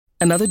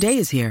Another day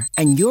is here,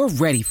 and you're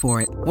ready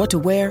for it. What to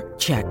wear?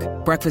 Check.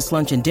 Breakfast,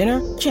 lunch, and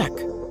dinner? Check.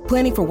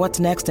 Planning for what's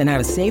next and how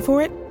to save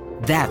for it?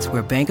 That's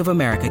where Bank of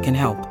America can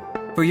help.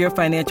 For your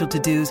financial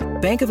to-dos,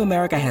 Bank of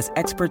America has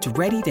experts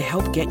ready to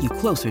help get you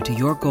closer to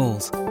your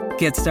goals.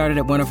 Get started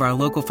at one of our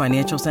local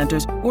financial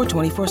centers or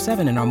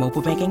 24/7 in our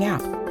mobile banking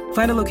app.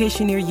 Find a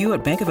location near you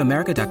at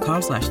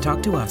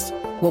bankofamerica.com/talktous.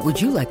 What would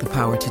you like the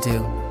power to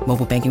do?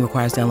 Mobile banking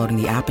requires downloading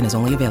the app and is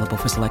only available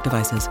for select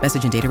devices.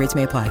 Message and data rates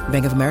may apply.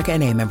 Bank of America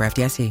N.A., member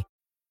FDIC.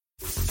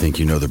 Think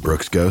you know the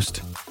Brooks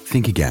Ghost?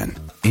 Think again.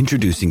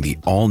 Introducing the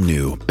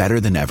all-new,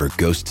 better-than-ever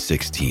Ghost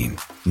 16.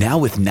 Now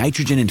with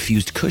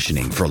nitrogen-infused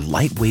cushioning for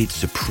lightweight,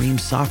 supreme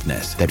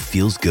softness that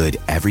feels good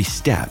every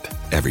step,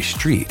 every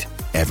street,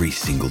 every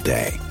single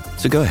day.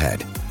 So go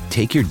ahead,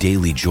 take your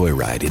daily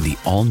joyride in the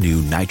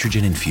all-new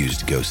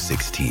nitrogen-infused Ghost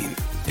 16.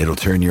 It'll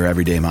turn your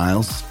everyday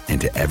miles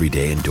into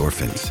everyday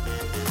endorphins.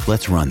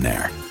 Let's run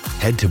there.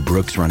 Head to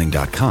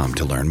brooksrunning.com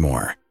to learn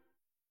more.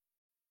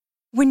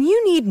 When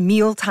you need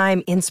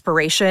mealtime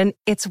inspiration,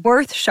 it's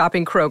worth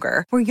shopping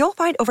Kroger, where you'll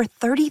find over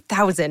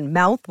 30,000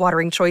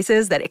 mouth-watering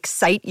choices that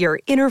excite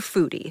your inner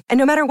foodie. And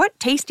no matter what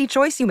tasty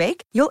choice you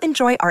make, you'll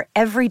enjoy our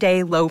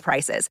everyday low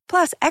prices,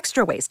 plus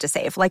extra ways to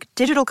save, like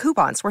digital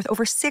coupons worth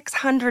over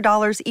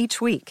 $600 each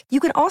week. You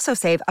can also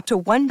save up to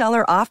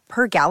 $1 off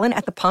per gallon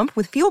at the pump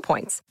with fuel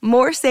points.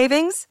 More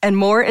savings and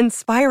more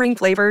inspiring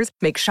flavors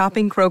make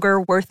shopping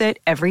Kroger worth it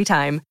every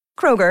time.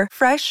 Kroger,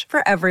 fresh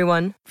for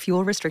everyone.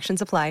 Fuel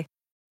restrictions apply.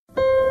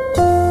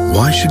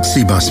 Why should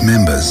CBUS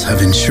members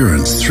have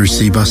insurance through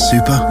CBUS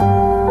Super?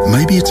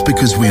 Maybe it's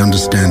because we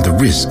understand the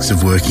risks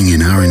of working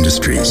in our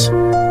industries.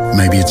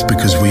 Maybe it's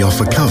because we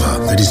offer cover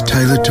that is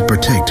tailored to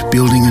protect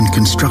building and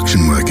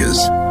construction workers,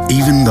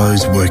 even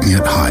those working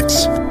at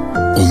heights.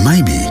 Or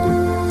maybe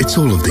it's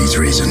all of these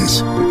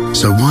reasons.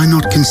 So why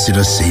not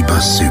consider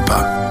CBUS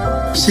Super?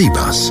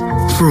 CBUS,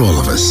 for all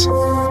of us.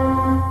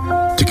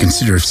 To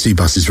consider if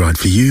CBUS is right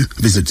for you,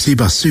 visit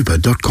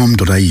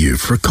cbussuper.com.au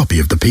for a copy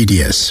of the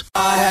PDS.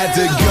 I had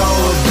to go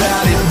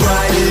about it,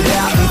 write it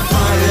out and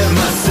find it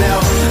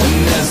myself.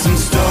 And there's some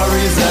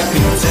stories I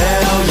can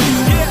tell you.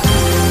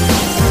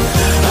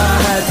 I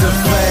had to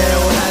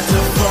fail, had to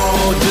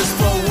fall just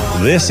for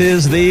one. This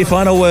is the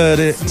final word.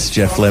 It's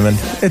Jeff Lemon.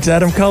 It's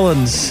Adam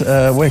Collins.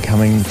 We're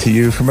coming to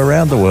you from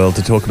around the world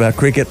to talk about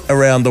cricket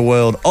around the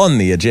world. On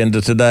the agenda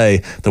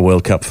today, the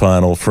World Cup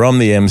final from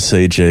the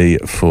MCG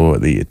for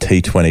the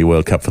T20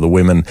 World Cup for the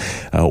women.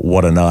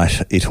 What a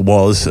night it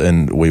was,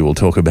 and we will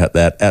talk about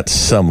that at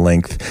some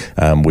length.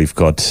 We've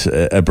got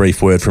a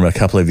brief word from a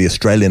couple of the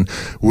Australian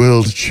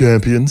world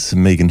champions,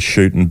 Megan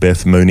Shute and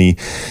Beth Mooney.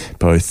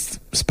 Both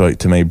spoke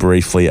to me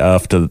briefly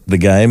after the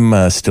game,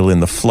 still in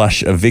the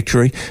flush of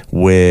victory.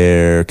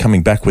 We're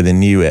coming back with a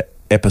new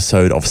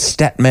episode of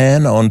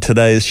Statman on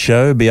today's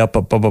show.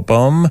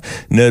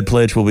 Nerd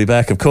Pledge will be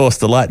back. Of course,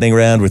 the lightning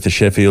round with the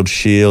Sheffield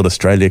Shield,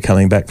 Australia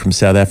coming back from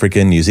South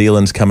Africa, New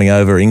Zealand's coming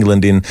over,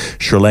 England in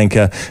Sri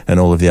Lanka, and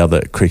all of the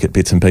other cricket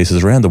bits and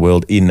pieces around the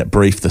world in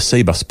brief. The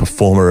CBUS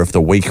Performer of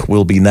the Week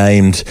will be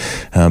named.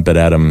 But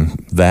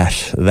Adam,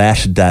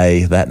 that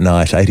day, that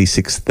night,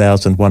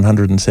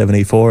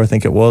 86,174, I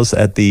think it was,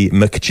 at the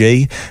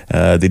MCG,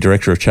 the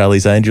director of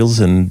Charlie's Angels,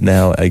 and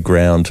now a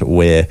ground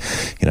where,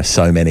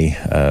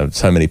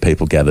 so many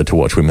people gathered to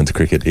watch women's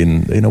cricket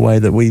in a way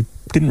that we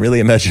didn't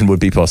really imagine would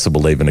be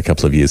possible even a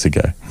couple of years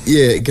ago.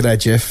 Yeah, g'day,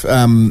 Jeff.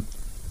 I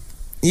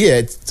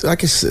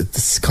guess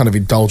it's kind of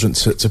indulgent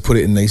to put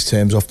it in these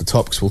terms off the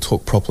top, because we'll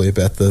talk properly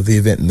about the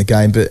event and the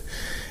game, but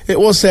it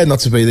was sad not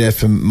to be there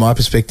from my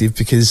perspective,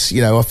 because,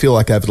 I feel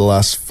like over the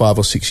last 5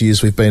 or 6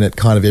 years we've been at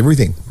kind of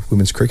everything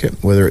women's cricket,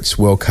 whether it's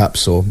World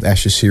Cups or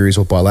Ashes series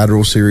or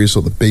bilateral series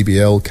or the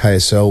BBL,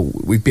 KSL.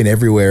 We've been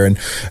everywhere, and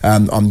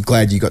I'm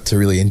glad you got to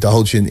really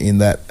indulge in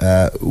that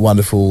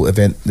wonderful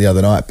event the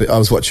other night. But I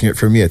was watching it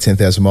from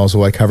 10,000 miles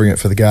away, covering it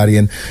for The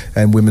Guardian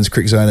and Women's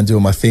Cricket Zone and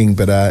doing my thing.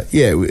 But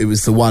it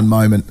was the one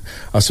moment,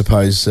 I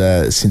suppose,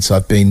 since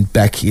I've been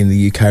back in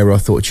the UK where I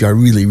thought, I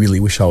really, really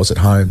wish I was at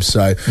home.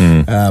 So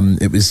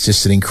it was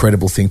just an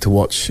incredible thing to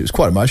watch. It was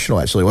quite emotional,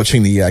 actually,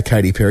 watching the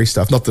Katy Perry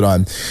stuff. Not that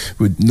I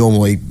would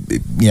normally,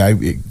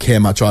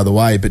 care much either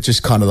way, but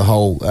just kind of the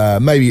whole,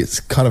 maybe it's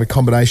kind of a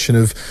combination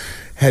of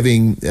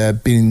having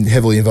been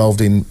heavily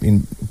involved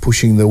in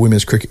pushing the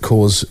women's cricket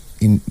cause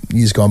in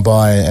years gone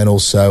by, and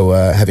also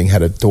having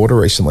had a daughter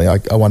recently.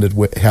 I wondered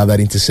how that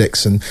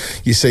intersects, and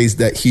you see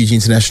that huge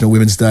International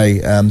Women's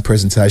Day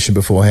presentation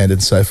beforehand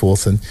and so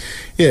forth, and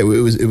it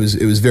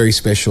was very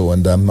special,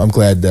 and I'm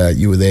glad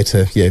you were there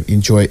to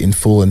enjoy it in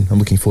full, and I'm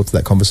looking forward to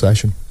that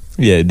conversation.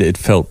 Yeah, it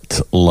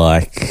felt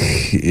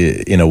like,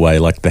 in a way,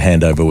 like the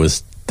handover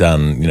was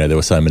done. There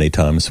were so many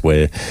times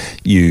where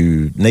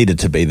you needed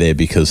to be there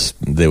because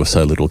there was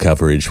so little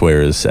coverage,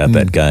 whereas at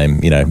that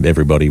game,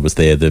 everybody was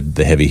there.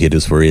 The heavy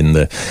hitters were in,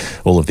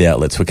 all of the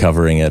outlets were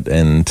covering it,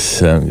 and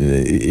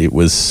it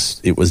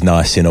was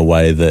nice in a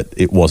way that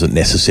it wasn't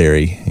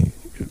necessary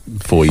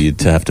for you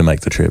to have to make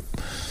the trip.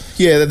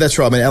 Yeah, that's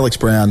right. I mean, Alex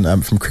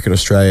Brown from Cricket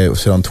Australia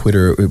said on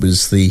Twitter it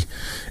was the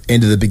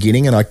end of the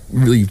beginning, and I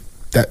really,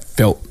 that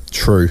felt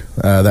true.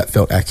 That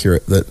felt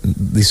accurate, that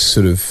this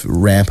sort of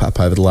ramp up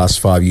over the last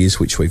 5 years,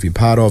 which we've been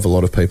part of, a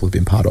lot of people have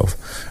been part of.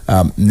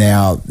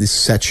 Now, this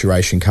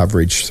saturation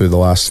coverage through the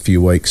last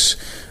few weeks,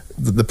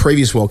 the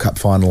previous World Cup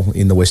final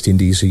in the West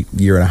Indies a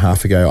year and a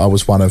half ago, I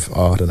was one of,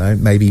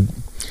 maybe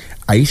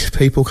 8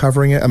 people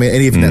covering it. I mean,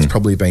 and even that's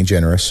probably been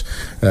generous.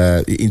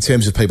 In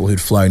terms of people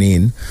who'd flown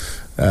in,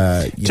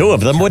 Two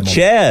of them were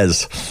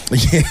chairs.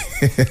 Yeah,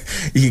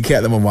 you can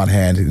count them on one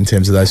hand in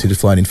terms of those who'd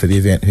flown in for the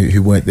event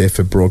who weren't there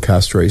for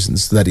broadcast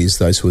reasons. That is,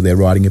 those who were there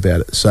writing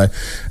about it. So,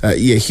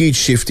 huge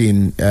shift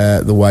in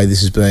the way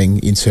this is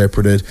being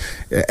interpreted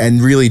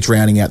and really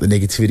drowning out the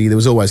negativity. There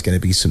was always going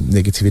to be some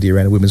negativity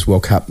around a Women's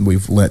World Cup, and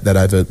we've learnt that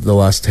over the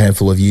last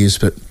handful of years,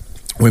 but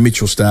when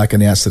Mitchell Starc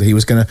announced that he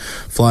was going to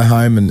fly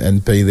home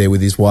and be there with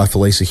his wife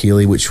Elisa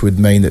Healy, which would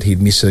mean that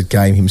he'd miss a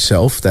game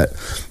himself, that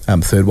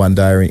third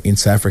one-day in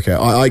South Africa,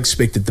 I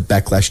expected the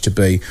backlash to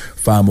be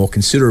far more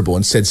considerable,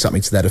 and said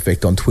something to that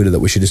effect on Twitter, that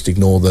we should just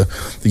ignore the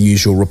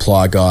usual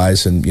reply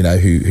guys and,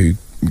 who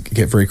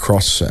get very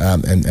cross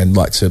and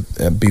like to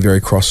be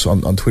very cross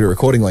on Twitter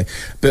accordingly.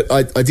 But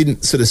I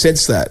didn't sort of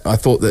sense that. I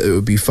thought that it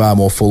would be far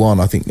more full on.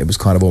 I think it was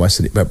kind of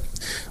almost, but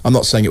I'm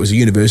not saying it was a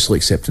universal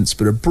acceptance,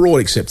 but a broad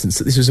acceptance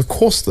that this is, of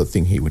course, the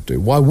thing he would do.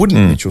 Why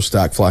wouldn't Mitchell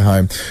Starc fly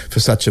home for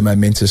such a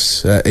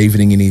momentous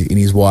evening in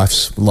his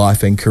wife's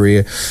life and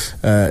career?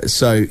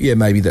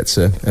 Maybe that's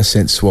a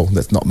sense. Well,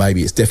 that's not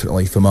maybe. It's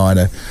definitely, for mine,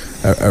 a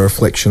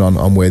reflection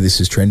on where this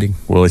is trending.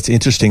 Well, it's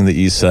interesting that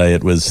you say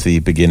it was the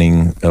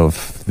beginning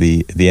of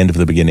the end of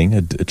the beginning,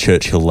 a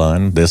Churchill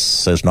line.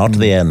 This is not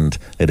the end.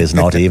 It is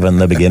not even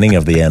the beginning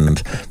of the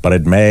end, but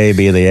it may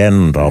be the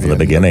end of the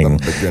beginning.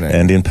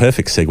 And in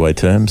perfect segue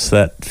terms,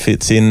 that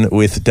fits in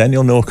with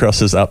Daniel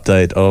Norcross's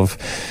update of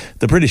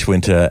the British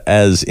winter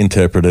as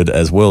interpreted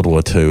as World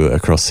War II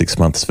across 6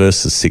 months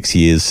versus 6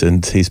 years,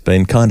 and he's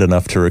been kind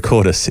enough to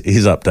record us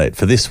his update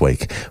for this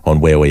week on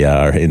where we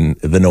are in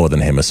the Northern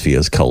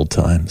Hemisphere's cold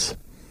times.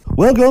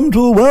 Welcome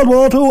to World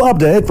War II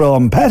update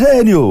from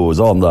Pate News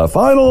on the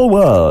final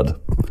word.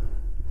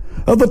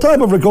 At the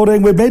time of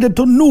recording, we made it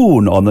to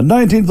noon on the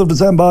 19th of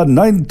December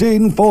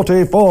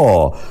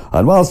 1944.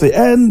 And whilst the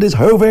end is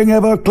hoving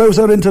ever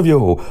closer into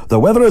view, the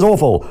weather is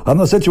awful and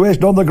the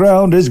situation on the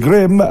ground is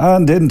grim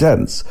and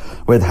intense,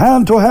 with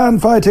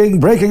hand-to-hand fighting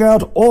breaking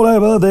out all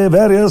over the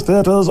various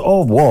theatres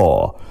of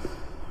war.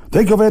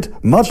 Think of it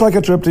much like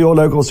a trip to your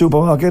local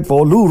supermarket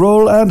for loo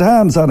roll and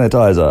hand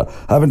sanitizer,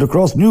 having to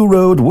cross New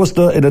Road,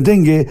 Worcester in a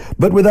dinghy,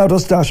 but without a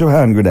stash of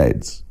hand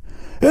grenades.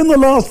 In the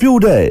last few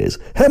days,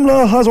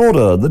 Himmler has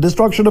ordered the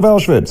destruction of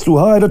Auschwitz to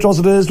hide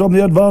atrocities from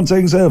the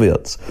advancing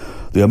Soviets.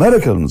 The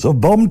Americans have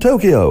bombed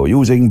Tokyo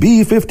using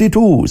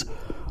B-52s.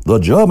 The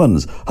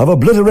Germans have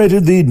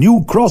obliterated the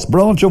New Cross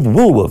branch of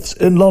Woolworths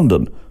in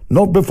London.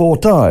 Not before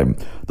time.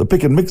 The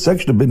pick and mix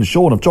section had been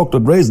shorn of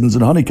chocolate raisins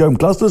and honeycomb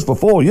clusters for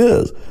 4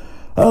 years.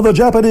 The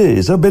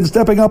Japanese have been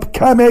stepping up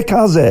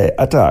kamikaze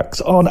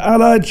attacks on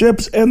Allied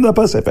ships in the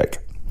Pacific.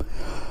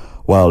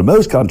 While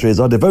most countries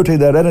are devoting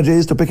their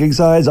energies to picking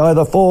sides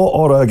either for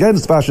or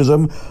against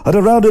fascism, at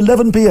around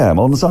 11 p.m.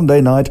 on Sunday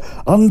night,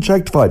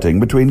 unchecked fighting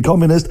between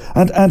communist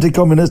and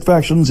anti-communist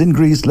factions in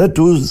Greece led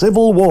to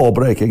civil war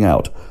breaking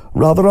out,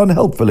 rather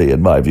unhelpfully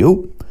in my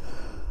view.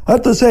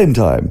 At the same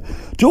time,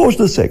 George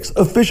VI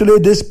officially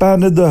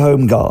disbanded the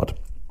Home Guard,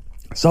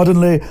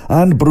 suddenly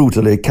and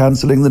brutally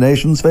cancelling the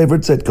nation's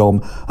favourite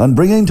sitcom and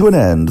bringing to an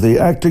end the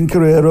acting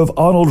career of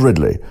Arnold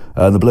Ridley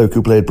and the bloke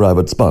who played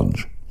Private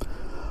Sponge.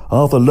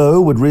 Arthur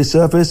Lowe would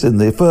resurface in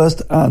the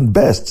first and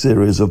best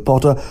series of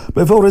Potter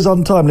before his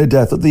untimely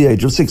death at the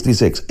age of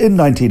 66 in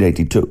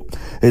 1982.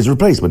 His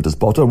replacement as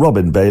Potter,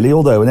 Robin Bailey,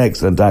 although an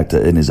excellent actor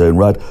in his own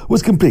right,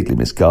 was completely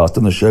miscast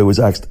and the show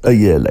was axed a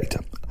year later.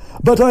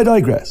 But I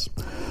digress.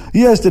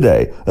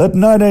 Yesterday, at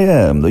 9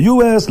 a.m., the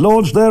US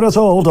launched their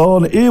assault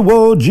on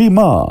Iwo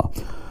Jima.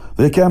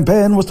 The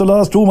campaign was to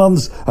last 2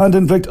 months and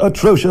inflict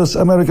atrocious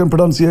American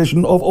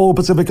pronunciation of all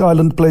Pacific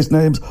Island place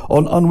names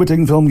on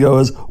unwitting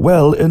filmgoers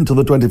well into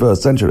the 21st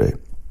century.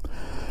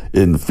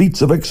 In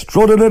feats of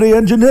extraordinary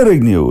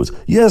engineering news,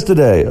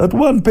 yesterday at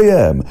 1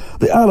 p.m.,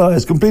 the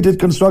Allies completed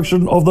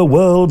construction of the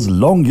world's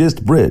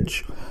longest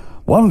bridge.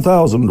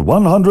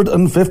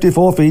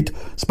 1,154 feet,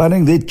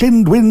 spanning the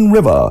Chindwin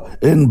River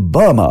in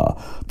Burma,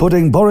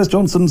 putting Boris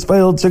Johnson's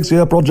failed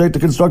 6-year project to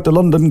construct a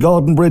London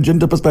Garden Bridge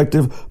into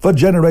perspective for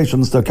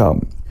generations to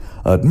come.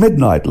 At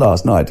midnight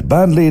last night,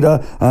 band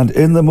leader and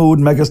in-the-mood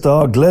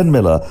megastar Glenn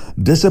Miller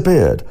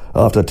disappeared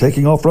after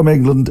taking off from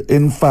England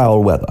in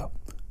foul weather.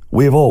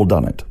 We've all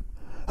done it.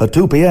 At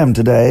 2 p.m.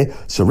 today,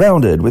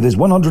 surrounded with his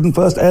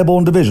 101st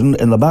Airborne Division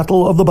in the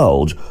Battle of the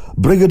Bulge,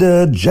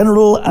 Brigadier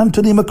General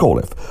Anthony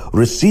McAuliffe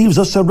receives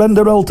a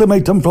surrender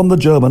ultimatum from the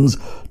Germans,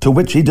 to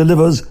which he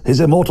delivers his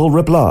immortal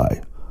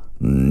reply: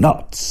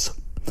 nuts.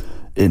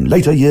 In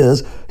later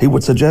years, he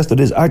would suggest that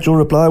his actual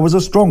reply was a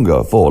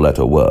stronger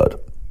 4-letter word.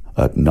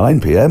 At 9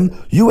 p.m.,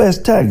 US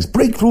tanks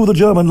break through the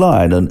German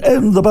line and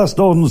end the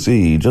Bastogne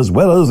siege as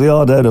well as the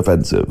Ardennes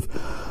offensive.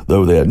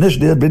 Though they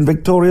initially had been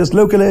victorious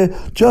locally,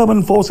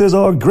 German forces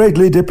are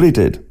greatly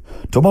depleted.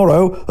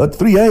 Tomorrow at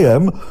 3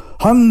 a.m,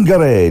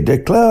 Hungary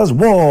declares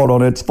war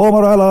on its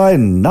former ally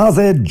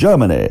Nazi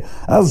Germany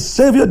as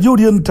Soviet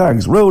Union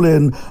tanks roll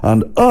in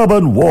and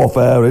urban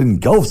warfare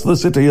engulfs the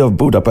city of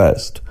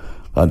Budapest.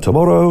 And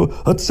tomorrow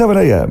at 7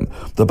 a.m,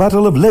 the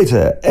Battle of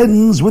Leyte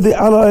ends with the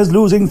Allies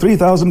losing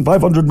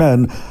 3,500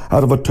 men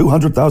out of a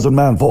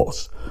 200,000-man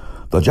force.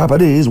 The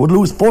Japanese would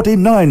lose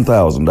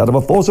 49,000 out of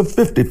a force of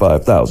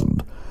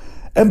 55,000.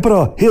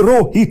 Emperor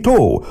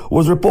Hirohito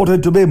was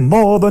reported to be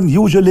more than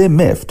usually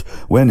miffed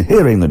when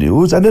hearing the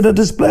news, and in a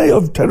display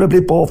of terribly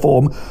poor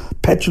form,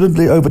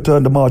 petulantly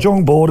overturned a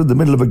mahjong board in the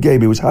middle of a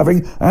game he was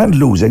having and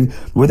losing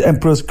with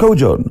Empress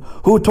Kojun,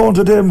 who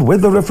taunted him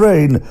with the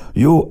refrain,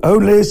 "You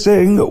only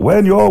sing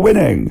when you're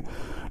winning."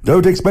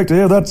 Don't expect to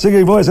hear that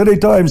singing voice any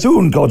time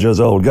soon, Codger's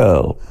old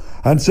girl.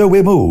 And so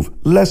we move,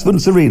 less than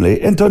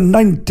serenely, into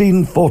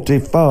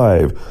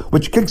 1945,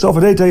 which kicks off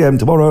at 8 a.m.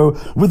 tomorrow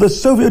with the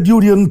Soviet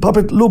Union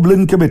Puppet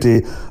Lublin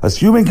Committee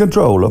assuming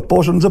control of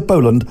portions of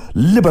Poland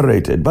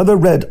liberated by the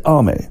Red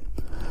Army.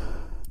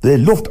 The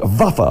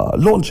Luftwaffe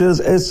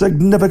launches a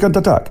significant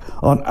attack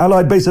on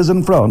Allied bases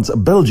in France,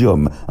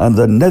 Belgium, and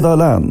the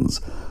Netherlands,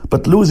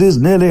 but loses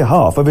nearly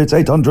half of its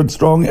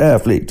 800-strong air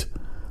fleet.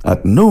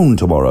 At noon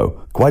tomorrow,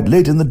 quite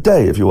late in the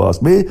day if you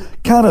ask me,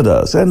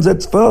 Canada sends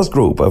its first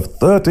group of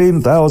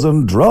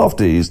 13,000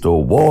 draftees to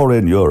war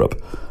in Europe,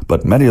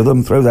 but many of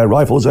them throw their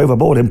rifles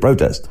overboard in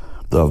protest.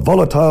 The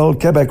volatile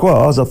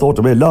Quebecois are thought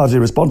to be largely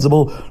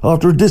responsible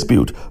after a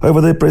dispute over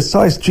the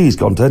precise cheese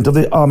content of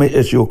the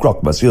army-issue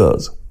croque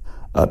monsieurs.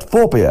 At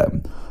 4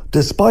 p.m,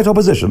 despite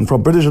opposition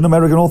from British and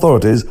American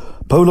authorities,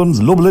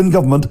 Poland's Lublin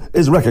government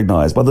is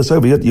recognized by the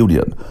Soviet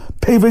Union,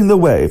 paving the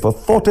way for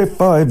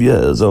 45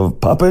 years of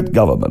puppet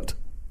government.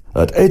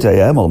 At 8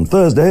 a.m. on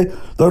Thursday,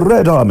 the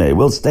Red Army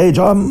will stage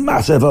a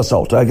massive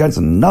assault against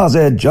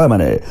Nazi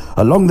Germany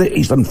along the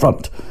Eastern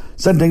Front,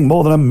 sending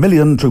more than 1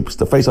 million troops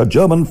to face a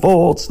German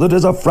force that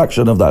is a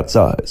fraction of that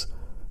size.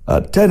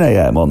 At 10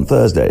 a.m. on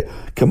Thursday,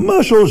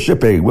 commercial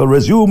shipping will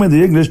resume in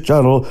the English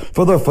Channel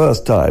for the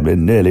first time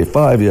in nearly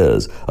 5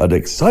 years, and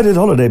excited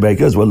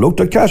holidaymakers will look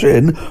to cash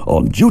in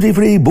on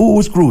duty-free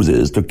booze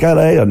cruises to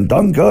Calais and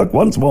Dunkirk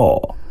once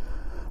more.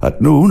 At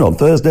noon on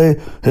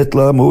Thursday,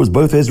 Hitler moves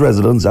both his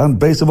residence and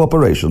base of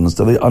operations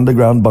to the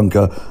underground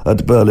bunker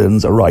at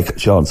Berlin's Reich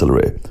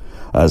Chancellery,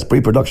 as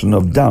pre-production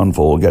of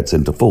Downfall gets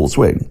into full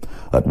swing,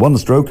 at one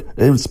stroke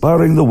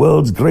inspiring the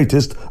world's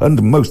greatest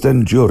and most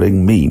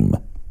enduring meme.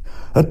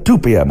 At 2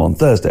 p.m. on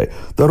Thursday,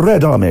 the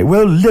Red Army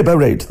will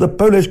liberate the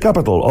Polish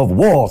capital of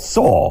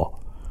Warsaw.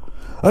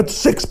 At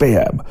 6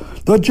 p.m,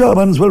 the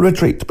Germans will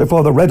retreat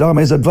before the Red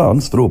Army's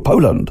advance through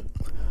Poland.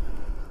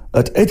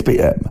 At 8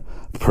 p.m,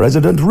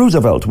 President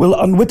Roosevelt will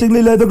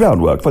unwittingly lay the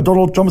groundwork for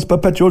Donald Trump's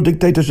perpetual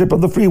dictatorship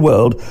of the free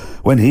world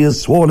when he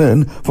is sworn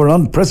in for an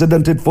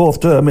unprecedented fourth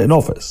term in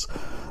office.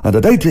 And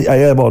at 8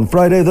 a.m. on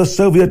Friday, the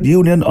Soviet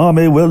Union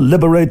Army will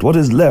liberate what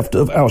is left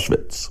of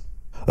Auschwitz.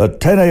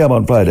 At 10 a.m.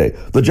 on Friday,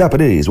 the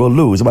Japanese will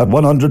lose about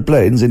 100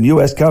 planes in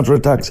U.S.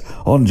 counterattacks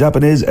on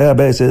Japanese air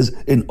bases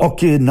in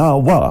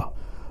Okinawa.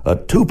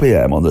 At 2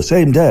 p.m. on the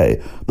same day,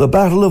 the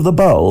Battle of the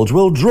Bulge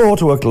will draw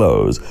to a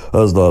close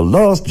as the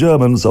last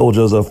German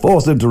soldiers are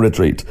forced into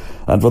retreat,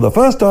 and for the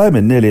first time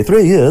in nearly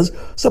 3 years,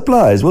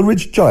 supplies will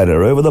reach China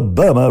over the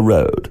Burma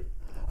Road.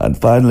 And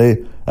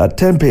finally, at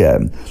 10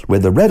 p.m,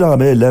 with the Red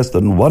Army less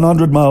than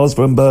 100 miles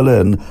from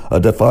Berlin, a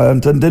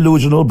defiant and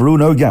delusional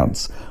Bruno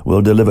Ganz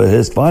will deliver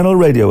his final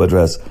radio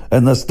address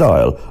in the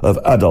style of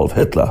Adolf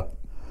Hitler.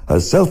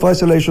 As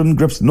self-isolation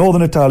grips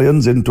northern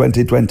Italians in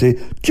 2020,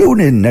 tune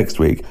in next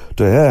week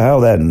to hear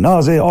how their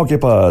Nazi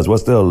occupiers were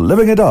still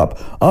living it up,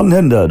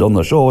 unhindered on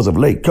the shores of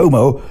Lake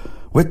Como.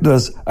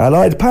 Witness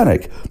Allied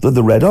panic that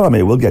the Red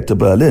Army will get to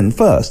Berlin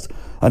first,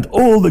 and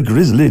all the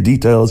grisly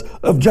details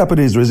of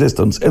Japanese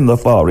resistance in the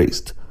Far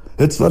East.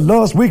 It's the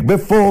last week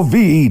before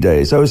VE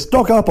Day, so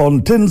stock up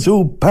on tin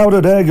soup,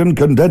 powdered egg and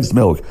condensed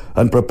milk,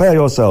 and prepare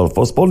yourself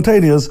for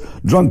spontaneous,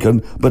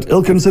 drunken, but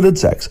ill-considered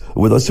sex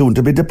with a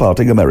soon-to-be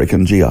departing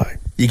American GI.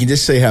 You can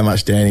just see how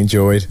much Dan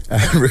enjoyed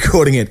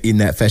recording it in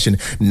that fashion.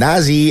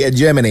 Nazi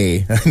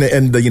Germany.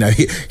 And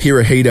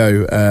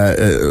Hirohito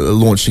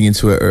launching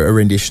into a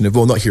rendition of,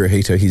 well, not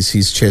Hirohito,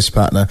 his chess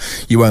partner,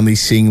 You Only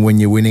Sing When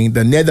You're Winning,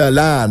 the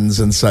Netherlands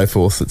and so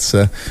forth. It's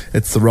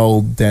the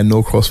role Dan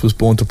Norcross was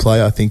born to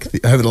play, I think,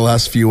 over the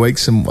last few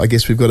weeks, and I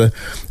guess we've got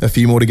a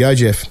few more to go,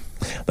 Jeff.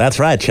 That's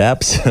right,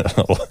 chaps.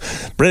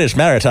 British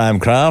maritime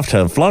craft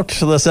have flocked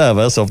to the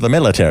service of the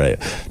military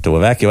to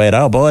evacuate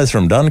our boys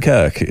from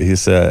Dunkirk.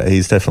 He's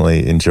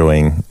definitely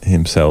enjoying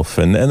himself,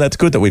 and that's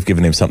good that we've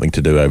given him something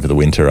to do over the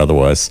winter.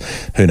 Otherwise,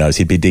 who knows,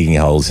 he'd be digging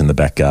holes in the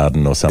back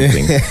garden or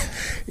something.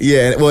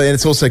 Yeah, well, and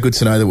it's also good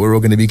to know that we're all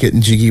going to be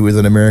getting jiggy with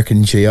an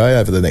American GI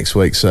over the next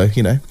week, so,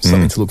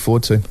 something to look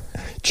forward to.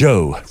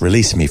 Joe,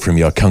 release me from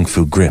your kung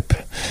fu grip.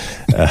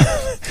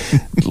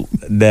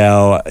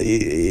 Now,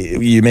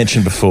 you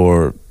mentioned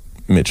before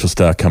Mitchell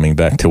Starc coming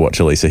back to watch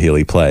Elisa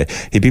Healy play.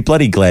 He'd be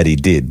bloody glad he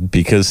did,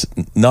 because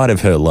night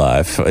of her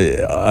life,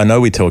 I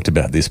know we talked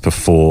about this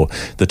before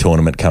the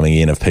tournament coming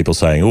in, of people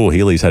saying, oh,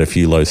 Healy's had a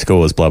few low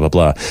scores, blah, blah,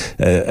 blah.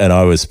 And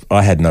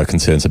I had no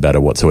concerns about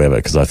her whatsoever,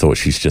 because I thought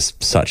she's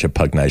just such a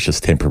pugnacious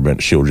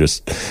temperament. She'll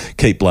just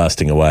keep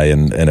blasting away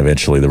and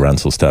eventually the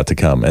runs will start to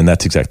come. And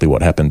that's exactly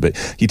what happened.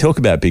 But you talk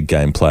about big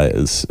game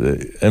players.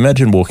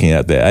 Imagine walking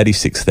out there,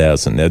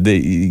 86,000. Now,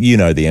 the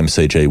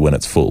MCG when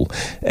it's full,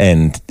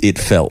 and it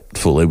felt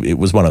full. It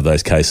was one of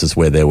those cases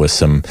where there were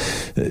some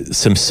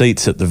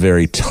seats at the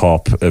very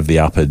top of the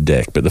upper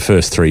deck, but the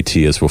first three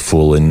tiers were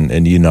full,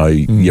 and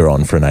you're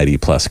on for an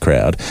 80-plus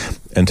crowd.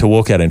 And to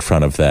walk out in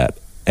front of that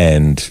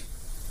and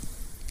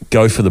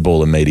go for the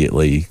ball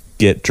immediately,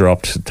 get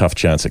dropped, tough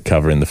chance at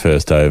cover in the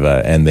first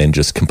over, and then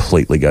just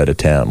completely go to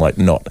town, like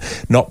not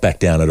back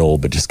down at all,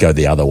 but just go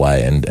the other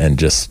way and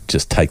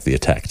just take the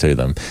attack to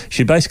them.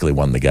 She basically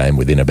won the game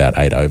within about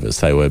 8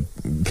 overs. They were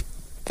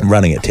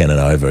running at 10 and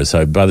over,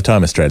 so by the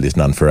time Australia's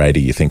none for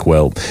 80, you think,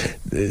 well,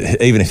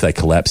 even if they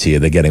collapse here,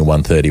 they're getting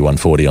 130,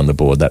 140 on the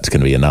board. That's going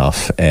to be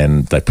enough,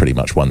 and they pretty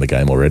much won the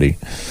game already.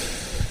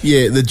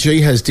 Yeah, the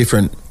G has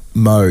different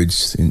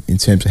modes in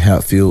terms of how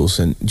it feels,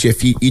 and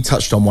Jeff, you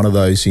touched on one of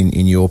those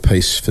in your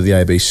piece for the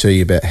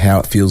ABC about how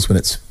it feels when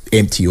it's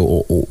empty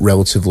or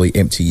relatively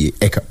empty.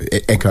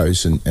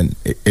 Echoes and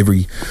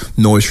every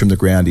noise from the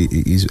ground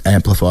is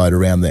amplified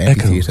around the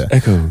amphitheatre.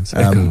 Echoes.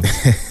 And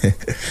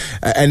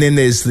then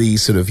there's the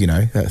sort of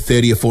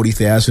 30 or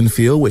 40,000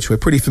 feel, which we're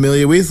pretty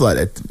familiar with,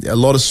 like a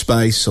lot of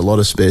space, a lot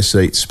of spare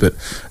seats, but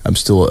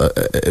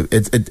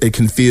it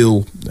can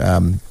feel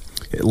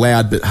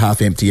loud but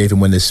half empty, even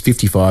when there's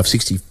 55,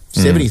 60,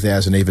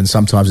 70,000 even.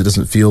 Sometimes it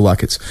doesn't feel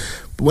like it's...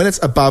 When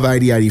it's above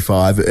 80,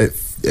 85, it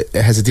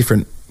has a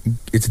different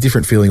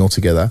feeling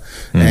altogether.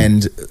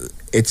 And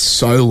it's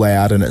so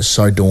loud and it's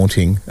so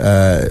daunting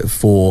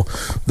for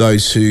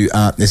those who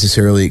aren't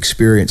necessarily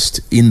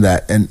experienced in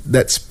that. And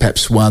that's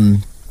perhaps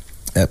one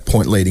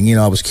point leading in.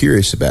 I was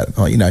curious about,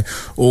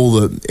 all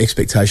the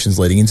expectations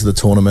leading into the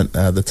tournament,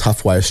 the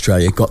tough way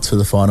Australia got to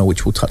the final,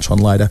 which we'll touch on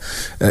later.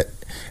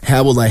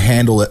 How will they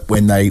handle it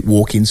when they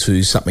walk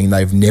into something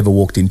they've never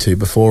walked into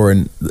before?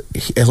 And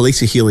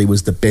Elisa Healy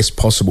was the best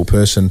possible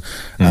person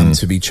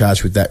to be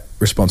charged with that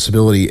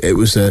responsibility. It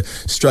was a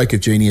stroke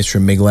of genius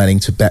from Meg Lanning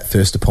to bat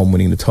first upon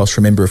winning the toss.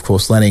 Remember, of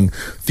course, Lanning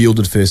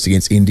fielded first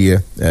against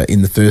India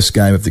in the first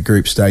game of the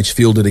group stage,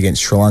 fielded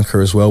against Sri Lanka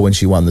as well when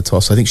she won the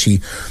toss. I think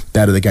she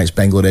batted against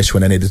Bangladesh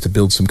when they needed to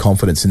build some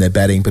confidence in their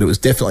batting, but it was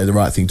definitely the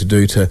right thing to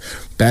do to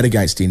bat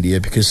against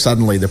India, because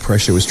suddenly the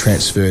pressure was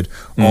transferred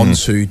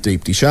onto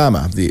Deepti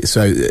Sharma.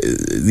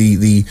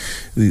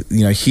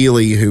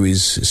 Healy, who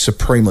is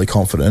supremely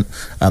confident,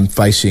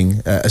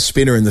 facing a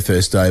spinner in the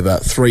first over,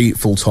 3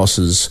 full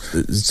tosses,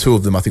 2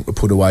 of them I think were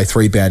put away,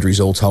 3 boundaries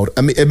all told.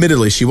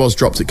 Admittedly, she was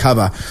dropped at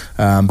cover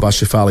by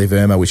Shefali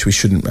Verma, which we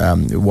shouldn't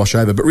wash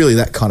over, but really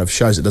that kind of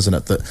shows it, doesn't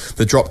it?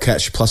 The drop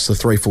catch plus the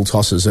 3 full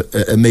tosses, it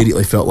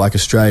immediately felt like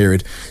Australia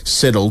had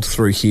settled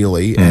through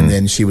Healy, and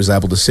then she was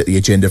able to set the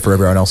agenda for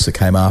everyone else that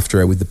came after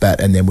her with the bat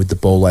and then with the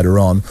ball later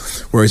on,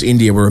 whereas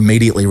India were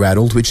immediately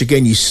rattled, which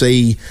again you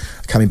see,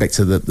 coming back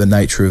to the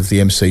nature of the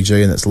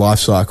MCG and its life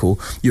cycle,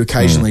 you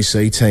occasionally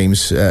see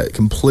teams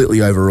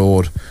completely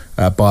overawed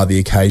by the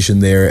occasion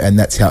there, and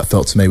that's how it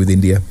felt to me with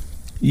India.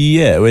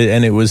 Yeah,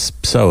 and it was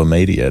so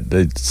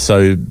immediate.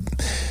 So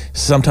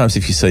sometimes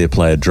if you see a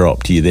player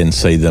dropped, you then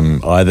see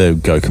them either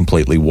go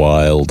completely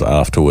wild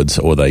afterwards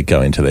or they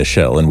go into their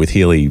shell. And with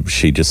Healy,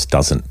 she just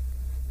doesn't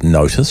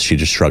notice. She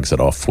just shrugs it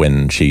off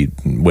when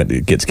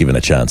it gets given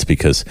a chance,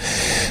 because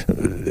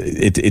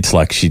it's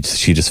like she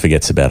just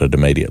forgets about it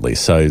immediately.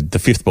 So the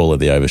 5th ball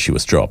of the over, she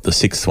was dropped. The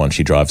 6th one,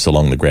 she drives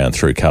along the ground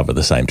through cover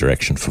the same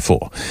direction for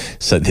 4.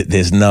 So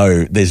there's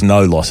no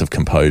loss of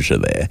composure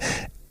there,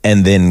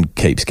 and then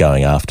keeps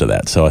going after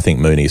that. So I think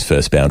Mooney's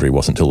first boundary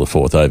wasn't until the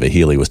 4th over.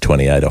 Healy was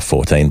 28 off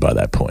 14 by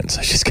that point.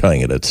 So she's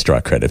going at a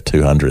strike rate of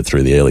 200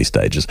 through the early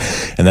stages.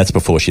 And that's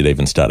before she'd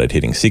even started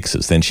hitting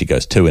 6s. Then she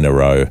goes 2 in a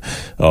row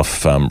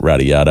off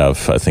Radhi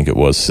Yadav, I think it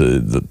was,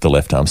 the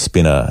left-arm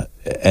spinner.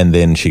 And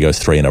then she goes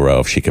 3 in a row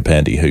of Shikha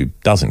Pandey, who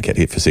doesn't get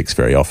hit for 6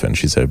 very often.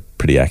 She's a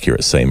pretty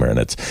accurate seamer, and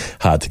it's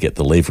hard to get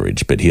the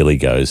leverage. But Healy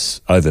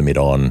goes over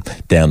mid-on,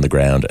 down the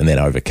ground, and then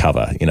over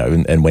cover.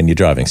 And when you're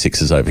driving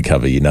 6s over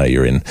cover,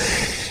 you're in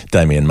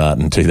Damien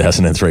Martin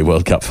 2003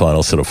 World Cup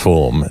final sort of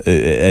form.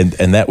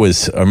 And that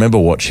was, I remember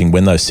watching,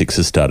 when those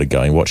 6s started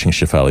going, watching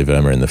Shefali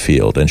Verma in the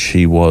field, and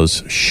she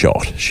was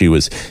shot. She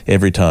was,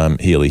 every time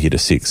Healy hit a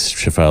 6,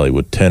 Shefali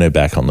would turn her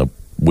back on the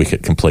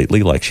wicket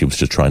completely, like she was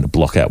just trying to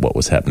block out what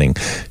was happening.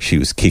 She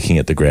was kicking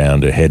at the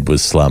ground, her head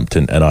was slumped,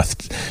 and I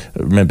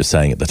remember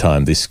saying at the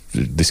time, this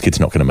kid's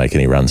not going to make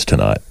any runs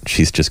tonight.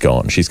 She's just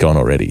gone. She's gone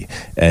already.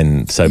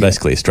 And so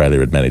basically Australia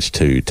had managed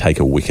to take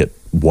a wicket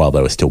while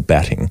they were still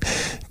batting,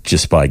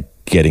 just by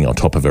getting on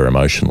top of her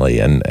emotionally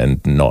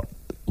and not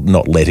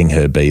letting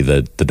her be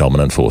the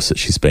dominant force that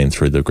she's been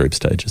through the group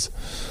stages.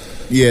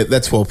 Yeah,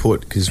 that's well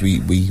put, because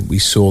we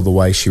saw the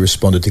way she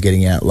responded to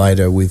getting out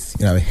later with,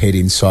 head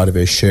inside of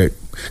her shirt,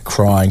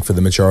 crying for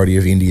the majority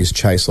of India's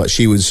chase. Like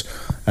she was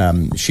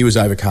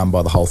overcome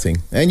by the whole thing,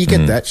 and you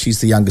get that.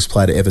 She's the youngest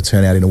player to ever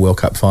turn out in a World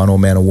Cup final,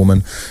 man or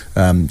woman.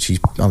 She's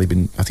only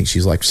been, I think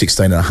she's like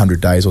 16 and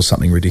 100 days or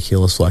something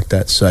ridiculous like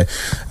that. So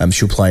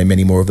she'll play in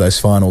many more of those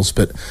finals.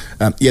 But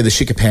the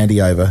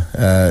Shikapandi over,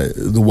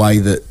 the way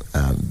that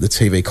the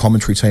TV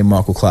commentary team,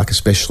 Michael Clark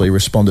especially,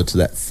 responded to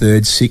that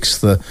third six,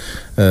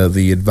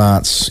 the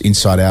advance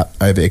inside out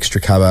over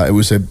extra cover. It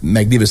was a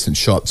magnificent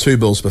shot, 2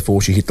 balls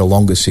before she hit the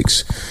longest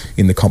six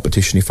in the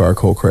competition, if I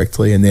recall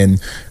correctly. And then,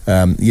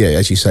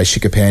 as you say,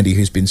 Shikapandi,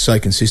 who's been so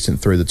consistent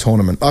through the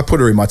tournament. I put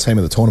her in my team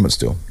of the tournament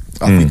still.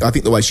 I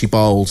think the way she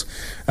bowled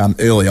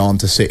early on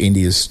to set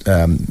India's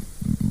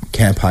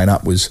campaign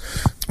up was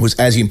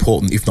as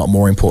important, if not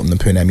more important, than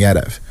Poonam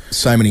Yadav.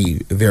 So many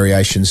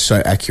variations,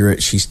 so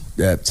accurate. She's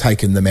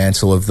taken the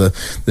mantle of the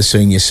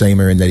senior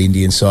seamer in that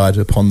Indian side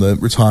upon the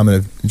retirement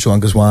of Jalan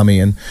Goswami,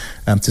 and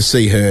to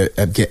see her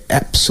get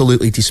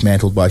absolutely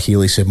dismantled by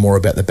Healy said more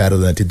about the batter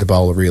than it did the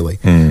bowler, really.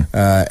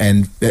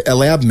 And it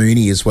allowed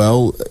Mooney as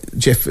well.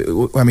 Jeff,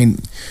 I mean,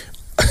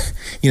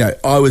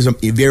 I was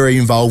very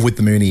involved with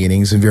the Mooney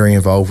innings and very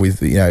involved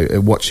with,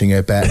 watching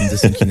her bat and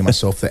just thinking to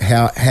myself that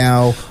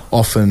how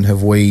often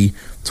have we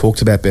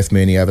talked about Beth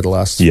Mooney over the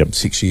last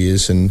 6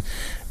 years, and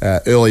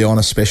early on,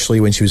 especially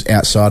when she was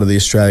outside of the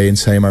Australian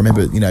team. I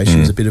remember, she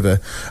was a bit of a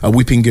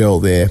whipping girl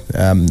there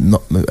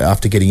not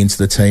after getting into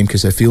the team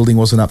because her fielding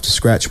wasn't up to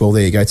scratch. Well,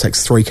 there you go.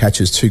 Takes 3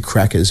 catches, 2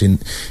 crackers in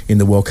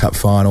the World Cup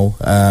final.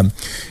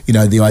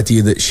 The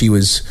idea that she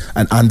was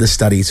an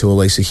understudy to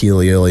Elisa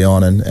Healy early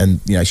on,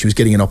 and she was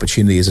getting an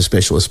opportunity as a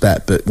specialist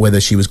bat, but whether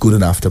she was good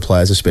enough to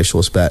play as a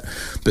specialist bat.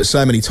 But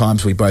so many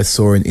times we both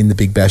saw in the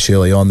Big Bash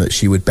early on that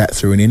she would bat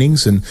through an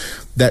innings, and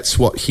that's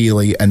what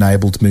Healy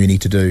enabled Mooney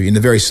to do in the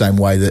very same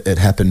way that it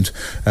happened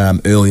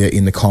earlier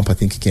in the comp, I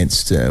think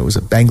against, was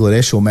it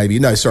Bangladesh or maybe,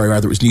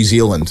 rather it was New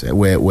Zealand,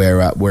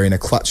 where in a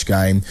clutch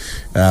game,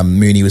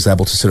 Mooney was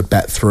able to sort of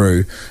bat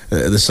through.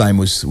 The same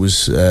was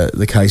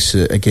the case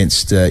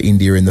against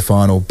India in the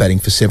final, batting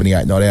for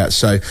 78 not out.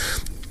 So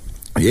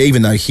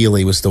even though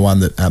Healy was the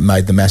one that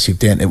made the massive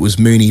dent, it was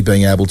Mooney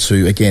being able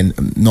to, again,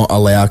 not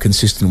allow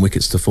consistent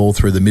wickets to fall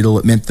through the middle.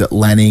 It meant that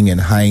Lanning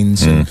and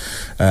Haynes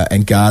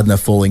and Gardner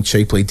falling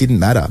cheaply didn't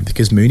matter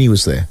because Mooney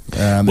was there.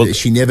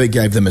 She never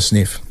gave them a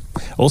sniff.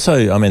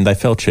 Also, I mean, they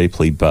fell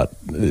cheaply, but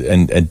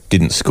and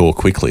didn't score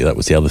quickly. That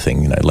was the other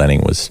thing.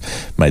 Lanning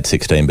made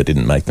 16, but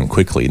didn't make them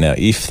quickly. Now,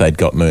 if they'd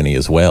got Mooney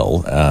as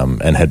well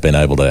and had been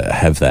able to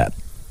have that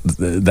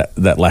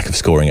lack of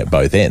scoring at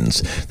both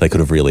ends, they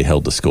could have really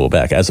held the score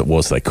back. As it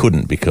was, they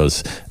couldn't,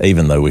 because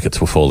even though wickets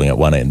were falling at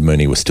one end,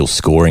 Mooney was still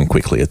scoring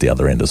quickly at the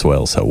other end as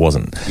well. So it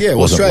wasn't. Yeah,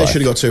 well, Australia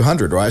should have got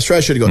 200, right?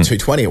 Australia should have got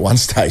 220 at one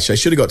stage. They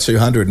should have got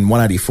 200 and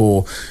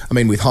 184. I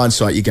mean, with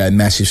hindsight, you go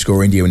massive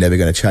score. India were never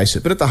going to chase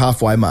it. But at the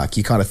halfway mark,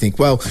 you kind of think,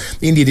 well,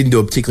 India didn't do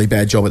a particularly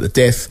bad job at the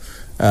death.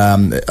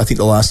 I think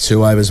the last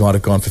 2 overs might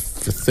have gone for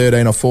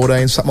 13 or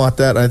 14, something like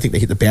that. I don't think they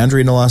hit the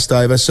boundary in the last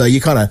over. So you're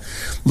kind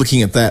of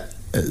looking at that,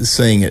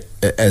 seeing it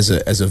as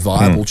a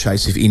viable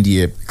chase if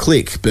India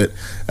click, but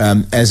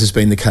as has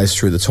been the case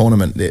through the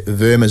tournament,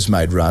 Verma's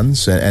made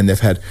runs and they've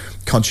had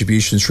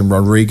contributions from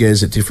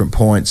Rodriguez at different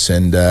points,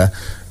 and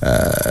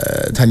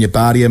Tanya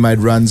Bhatia made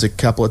runs a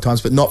couple of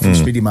times, but not from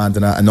Smriti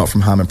Mandana and not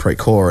from Harmanpreet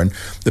Kaur. And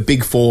the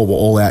big four were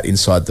all out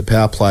inside the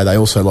power play. They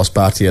also lost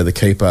Bhatia, the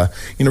keeper,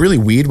 in a really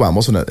weird one,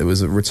 wasn't it? It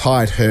was a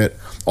retired hurt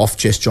off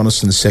Jess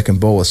Jonathan's second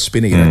ball, a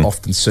spinner. You don't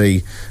often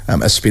see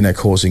a spinner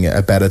causing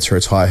a batter to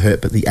retire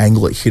hurt, but the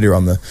angle it hit her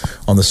on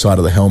the side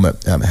of the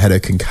helmet had her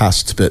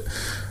concussed. But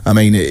I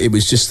mean, it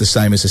was just the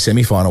same as the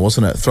semi-final,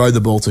 wasn't it? Throw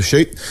the ball to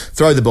shoot,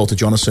 throw the ball to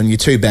Jonathan, your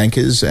 2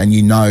 bankers, and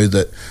you know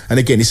that. And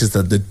again, this is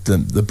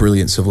the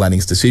brilliance of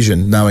Lanning's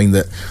decision, knowing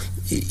that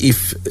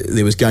if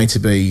there was going to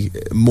be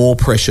more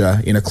pressure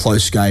in a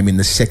close game in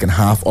the second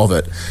half of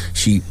it,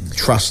 she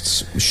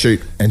trusts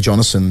Shute and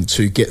Jonathan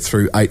to get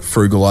through 8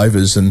 frugal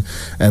overs and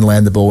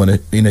land the ball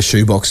in a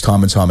shoebox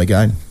time and time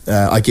again.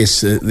 I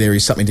guess there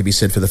is something to be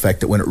said for the fact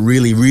that when it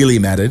really, really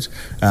mattered,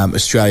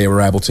 Australia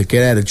were able to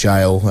get out of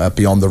jail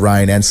beyond the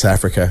rain and South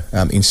Africa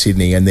in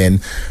Sydney, and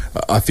then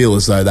I feel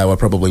as though they were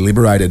probably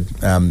liberated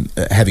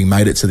having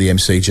made it to the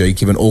MCG,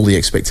 given all the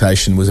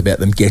expectation was about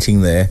them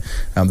getting there.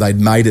 They'd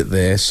made it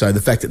there, so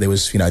the fact that there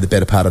was the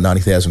better part of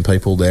 90,000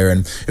 people there,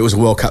 and it was a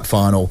World Cup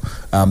final,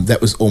 that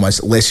was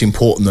almost less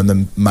important than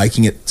them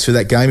making it to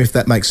that game, if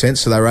that makes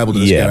sense. So they were able to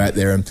just go out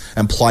there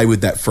and play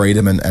with that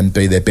freedom and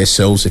be their best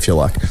selves, if you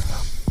like.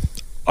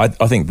 I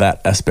think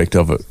that aspect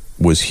of it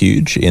was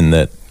huge, in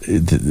that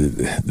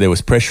there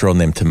was pressure on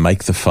them to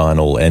make the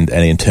final, and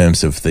in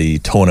terms of the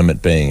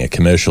tournament being a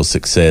commercial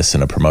success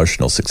and a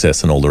promotional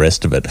success and all the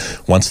rest of it,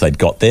 once they'd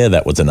got there,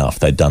 that was enough.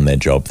 They'd done their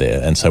job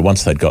there, and so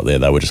once they'd got there,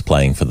 they were just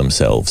playing for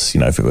themselves,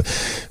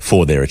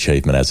 for their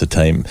achievement as a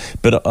team.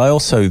 But I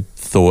also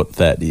thought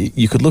that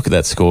you could look at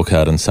that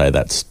scorecard and say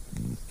that's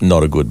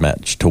not a good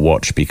match to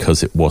watch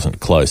because it wasn't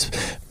close.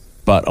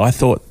 But I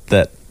thought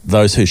that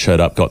those who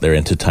showed up got their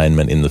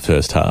entertainment in the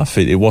first half.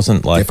 It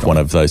wasn't like one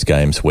of those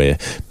games where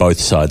both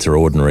sides are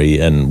ordinary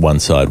and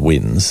one side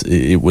wins.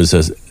 It was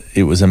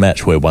it was a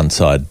match where one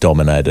side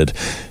dominated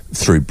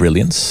through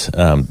brilliance,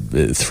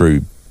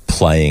 through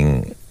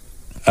playing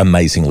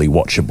amazingly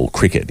watchable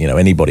cricket. You know,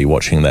 anybody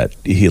watching that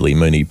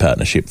Healy-Mooney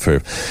partnership for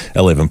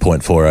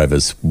 11.4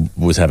 overs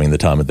was having the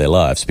time of their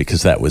lives,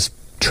 because that was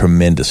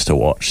tremendous to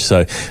watch.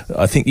 So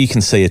I think you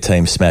can see a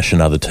team smash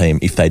another team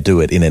if they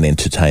do it in an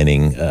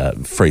entertaining,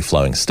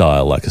 free-flowing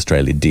style like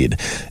Australia did.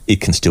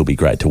 It can still be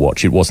great to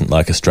watch. It wasn't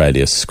like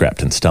Australia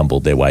scrapped and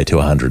stumbled their way to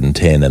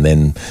 110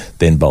 and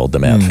then bowled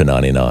them out for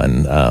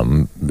 99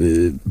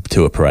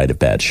 to a parade of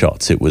bad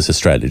shots. It was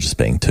Australia just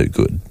being too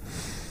good.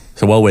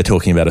 So while we're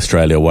talking about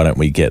Australia, why don't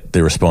we get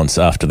the response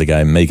after the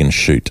game? Megan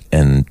Shute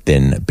and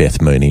then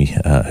Beth Mooney,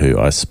 who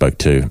I spoke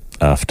to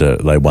after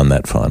they won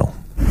that final.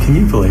 Can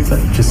you believe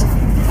that? Just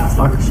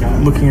like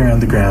looking around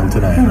the ground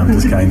today, and I'm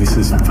just going, this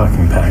is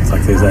fucking packed.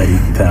 Like there's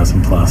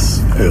 80,000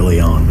 plus early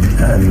on,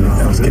 and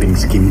I was getting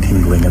skin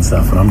tingling and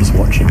stuff, and I'm just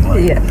watching.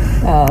 Like,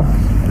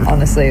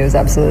 honestly, it was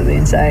absolutely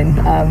insane.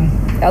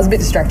 I was a bit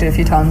distracted a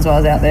few times while I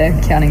was out there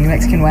counting the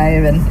Mexican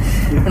wave, and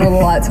when all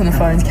the lights on the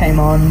phones came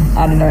on,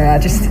 I don't know,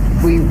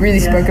 we really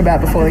spoke about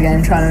before the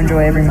game trying to enjoy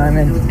every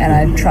moment, and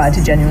I tried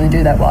to genuinely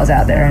do that while I was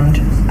out there, and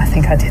I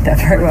think I did that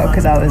very well,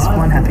 because I was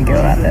one happy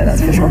girl out there,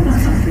 that's for sure.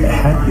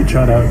 How do you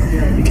try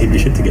to keep your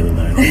shit together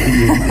though? Like,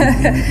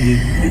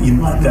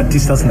 that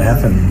just doesn't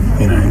happen,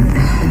 you know.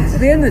 At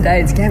the end of the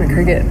day, it's a game of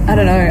cricket. I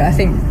don't know, I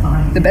think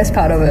the best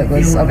part of it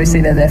was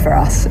obviously they're there for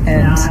us,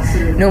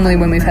 and normally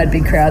when we've had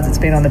big crowds it's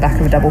been on the back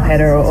of a double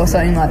header or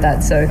something like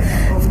that, so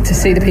to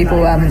see the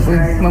people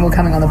when we're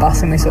coming on the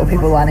bus and we saw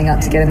people lining up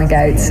to get in the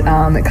gates,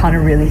 it kind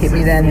of really hit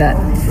me then that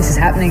this is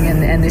happening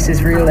and this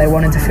is real. They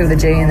wanted to fill the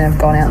G and they've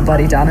gone out and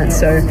bloody done it,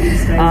 so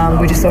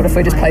we just thought if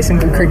we just play some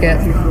good cricket,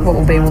 what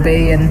will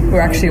be, and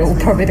we're actually all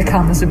probably the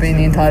calmest we've been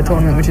the entire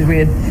tournament, which is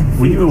weird.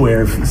 Were you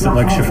aware of,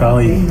 like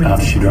Shafali,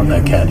 after she dropped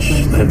that catch,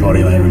 her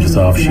body language was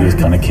off, she was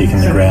kind of kicking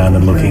the ground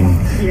and looking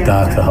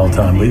dark the whole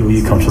time? Were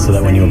you conscious of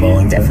that when you were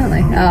bowling?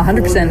 Definitely,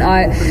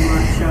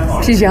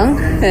 100%. She's young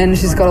and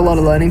she's got a lot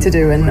of learning to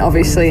do, and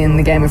obviously in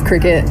the game of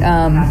cricket,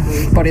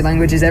 body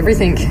language is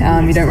everything.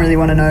 You don't really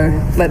want to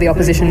let the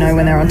opposition know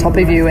when they're on top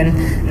of you,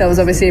 and that was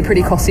obviously a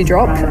pretty costly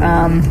drop.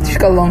 She's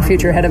got a long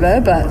future ahead of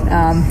her, but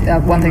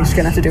one thing she's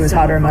going to have to do is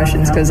hide her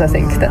emotions, because I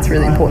think that's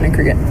really important in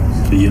cricket.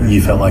 So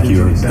you felt like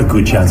you were a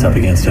good chance up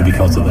against her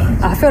because of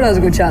that? I felt I was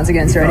a good chance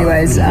against her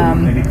anyways.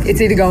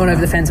 It's either going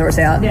over the fence or it's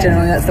out.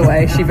 Generally that's the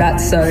way she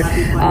bats, so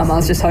I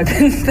was just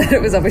hoping that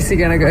it was obviously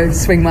going to go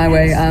swing my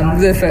way.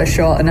 The first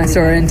shot, and I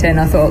saw her in 10,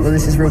 I thought, well,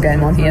 this is real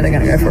game on here, they're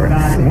going to go for it.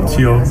 What's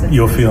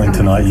your feeling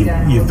tonight?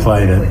 You've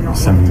played at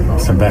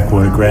some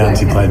backwater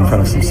grounds, you played in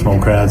front of some small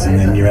crowds, and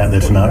then you're out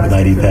there tonight with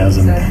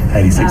 80,000,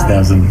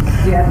 86,000.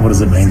 What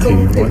does it mean to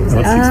you? What's the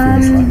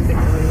experience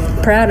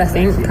like? Proud, I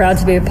think. Proud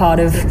to be a part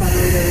of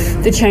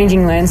the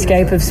changing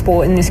landscape of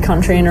sport in this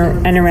country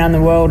and around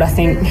the world. I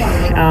think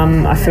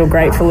I feel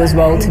grateful as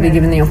well to be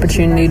given the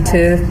opportunity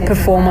to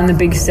perform on the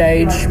big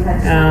stage,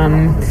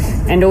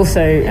 and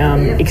also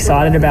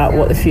excited about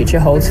what the future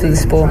holds for the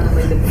sport.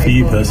 For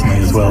you personally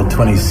as well,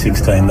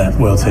 2016, that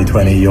World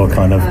T20, you're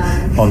kind of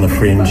on the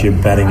fringe, you're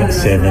batting at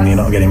 7, you're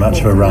not getting much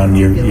of a run,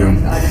 you're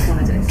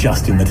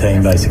just in the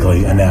team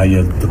basically, and now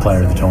you're the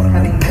player of the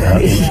tournament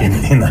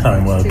in the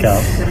home World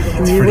Cup.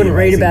 You wouldn't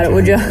read about it,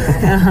 would you?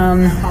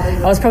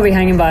 I was probably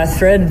hanging by a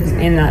thread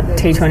in that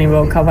T20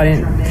 World Cup. I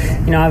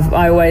didn't, you know,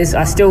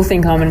 I still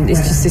think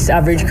it's just this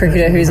average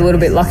cricketer who's a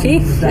little bit lucky.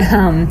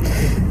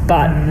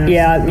 But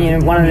yeah, you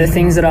know, one of the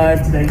things that I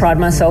pride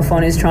myself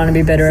on is trying to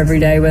be better every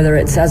day, whether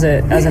it's as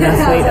an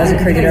athlete, as a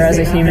cricketer, as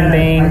a human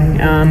being,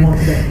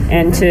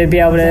 and to be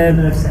able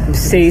to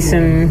see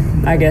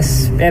some, I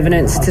guess,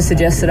 evidence to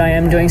suggest that I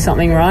am doing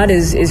something right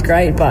is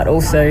great. But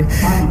also,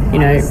 you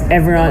know,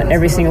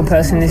 every single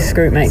person in this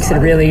group makes it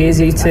really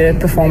easy to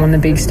perform on the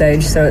big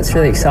stage. So it's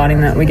really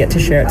exciting that we get to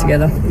share it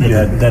together.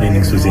 Yeah, that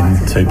innings was in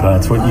 2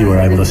 parts. What you were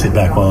able to sit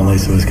back while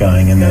Elisa was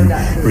going, and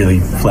then really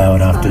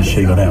flowered after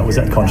she got out. Was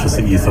that conscious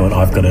that you thought,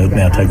 I've got to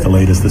now take the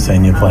lead as the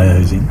senior player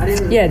who's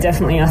in? Yeah,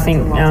 definitely. I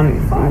think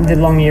the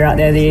longer you're out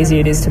there, the easier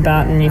it is to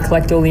bat, and you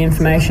collect all the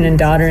information and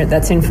data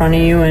that's in front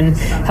of you and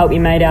help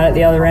your mate out at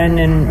the other end.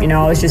 And, you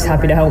know, I was just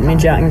happy to help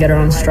Midge out and get her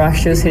on strike.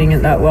 She was hitting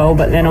it that well.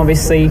 But then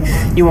obviously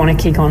you want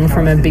to kick on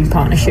from a big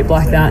partnership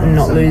like that and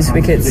not lose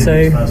wickets.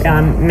 So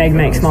Meg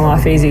makes my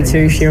life easy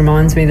too. She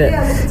reminds me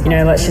that, you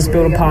know, let's just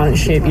build a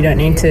partnership. You don't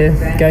need to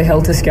go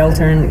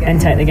helter-skelter and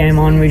take the game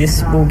on.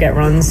 We'll get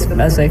runs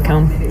as they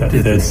come. That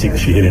third 6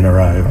 she hit in a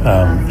row,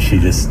 she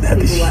just had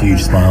this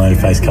huge smile on her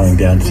face coming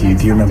down to you.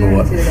 Do you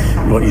remember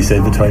what you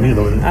said between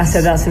you? I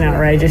said, that's an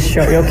outrageous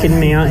shot. You're kidding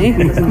me, aren't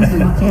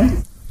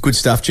you? Good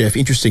stuff, Jeff.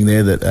 Interesting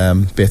there that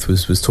Beth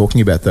was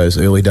talking about those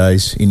early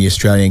days in the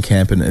Australian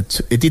camp, and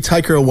it did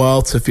take her a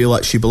while to feel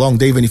like she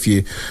belonged, even if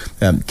you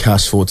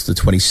cast forward to the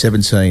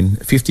 2017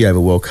 50-over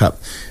World Cup,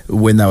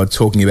 when they were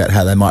talking about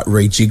how they might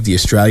rejig the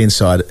Australian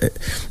side.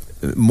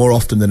 More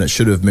often than it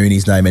should have,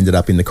 Mooney's name ended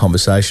up in the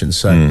conversation.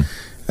 So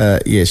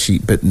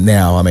But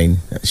now, I mean,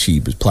 she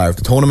was player of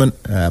the tournament.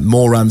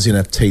 More runs in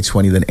a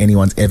T20 than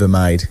anyone's ever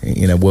made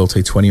in a World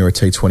T20 or a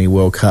T20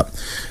 World Cup.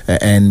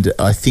 And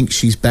I think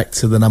she's back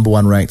to the number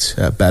one ranked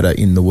batter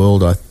in the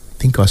world. I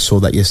think I saw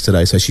that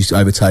yesterday. So she's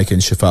overtaken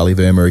Shafali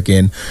Verma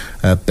again,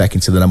 back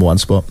into the number one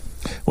spot.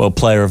 Well,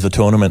 player of the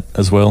tournament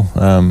as well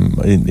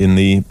in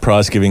the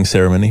prize-giving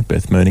ceremony,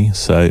 Beth Mooney.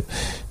 So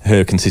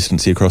her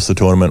consistency across the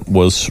tournament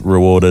was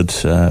rewarded.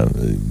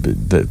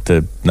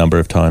 The number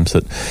of times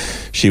that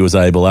she was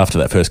able, after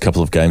that first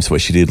couple of games where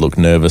she did look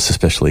nervous,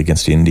 especially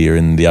against India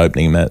in the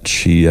opening match,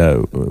 she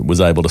was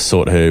able to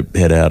sort her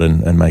head out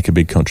and make a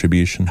big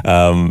contribution.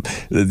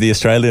 The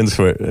Australians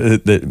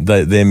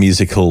their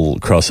musical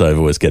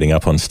crossover was getting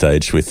up on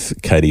stage with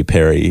Katy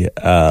Perry.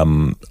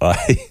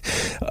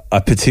 I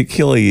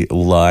particularly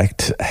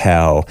liked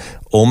how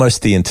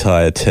almost the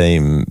entire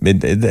team,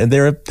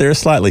 they're a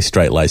slightly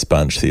straight-laced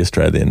bunch, the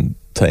Australian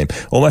team.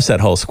 Almost that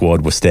whole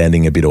squad was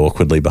standing a bit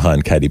awkwardly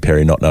behind Katy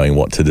Perry, not knowing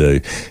what to do,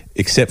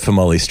 except for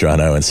Molly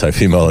Strano and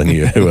Sophie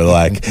Molyneux, who were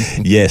like,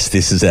 yes,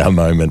 this is our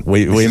moment.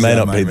 We may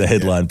not be the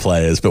headline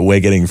players, but we're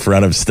getting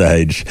front of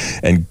stage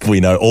and we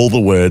know all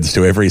the words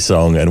to every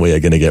song and we are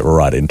going to get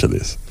right into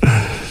this.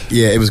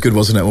 Yeah, it was good,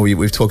 wasn't it? Well,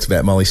 we've talked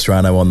about Molly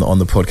Strano on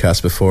the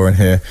podcast before and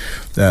her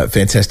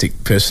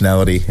fantastic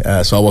personality.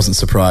 So I wasn't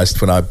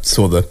surprised when I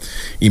saw the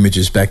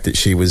images back that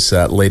she was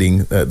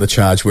leading the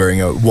charge,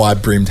 wearing a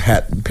wide-brimmed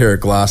hat, and pair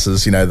of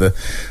glasses,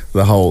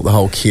 the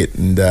whole kit,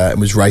 and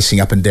was racing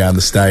up and down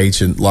the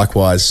stage. And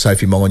likewise,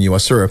 Sophie Molyneux. I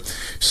saw a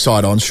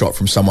side-on shot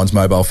from someone's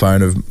mobile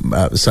phone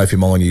of Sophie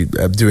Molyneux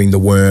doing the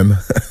worm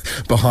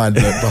behind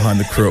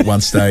the crew at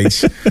one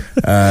stage.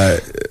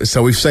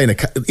 So we've seen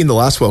in the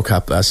last World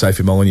Cup,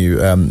 Sophie Molyneux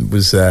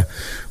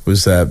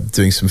was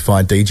doing some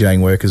fine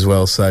DJing work as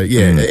well. So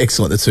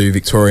excellent. The two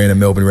Victorian and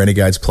Melbourne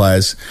Renegades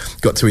players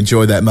got to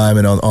enjoy that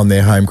moment on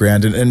their home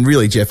ground. And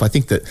really, Jeff, I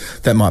think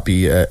that might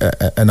be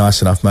a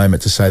nice enough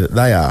moment to say that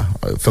they are,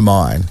 for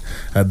mine,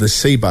 the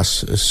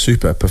Cbus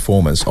Super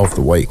Performers of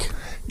the week.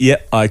 Yeah,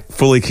 I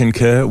fully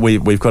concur.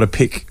 We've got to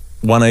pick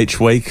one each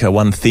week,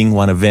 one thing,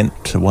 one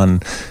event, one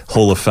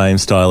Hall of Fame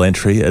style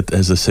entry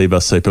as a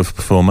Cbus Super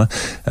Performer.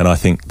 And I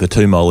think the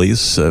two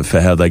Mollies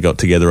for how they got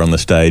together on the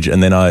stage.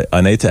 And then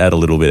I need to add a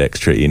little bit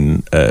extra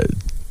in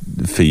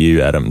for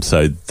you, Adam.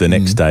 So the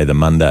next day, the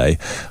Monday,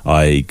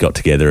 I got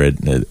together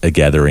a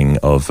gathering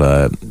of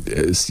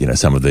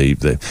some of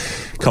the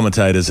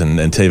commentators and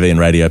TV and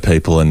radio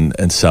people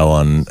and so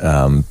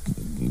on.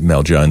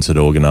 Mel Jones had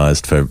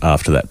organised for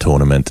after that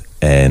tournament,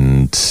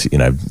 and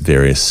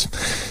various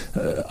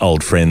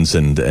old friends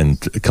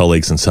and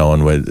colleagues and so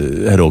on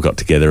had all got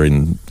together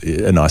in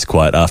a nice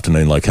quiet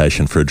afternoon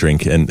location for a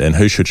drink, and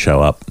who should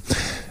show up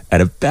at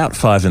about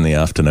 5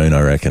 p.m,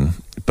 I reckon,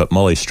 but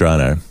Molly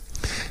Strano.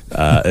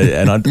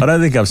 And I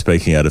don't think I'm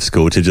speaking out of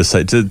school to just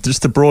say,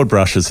 just the broad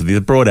brushes, the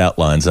broad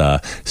outlines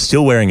are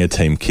still wearing a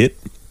team kit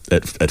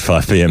at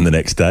 5 p.m. the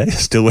next day,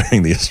 still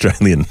wearing the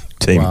Australian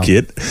team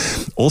kit,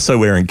 also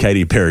wearing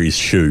Katy Perry's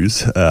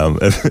shoes,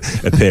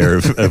 a pair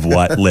of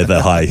white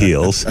leather high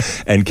heels,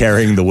 and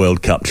carrying the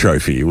World Cup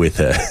trophy with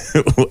her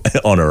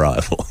on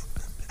arrival.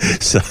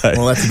 So,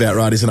 well, that's about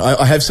right, isn't it?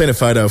 I have seen a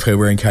photo of her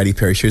wearing Katy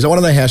Perry shoes. I want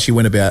to know how she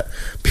went about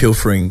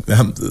pilfering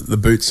the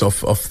boots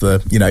off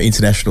the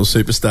international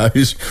superstar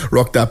who's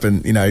rocked up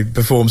and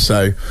performed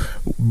so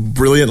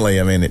brilliantly.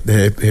 I mean,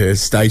 her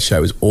stage show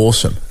was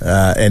awesome,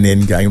 and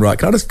then going, right,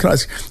 can I just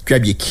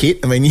grab your kit?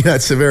 I mean,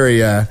 it's a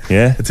very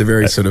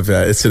sort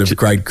of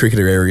grade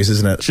cricketer areas,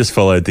 isn't it? Just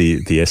followed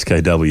the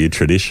SKW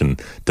tradition.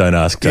 Don't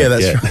ask, don't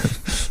get.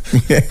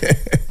 Right. Yeah.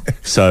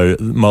 So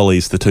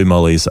the two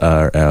Mollies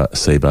are our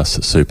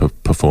Cbus Super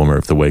Performer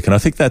of the week, and I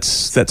think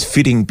that's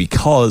fitting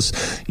because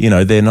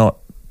they're not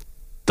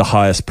the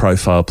highest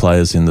profile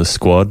players in the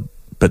squad,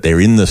 but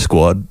they're in the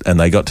squad and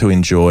they got to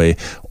enjoy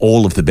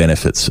all of the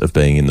benefits of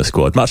being in the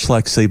squad, much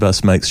like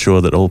Cbus makes sure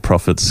that all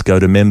profits go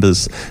to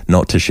members,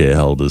 not to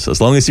shareholders.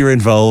 As long as you're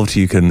involved,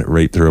 you can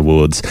reap the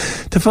rewards.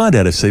 To find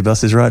out if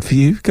Cbus is right for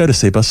you, go to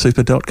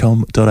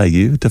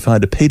cbussuper.com.au to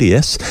find a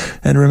PDS,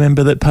 and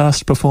remember that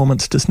past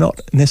performance does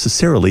not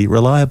necessarily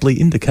reliably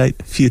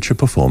indicate future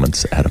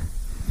performance, Adam.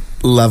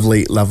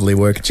 Lovely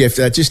work. Jeff,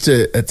 just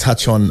to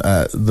touch on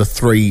the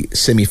three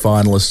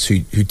semi-finalists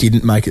who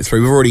didn't make it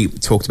through. We've already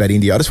talked about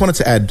India. I just wanted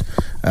to add,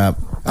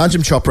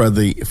 Anjum Chopra,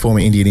 the former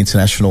Indian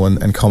international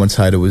and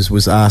commentator,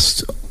 was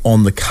asked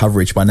on the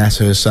coverage by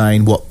Nasser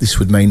Hussain what this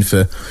would mean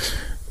for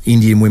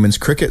Indian women's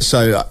cricket.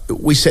 So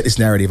we set this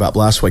narrative up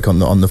last week on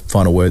the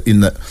final word, in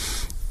that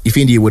if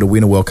India were to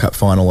win a World Cup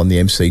final on the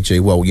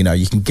MCG, well,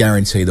 you can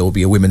guarantee there will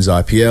be a women's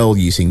IPL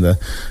using the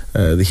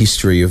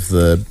history of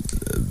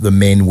the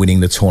men winning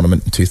the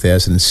tournament in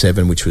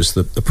 2007, which was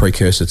the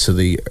precursor to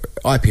the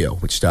IPL,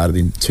 which started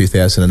in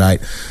 2008.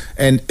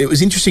 And it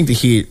was interesting to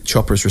hear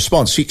Chopra's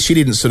response. She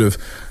didn't sort of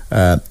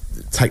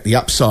take the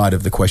upside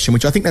of the question,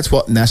 which I think that's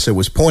what NASA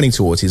was pointing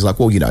towards. He's like,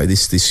 well,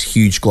 this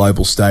huge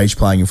global stage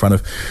playing in front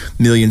of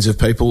millions of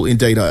people.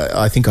 Indeed,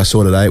 I think I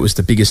saw today it was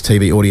the biggest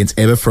TV audience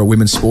ever for a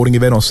women's sporting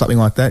event or something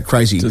like that.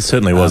 Crazy. It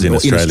certainly was in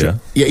Australia.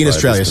 In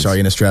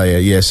Australia.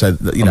 Yeah. So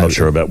I'm not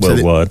sure about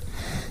worldwide.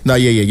 No,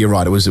 you're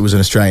right. It was an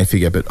Australian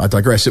figure, but I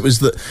digress. It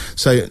was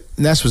so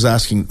Nas was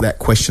asking that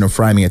question and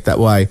framing it that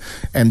way,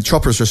 and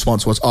Chopra's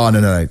response was, "Oh,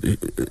 no.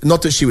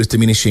 Not that she was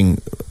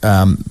diminishing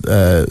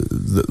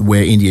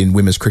where Indian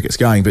women's cricket's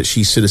going, but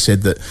she sort of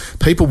said that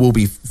people will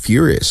be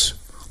furious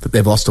that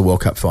they've lost a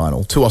World Cup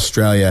final to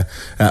Australia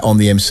on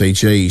the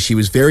MCG." She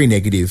was very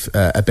negative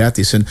about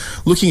this, and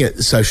looking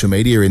at social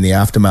media in the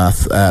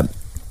aftermath.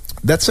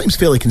 That seems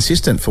fairly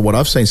consistent for what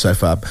I've seen so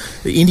far.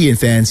 The Indian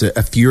fans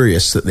are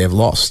furious that they've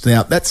lost.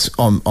 Now, that's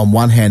on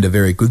one hand a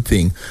very good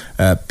thing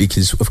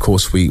because, of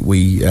course, we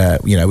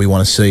want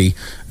to see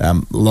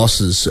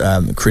losses,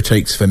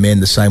 critiques for men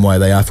the same way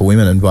they are for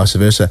women and vice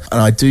versa. And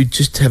I do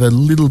just have a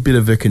little bit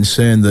of a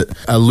concern that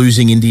a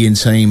losing Indian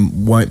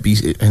team won't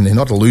be, and they're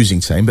not a losing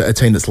team, but a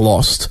team that's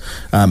lost,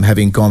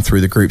 having gone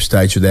through the group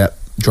stage without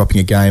dropping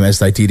a game as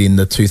they did in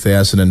the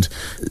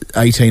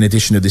 2018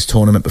 edition of this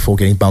tournament before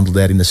getting bundled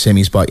out in the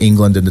semis by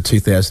England, and the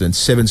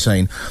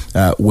 2017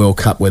 World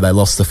Cup where they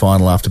lost the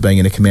final after being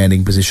in a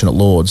commanding position at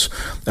Lords.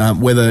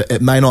 Whether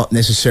it may not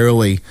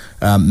necessarily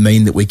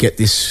mean that we get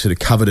this sort of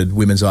coveted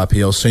women's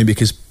IPL soon,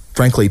 because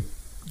frankly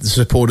the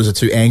supporters are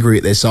too angry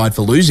at their side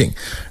for losing.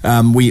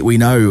 We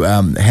know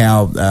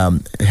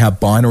how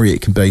binary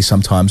it can be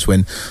sometimes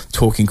when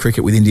talking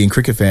cricket with Indian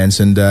cricket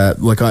fans, and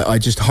I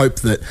just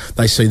hope that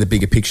they see the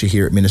bigger picture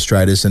here,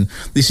 administrators, and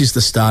this is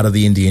the start of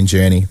the Indian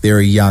journey. They're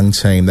a young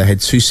team. They had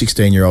two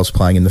 16-year-olds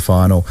playing in the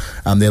final.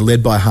 They're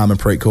led by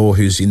Harmanpreet Kaur,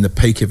 who's in the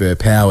peak of her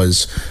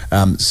powers.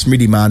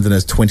 Smriti Mandana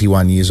is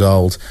 21 years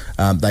old.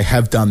 They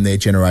have done their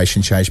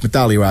generation change.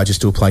 Mithali Raj is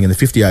still playing in the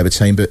 50-over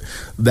team, but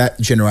that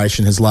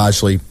generation has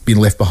largely been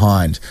left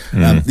behind.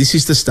 This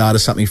is the start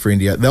of something for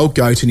India. They'll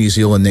go to New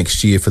Zealand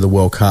next year for the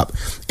World Cup,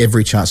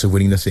 every chance of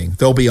winning the thing.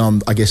 They'll be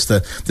on, I guess, the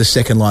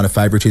second line of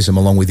favouritism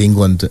along with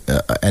England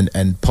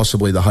and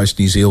possibly the host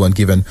New Zealand,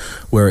 given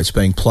where it's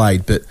being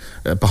played. But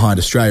behind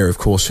Australia, of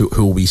course, who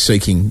will be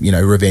seeking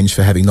revenge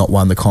for having not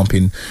won the comp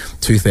in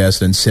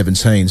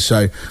 2017.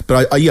 So,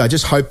 but I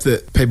just hope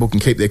that people can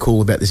keep their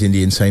cool about this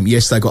Indian team.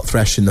 Yes, they got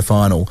thrashed in the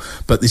final,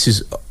 but this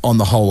is on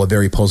the whole a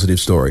very positive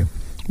story.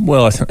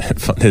 Well, I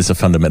think there's a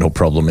fundamental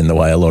problem in the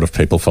way a lot of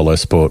people follow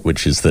sport,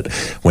 which is that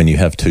when you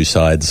have two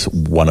sides,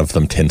 one of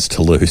them tends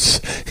to lose.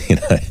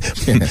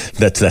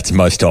 That's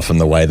most often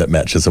the way that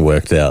matches are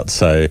worked out.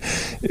 So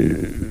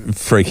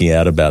freaking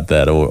out about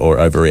that or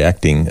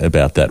overreacting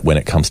about that when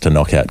it comes to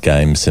knockout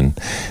games and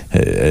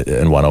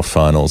one-off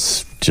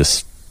finals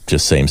just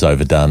seems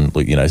overdone.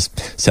 Look,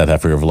 South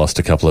Africa have lost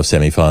a couple of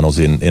semi-finals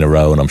in a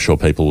row, and I'm sure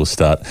people will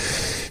start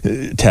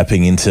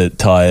tapping into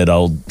tired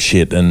old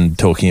shit and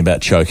talking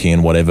about choking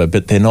and whatever.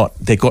 But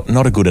they've got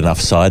not a good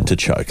enough side to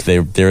choke.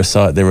 They're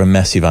a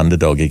massive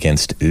underdog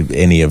against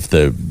any of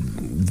the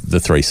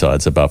three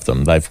sides above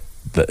them.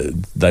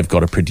 They've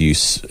got to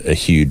produce a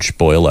huge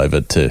boil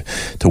over to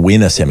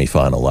win a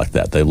semi-final like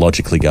that. They're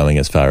logically going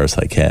as far as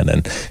they can,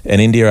 and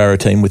India are a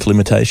team with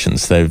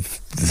limitations. They're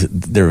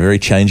a very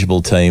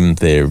changeable team.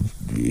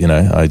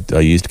 I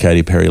used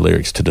Katy Perry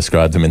lyrics to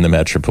describe them in the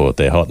match report.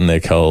 They're hot and they're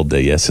cold. They're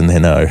yes and they're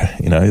no.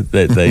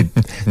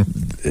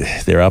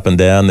 They're up and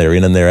down. They're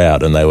in and they're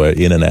out, and they were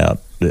in and out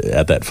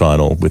at that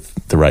final with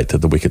the rate that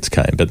the wickets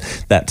came. But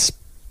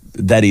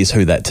that is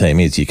who that team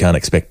is. You can't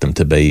expect them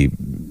to be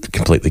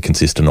completely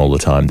consistent all the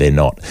time. They're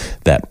not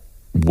that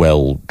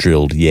well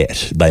drilled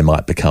yet. They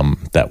might become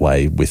that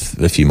way with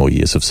a few more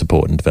years of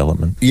support and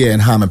development. Yeah,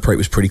 and Harmanpreet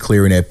was pretty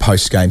clear in her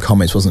post-game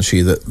comments, wasn't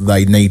she, that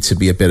they need to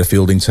be a better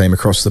fielding team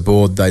across the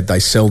board. They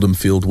seldom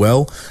field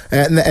well,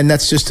 and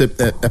that's just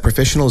a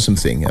professionalism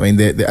thing. I mean,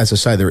 as I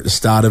say, they're at the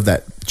start of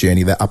that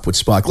journey, that upward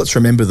spike. Let's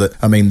remember that,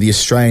 the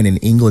Australian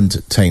and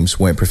England teams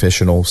weren't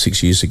professional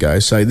 6 years ago,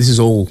 so this is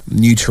all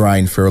new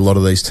terrain for a lot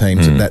of these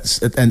teams,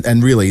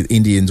 and really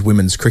Indians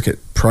women's cricket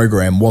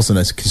program wasn't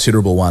a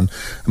considerable one.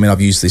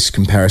 I've used this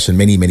comparison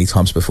many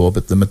times before,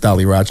 but the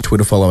Mithali Raj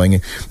Twitter following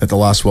at the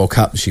last World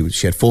Cup, she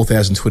had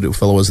 4,000 Twitter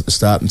followers at the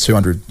start and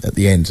 200 at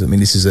the end.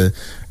 This is a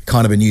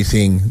kind of a new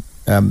thing,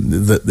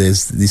 that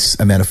there's this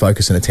amount of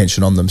focus and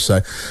attention on them. So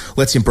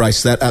let's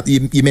embrace that.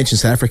 You mentioned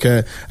South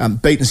Africa,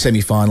 beaten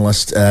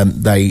semi-finalist.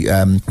 They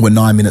were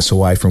 9 minutes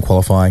away from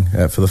qualifying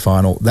for the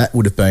final. That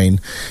would have been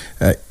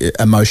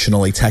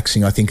emotionally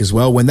taxing, I think, as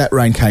well. When that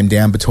rain came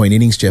down between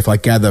innings, Jeff, I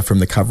gather from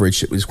the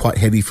coverage it was quite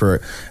heavy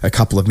for a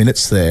couple of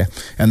minutes there,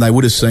 and they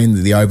would have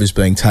seen the overs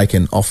being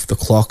taken off the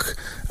clock.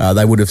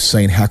 They would have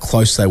seen how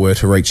close they were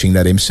to reaching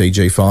that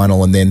MCG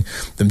final, and then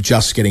them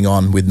just getting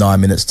on with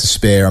 9 minutes to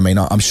spare.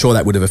 I'm sure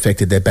that would have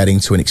affected their batting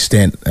to an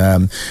extent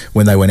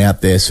when they went out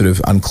there sort of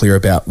unclear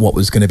about what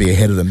was going to be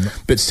ahead of them.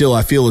 But still,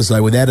 I feel as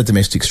though without a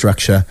domestic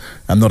structure,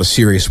 not a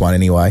serious one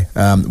anyway,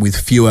 with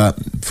fewer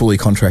fully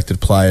contracted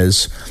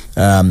players,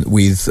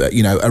 with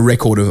a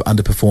record of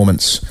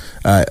underperformance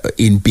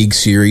in big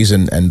series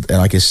and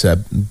I guess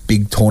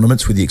big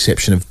tournaments, with the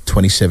exception of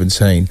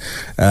 2017,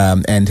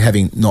 and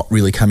having not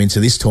really come into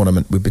this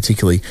tournament with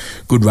particularly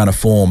good run of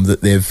form,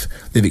 that they've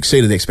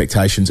exceeded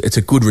expectations. It's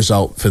a good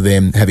result for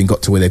them, having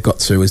got to where they've got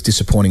to, as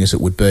disappointing as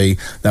it would be.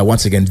 They're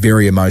once again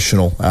very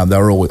emotional. They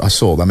were all,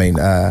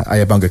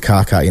 Ayabunga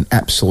Kaka in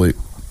absolute,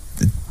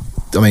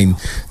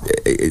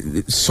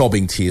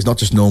 sobbing tears, not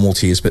just normal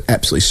tears, but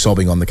absolutely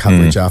sobbing on the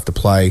coverage after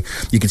play.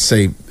 You could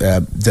see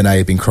Danae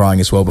had been crying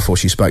as well before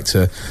she spoke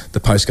to the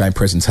post-game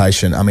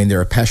presentation. I mean,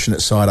 they're a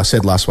passionate side. I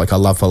said last week I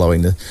love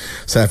following the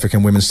South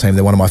African women's team.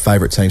 They're one of my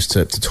favourite teams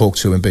to talk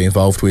to and be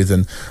involved with,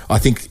 and I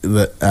think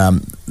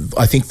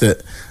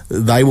that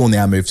they will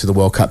now move to the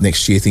World Cup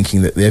next year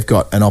thinking that they've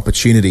got an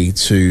opportunity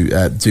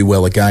to do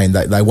well again.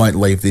 They won't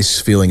leave this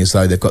feeling as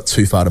though they've got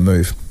too far to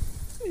move.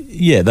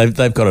 Yeah,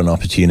 they've got an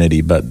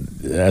opportunity, but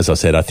as I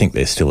said, I think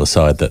they're still a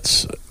side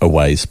that's a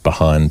ways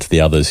behind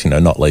the others,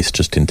 not least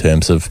just in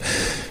terms of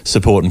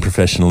support and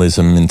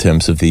professionalism, in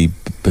terms of the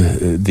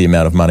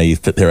amount of money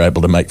that they're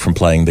able to make from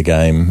playing the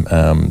game,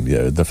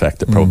 the fact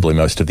that probably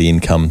most of the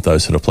income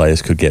those sort of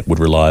players could get would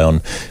rely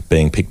on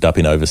being picked up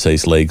in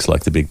overseas leagues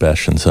like the Big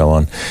Bash and so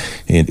on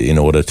in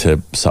order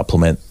to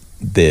supplement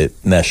their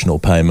national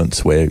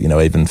payments, where,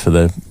 even for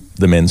the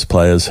men's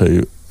players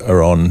who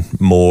are on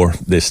more,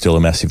 there's still a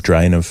massive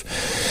drain of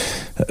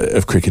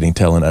cricketing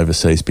talent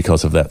overseas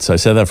because of that. So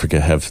South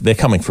Africa they're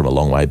coming from a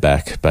long way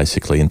back,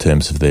 basically, in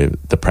terms of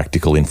the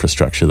practical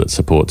infrastructure that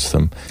supports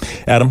them.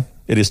 Adam,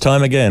 it is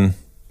time again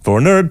for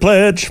Nerd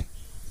Pledge.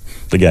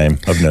 The game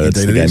of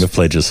nerds, the game of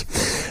pledges.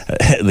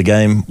 The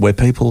game where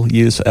people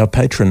use our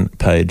Patreon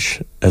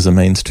page as a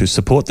means to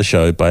support the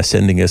show by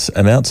sending us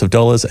amounts of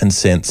dollars and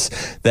cents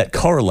that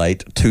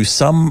correlate to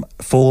some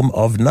form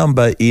of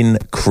number in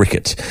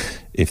cricket.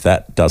 If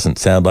that doesn't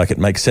sound like it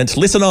makes sense,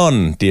 listen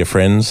on, dear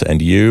friends, and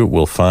you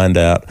will find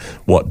out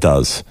what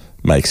does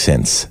make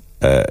sense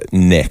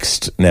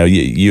next. Now,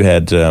 you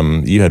had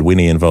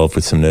Winnie involved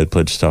with some Nerd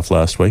Pledge stuff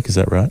last week, is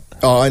that right?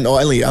 Oh, and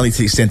only to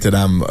the extent that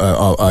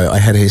I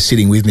had her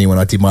sitting with me when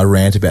I did my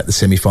rant about the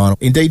semi-final.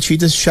 Indeed, she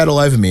just shat all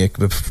over me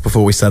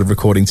before we started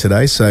recording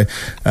today. So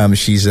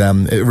she's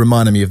it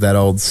reminded me of that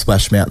old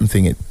Splash Mountain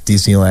thing at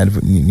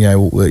Disneyland.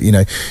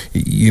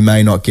 You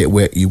may not get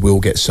wet, you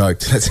will get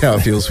soaked. That's how it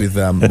feels with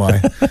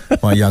my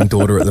young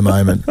daughter at the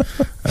moment.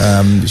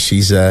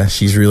 She's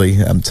really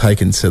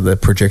taken to the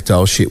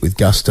projectile shit with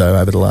gusto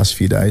over the last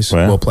few days.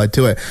 Wow. Well played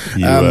to her.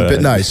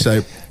 But no,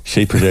 so.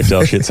 She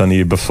projectile shits on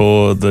you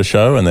before the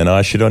show, and then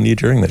I shit on you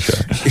during the show.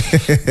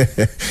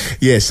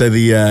 Yeah,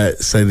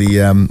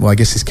 well, I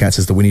guess this counts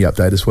as the Winnie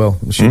update as well.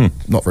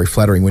 Not very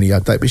flattering Winnie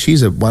update, but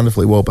she's a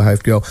wonderfully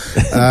well-behaved girl.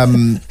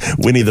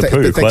 Winnie the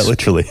Pooh, quite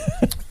literally.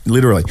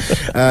 Literally.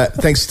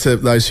 Thanks to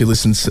those who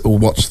listened or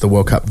watched the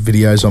World Cup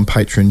videos on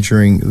Patreon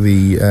during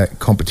the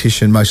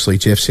competition. Mostly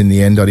Jeff's in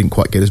the end. I didn't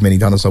quite get as many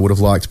done as I would have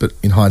liked, but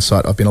in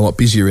hindsight, I've been a lot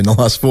busier in the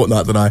last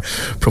fortnight than I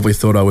probably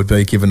thought I would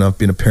be, given I've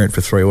been a parent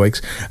for 3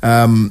 weeks.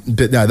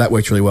 But no, that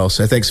worked really well.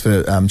 So thanks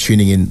for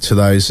tuning in to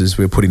those as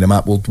we're putting them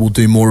up. We'll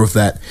do more of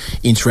that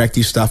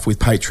interactive stuff with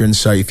patrons.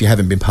 So if you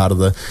haven't been part of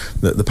the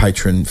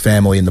patron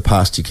family in the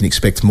past, you can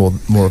expect more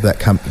of that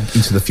come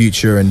into the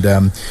future. And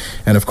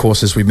of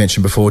course, as we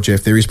mentioned before,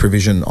 Jeff, there is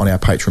provision on our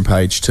Patreon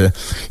page to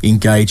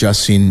engage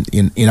us in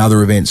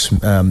other events.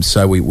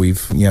 So we're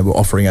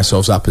offering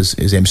ourselves up as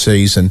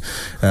MCs and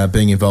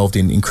being involved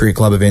in cricket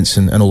club events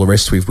and all the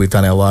rest. We've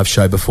done our live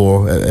show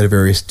before at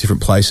various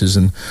different places,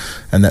 and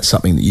that's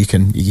something that you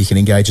can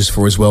engage us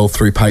for as well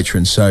through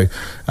Patreon. So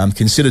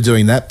consider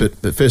doing that, but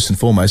first and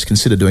foremost,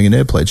 consider doing a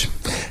Nerd Pledge.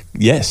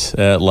 Yes,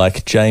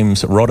 like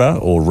James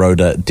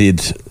Rhoda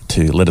did,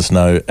 to let us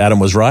know Adam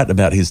was right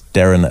about his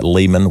Darren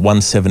Lehmann.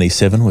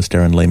 177 was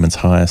Darren Lehmann's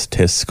highest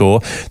test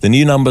score. The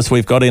new numbers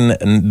we've got in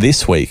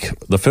this week,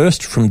 the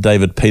first from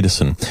David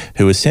Peterson,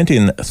 who has sent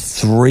in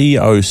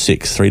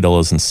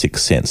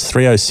 $3.06.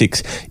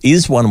 306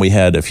 is one we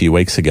had a few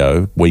weeks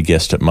ago. We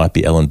guessed it might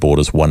be Ellen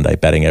Border's one-day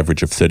batting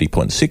average of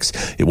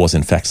 30.6. It was,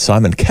 in fact,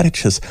 Simon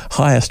Katich's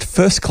highest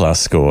first-class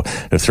score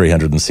of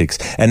 306.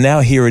 And now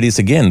here it is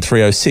again,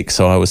 306.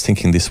 So I was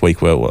thinking this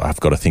week, well, I've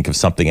got to think of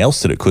something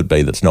else that it could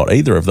be that's not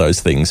either of those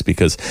things,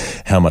 because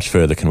how much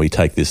further can we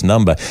take this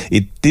number?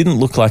 It didn't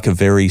look like a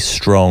very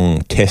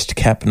strong test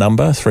cap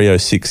number.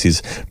 306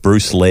 is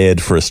Bruce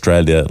Laird for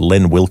Australia,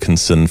 Len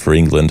Wilkinson for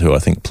England, who I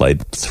think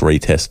played 3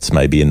 tests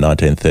maybe in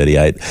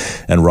 1938,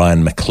 and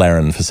Ryan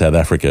McLaren for South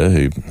Africa,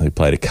 who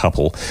played a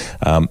couple.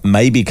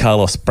 Maybe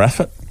Carlos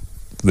Brathwaite,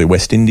 the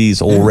West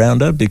Indies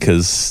all-rounder,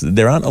 because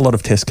there aren't a lot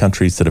of test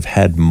countries that have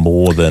had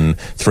more than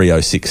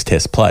 306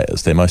 test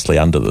players. They're mostly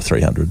under the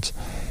 300s.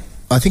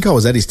 I think I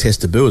was at his test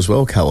debut as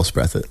well, Carlos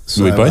Brathwaite.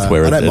 So, we both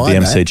were at the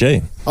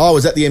MCG. That. Oh,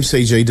 was that the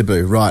MCG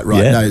debut? Right.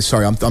 Yeah. No,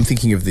 sorry, I'm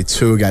thinking of the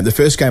tour game. The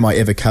first game I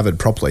ever covered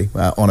properly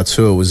on a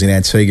tour was in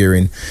Antigua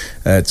in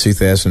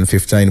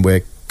 2015,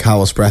 where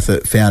Carlos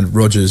Brathwaite found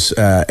Rogers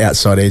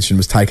outside edge and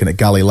was taken at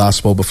gully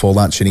last ball before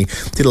lunch, and he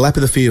did a lap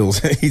of the field.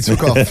 He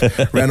took off,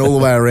 ran all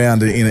the way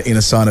around in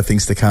a sign of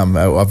things to come.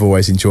 I've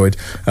always enjoyed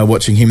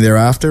watching him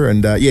thereafter,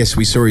 and yes,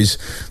 we saw his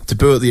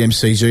debut at the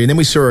MCG, and then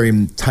we saw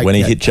him take when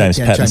he hit James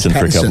Pattinson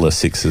for a couple of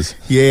sixes.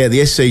 Yeah, the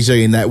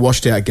SCG in that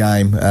washed out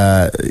game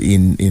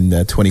in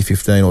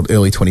 2015 or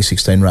early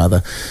 2016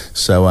 rather.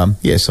 So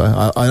yes,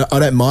 I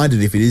don't mind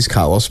it if it is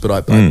Carlos, but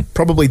I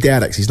probably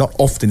doubt it because he's not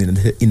often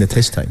in the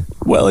test team.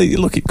 Well,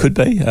 look, it could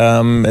be.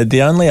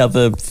 The only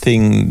other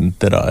thing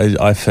that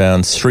I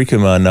found,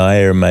 Srikumar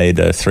Nair made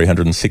a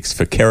 306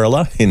 for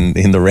Kerala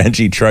in the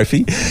Ranji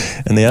Trophy,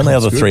 and the only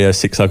other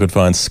 306 I could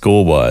find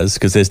score-wise,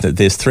 because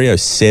there's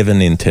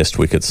 307 in test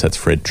wickets, that's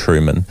Fred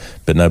Truman,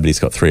 but nobody's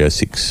got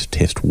 306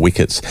 test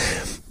wickets.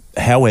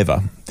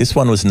 However, this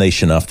one was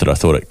niche enough that I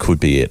thought it could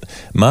be it.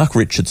 Mark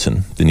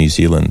Richardson, the New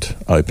Zealand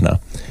opener,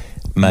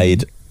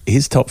 made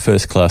his top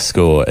first-class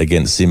score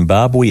against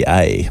Zimbabwe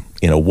A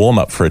in a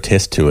warm-up for a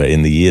test tour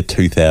in the year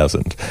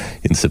 2000,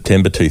 in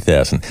September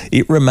 2000.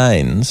 It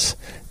remains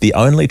the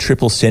only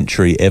triple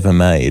century ever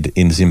made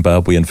in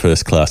Zimbabwean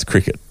first-class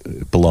cricket.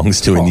 It belongs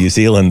to a New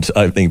Zealand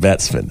opening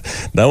batsman.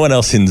 No one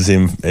else in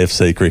Zim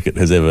FC cricket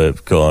has ever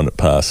gone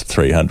past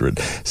 300.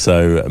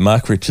 So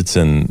Mark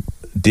Richardson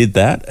did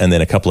that, and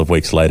then a couple of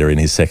weeks later in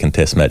his second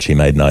test match he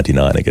made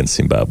 99 against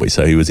Zimbabwe.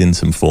 So he was in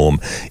some form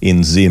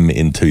in Zim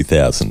in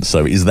 2000.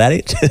 So is that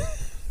it?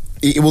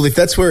 Well, if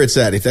that's where it's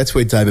at, if that's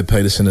where David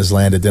Peterson has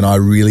landed, then I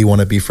really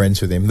want to be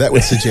friends with him. That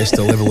would suggest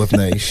a level of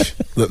niche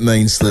that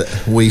means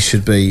that we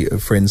should be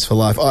friends for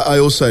life. I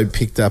also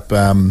picked up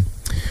a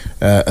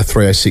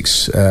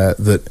 306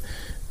 that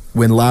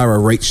when Lara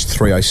reached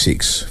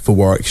 306 for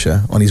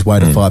Warwickshire on his way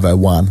to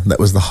 501, that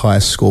was the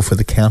highest score for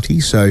the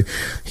county. So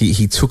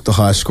he took the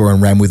highest score and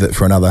ran with it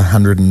for another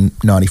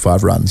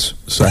 195 runs.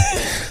 So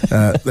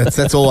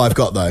that's all I've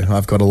got, though.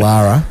 I've got a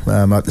Lara.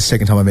 The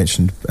second time I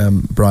mentioned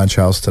Brian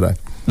Charles today.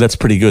 That's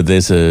pretty good.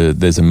 There's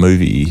a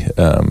movie,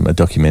 a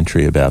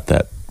documentary about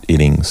that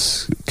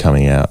innings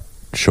coming out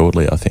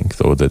shortly, I think,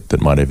 or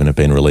that might even have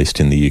been released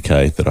in the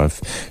UK that I've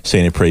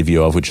seen a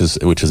preview of, which is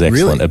excellent,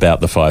 really?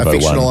 About the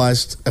 501. A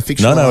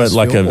fictionalised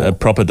like a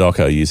proper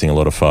doco using a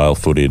lot of file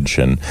footage,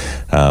 and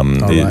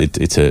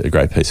it's a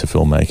great piece of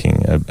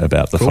filmmaking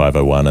about the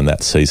 501 and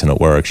that season at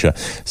Warwickshire.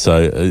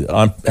 So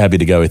I'm happy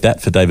to go with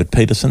that for David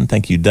Peterson.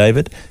 Thank you,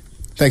 David.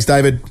 Thanks,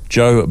 David.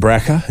 Joe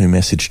Bracker, who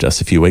messaged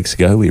us a few weeks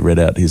ago, we read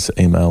out his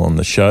email on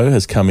the show,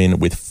 has come in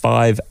with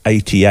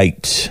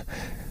 $5.88.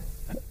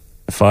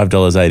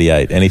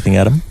 $5.88. Anything,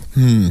 Adam?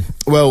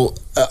 Well,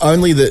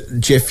 only that,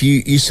 Jeff,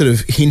 you sort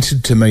of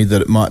hinted to me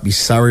that it might be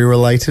Surrey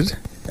related.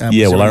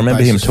 Yeah, well, I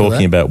remember him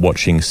talking about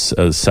watching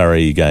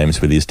Surrey games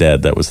with his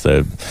dad. That was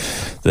the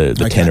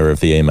tenor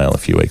of the email a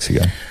few weeks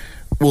ago.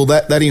 Well,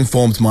 that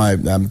informed my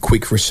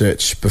quick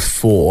research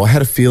before. I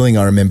had a feeling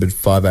I remembered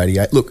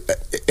 588. Look,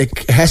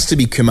 it has to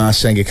be Kumar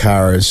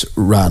Sangakkara's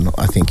run,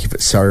 I think, if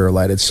it's Surrey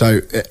related.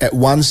 So at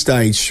one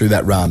stage through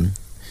that run,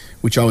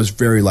 which I was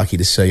very lucky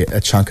to see a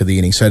chunk of the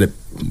innings. So the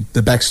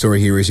backstory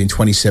here is in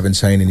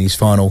 2017, in his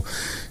final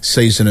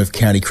season of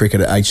county cricket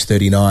at age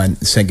 39,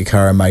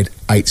 Sangakkara made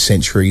 8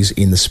 centuries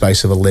in the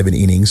space of 11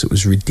 innings. It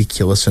was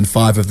ridiculous, and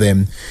 5 of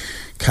them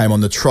came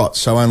on the trot.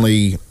 So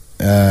only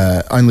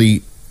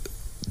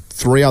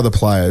 3 other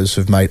players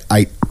have made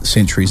 8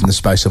 centuries in the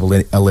space of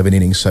 11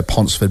 innings. So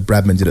Ponsford,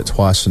 Bradman did it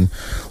twice, and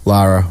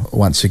Lara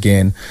once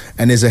again.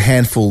 And there's a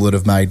handful that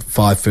have made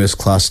 5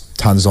 first-class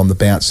tons on the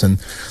bounce, and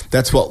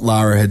that's what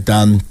Lara had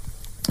done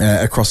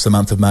across the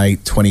month of May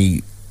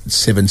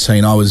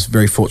 2017. I was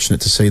very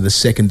fortunate to see the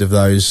second of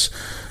those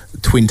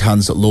twin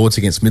tons at Lords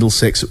against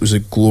Middlesex. It was a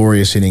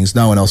glorious innings.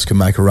 No one else could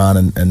make a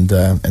run,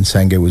 and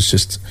Sanga was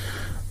just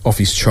off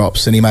his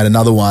chops. And he made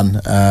another one,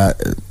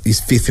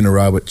 his 5th in a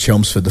row at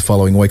Chelmsford the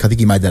following week. I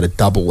think he made that a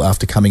double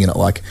after coming in at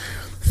like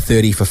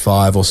 30 for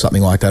 5 or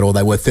something like that, or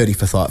they were 30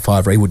 for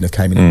 5, or he wouldn't have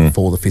came in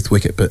before the 5th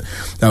wicket, but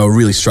they were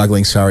really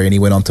struggling, Surrey, and he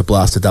went on to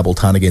blast a double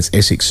ton against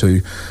Essex,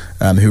 who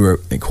were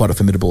quite a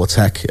formidable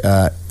attack.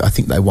 I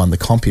think they won the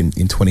comp in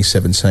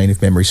 2017, if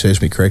memory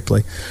serves me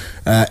correctly.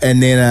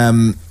 And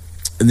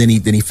then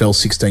he fell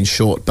 16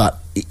 short, but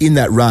in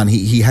that run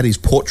he had his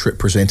portrait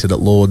presented at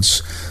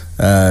Lords,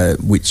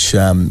 which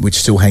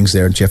still hangs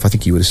there. And Jeff, I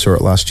think you would have saw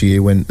it last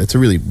year. When it's a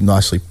really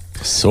nicely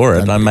saw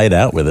it. I made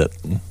out with it.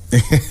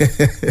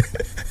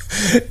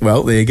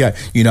 Well, there you go.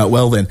 You know it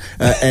well then.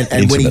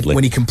 And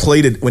when he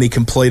completed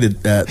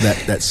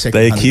that second,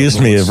 they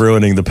accused me of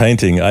ruining the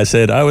painting. I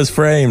said I was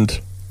framed.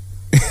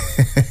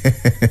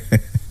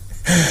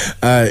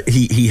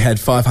 He had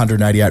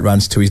 588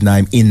 runs to his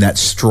name in that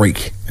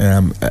streak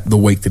the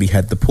week that he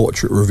had the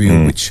portrait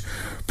revealed, which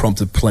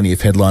prompted plenty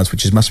of headlines,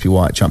 which must be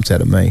why it jumped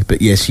out at me.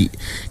 But yes,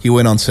 he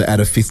went on to add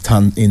a 5th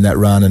ton in that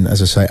run, and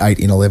as I say, 8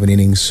 in 11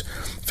 innings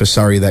for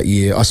Surrey that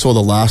year. I saw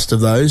the last of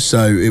those,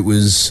 so it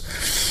was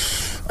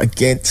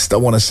against, I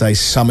want to say,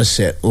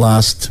 Somerset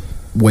last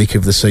week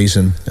of the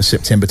season,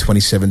 September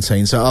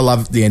 2017. So I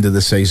love the end of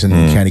the season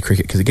in county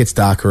cricket because it gets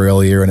darker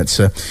earlier and it's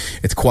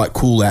quite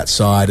cool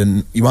outside,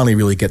 and you only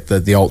really get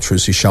the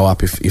ultras who show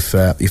up if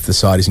the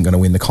side isn't going to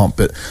win the comp.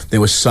 But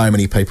there were so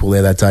many people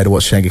there that day to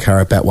watch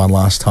Sangakkara bat one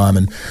last time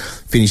and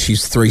finish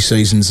his 3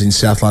 seasons in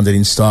South London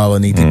in style,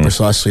 and he did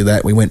precisely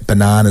that. We went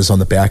bananas on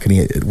the balcony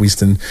at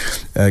Wisden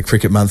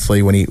Cricket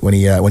Monthly when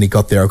he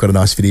got there. I've got a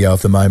nice video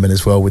of the moment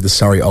as well with the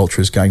Surrey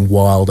Ultras going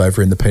wild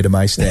over in the Peter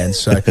May stand.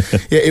 So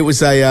yeah, it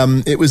was a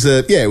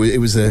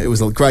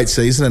great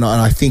season, and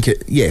I think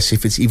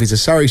if it's a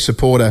Surrey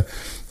supporter,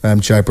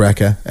 Joe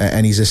Bracker,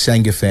 and he's a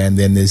Sangha fan,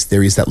 then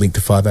there is that link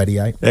to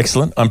 588.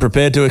 Excellent. I'm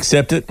prepared to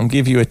accept it and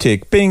give you a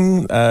tick.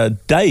 Bing.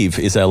 Dave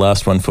is our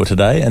last one for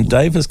today, and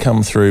Dave has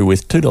come through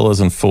with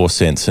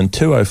 $2.04, and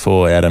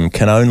 204, Adam,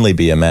 can only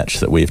be a match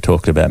that we've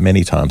talked about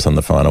many times on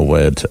the final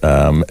word.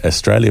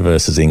 Australia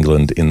versus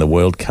England in the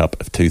World Cup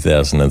of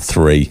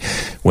 2003,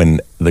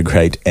 when the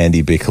great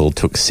Andy Bickle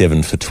took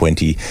 7 for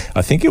 20.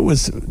 I think it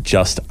was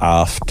just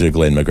after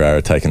Glenn McGrath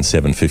had taken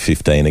 7 for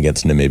 15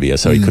 against Namibia,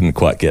 so he couldn't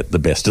quite get the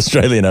best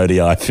Australian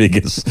ODI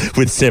figures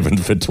with 7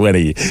 for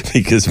 20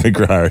 because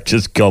McGrath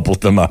just gobbled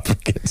them up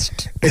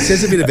against. It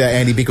says a bit about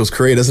Andy Bickle's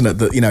career, doesn't it?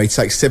 That, he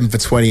takes 7 for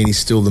 20 and he's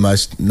still the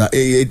most.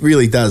 It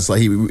really does.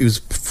 Like he was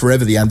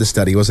forever the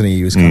understudy, wasn't he?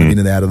 He was kind of in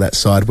and out of that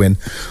side when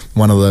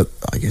one of the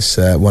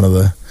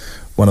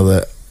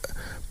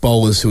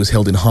bowlers who was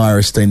held in higher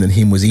esteem than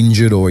him was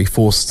injured, or he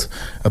forced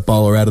a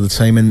bowler out of the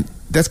team, and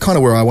that's kind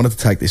of where I wanted to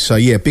take this. So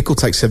yeah, Bickle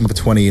takes 7 for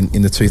 20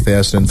 in the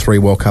 2003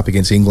 World Cup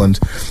against England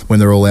when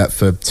they're all out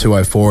for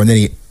 204, and then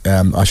he,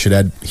 I should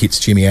add, hits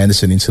Jimmy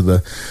Anderson into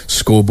the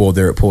scoreboard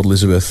there at Port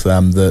Elizabeth,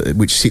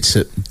 which sits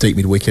at deep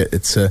mid-wicket.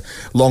 It's a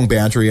long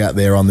boundary out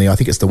there I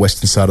think it's the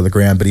western side of the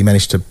ground, but he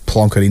managed to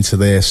plonk it into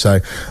there. So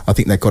I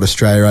think that got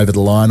Australia over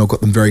the line, or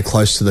got them very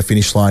close to the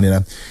finish line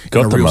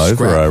got them over,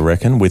 scrap. I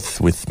reckon,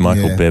 with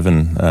Michael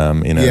Bevan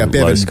in a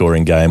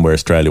low-scoring game where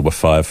Australia were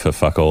 5 for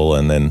fuck all,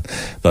 and then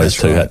those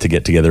two had to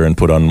get together and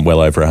put on well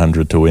over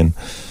 100 to win.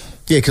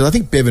 Yeah, because I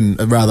think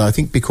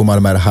Bickle might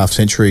have made a half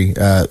century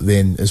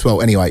then as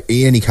well. Anyway,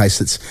 in any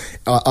case,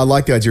 I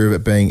like the idea of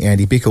it being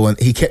Andy Bickle, and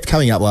he kept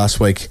coming up last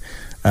week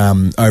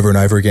over and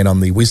over again on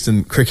the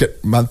Wisden Cricket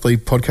Weekly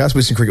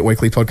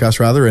podcast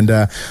rather, and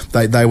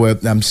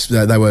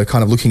they were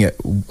kind of looking at.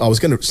 I was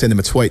going to send them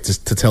a tweet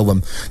to tell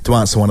them to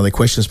answer one of their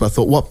questions, but I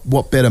thought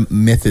what better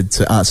method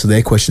to answer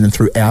their question than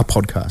through our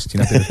podcast?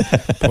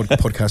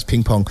 Podcast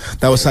ping pong.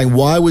 They were saying,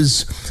 why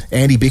was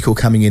Andy Bickle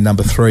coming in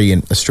number 3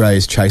 in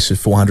Australia's chase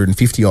of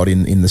 450 odd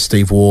in the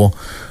Steve Waugh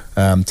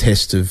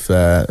test of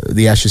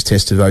the Ashes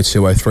test of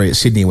 02-03 at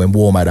Sydney, when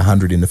Waugh made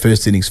 100 in the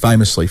first innings,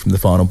 famously from the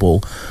final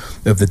ball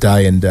of the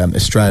day, and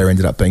Australia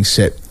ended up being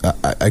set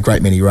a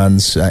great many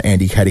runs.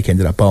 Andy Caddick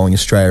ended up bowling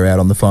Australia out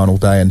on the final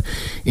day, and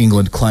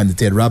England claimed the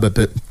dead rubber.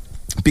 But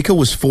Bickle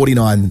was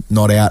 49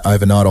 not out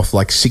overnight off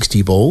like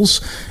 60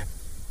 balls,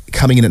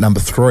 coming in at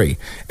number 3.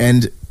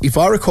 And if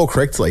I recall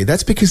correctly,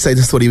 that's because they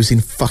just thought he was in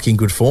fucking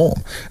good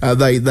form.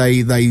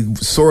 They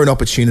saw an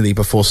opportunity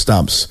before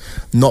stumps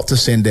not to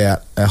send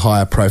out a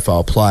higher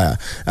profile player.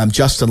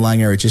 Justin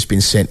Langer had just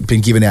been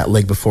given out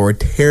leg before a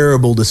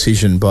terrible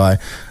decision by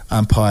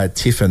umpire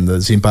Tiffin, the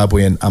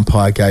Zimbabwean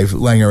umpire, gave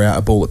Langer out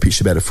a ball that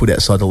pitched about a foot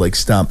outside the leg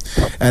stump,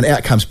 and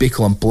out comes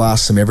Bickle and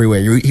blasts them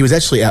everywhere. He was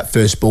actually out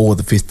first ball of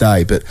the 5th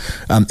day, but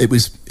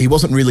he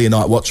wasn't really a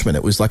night watchman.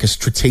 It was like a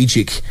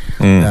strategic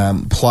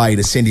play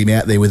to send him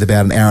out there with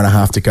about an hour and a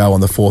half to go on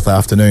the 4th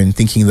afternoon,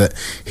 thinking that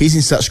he's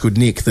in such good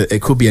nick that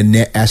it could be a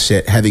net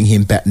asset having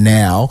him bat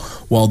now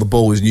while the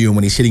ball is new and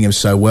when he's hitting him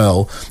so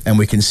well, and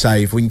we can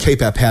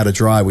keep our powder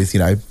dry with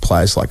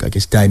players like, I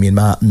guess, Damien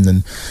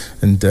Martin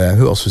and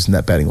who else was in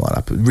that batting lineup?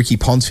 Ricky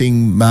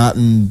Ponting,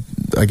 Martin,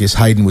 I guess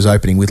Hayden was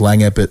opening with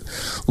Langer, but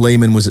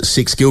Lehman was at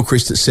 6,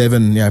 Gilchrist at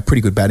 7.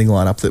 Pretty good batting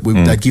lineup.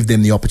 They'd give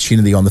them the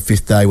opportunity on the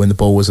 5th day when the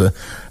ball was a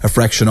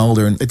fraction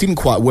older, and it didn't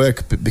quite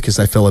work because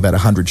they fell about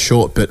 100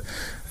 short. But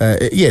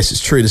yes,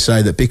 it's true to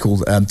say that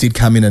Bickle did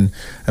come in and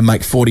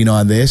make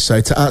 49 there.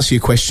 So to answer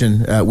your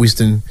question,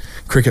 Wisden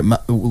Cricket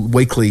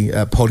Weekly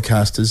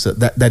podcasters,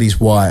 that is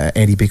why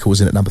Andy Bickle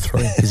was in at number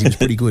 3, because he was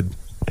pretty good.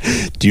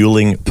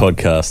 Dueling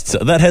podcasts.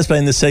 That has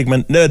been the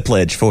segment Nerd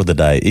Pledge for the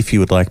day. If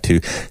you would like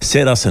to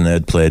set us a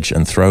Nerd Pledge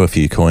and throw a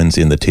few coins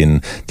in the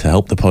tin to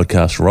help the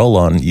podcast roll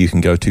on, you can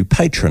go to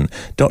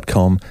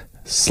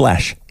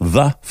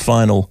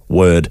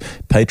patreon.com/thefinalword.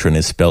 Patron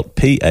is spelt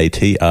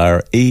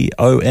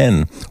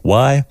Patreon.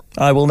 Why?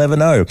 I will never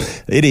know.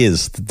 It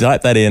is.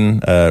 Type that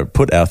in,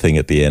 put our thing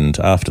at the end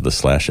after the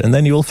slash, and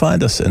then you will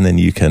find us, and then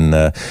you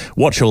can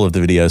watch all of the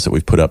videos that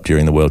we've put up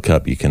during the World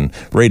Cup. You can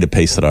read a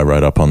piece that I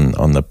wrote up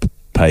on the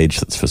page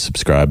that's for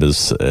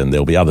subscribers, and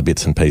there'll be other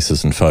bits and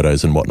pieces and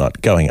photos and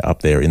whatnot going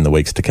up there in the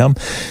weeks to come,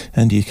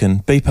 and you can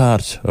be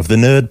part of the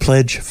Nerd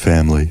Pledge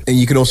family. And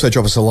you can also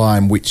drop us a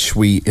line, which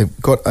we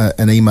have got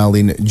an email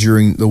in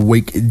during the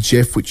week,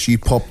 Jeff, which you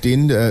popped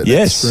in.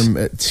 Yes. That's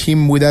from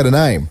Tim without a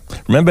name.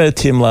 Remember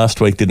Tim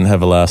last week didn't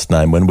have a last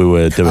name when we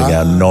were doing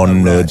our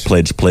non-Nerd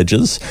Pledge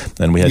pledges,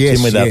 and we had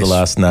Tim without the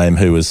last name,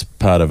 who was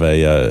part of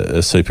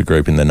a super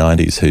group in the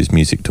 90s whose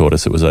music taught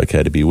us it was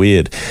okay to be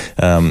weird.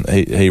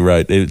 He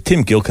wrote,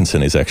 Tim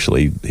Gilkinson is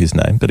actually his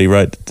name, but he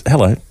wrote,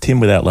 "Hello, Tim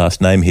without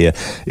last name here.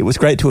 It was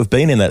great to have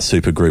been in that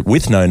super group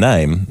with no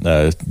name."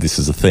 This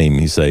is a theme,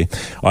 you see.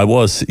 "I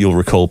was, you'll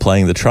recall,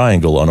 playing the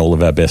triangle on all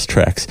of our best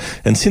tracks.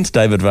 And since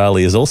David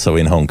Varley is also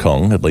in Hong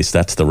Kong, at least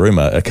that's the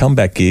rumour, a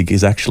comeback gig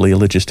is actually a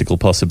logistical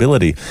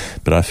possibility.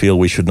 But I feel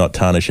we should not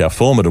tarnish our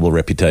formidable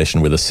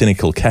reputation with a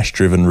cynical,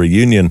 cash-driven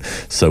reunion,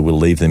 so we'll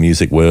leave the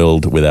music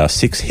world with our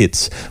 6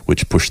 hits,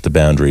 which pushed the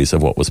boundaries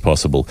of what was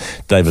possible."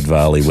 David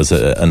Varley was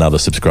another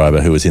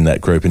subscriber who was in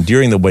that group, and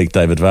during the week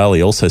David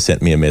Varley also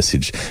sent me a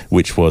message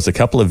which was a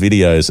couple of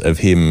videos of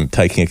him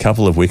taking a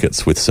couple of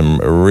wickets with some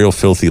real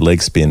filthy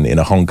leg spin in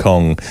a Hong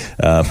Kong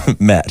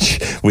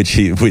match,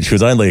 which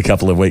was only a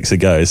couple of weeks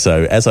ago.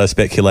 So as I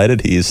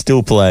speculated, he is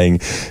still playing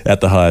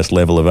at the highest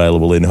level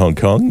available in Hong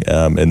Kong,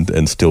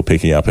 and still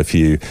picking up a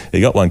few.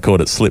 He got one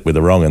caught at slip with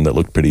a wrong and that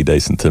looked pretty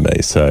decent to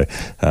me, so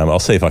I'll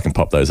see if I can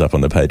pop those up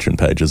on the Patreon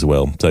page as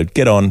well. So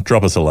get on,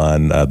 drop us a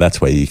line.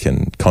 That's where you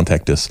can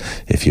contact us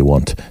if you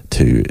want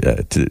to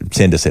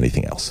send us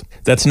anything else.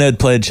 That's Nerd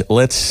Pledge.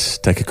 Let's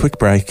take a quick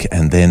break,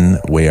 and then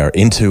we are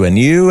into a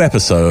new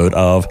episode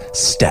of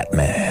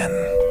Statman.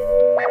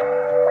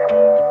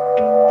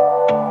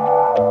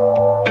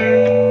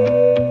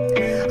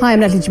 Hi, I'm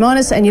Natalie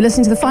Jimonis, and you're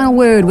listening to The Final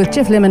Word with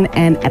Jeff Lemon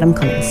and Adam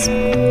Collins.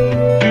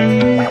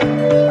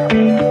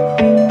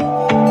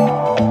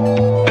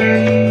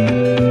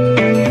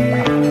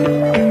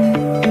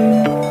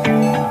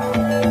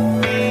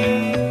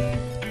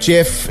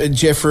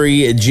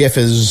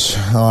 Jeffers,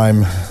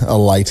 I'm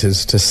elated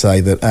to say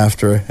that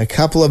after a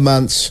couple of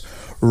months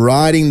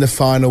riding the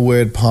Final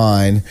Word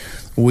Pine,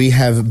 we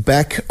have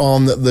back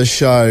on the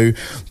show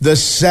the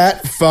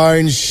Sat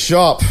Phone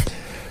Shop.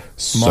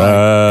 My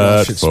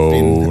gosh, it's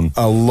been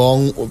a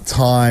long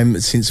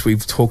time since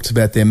we've talked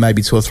about them,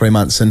 maybe 2 or 3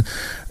 months, and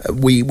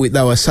we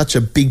they were such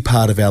a big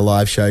part of our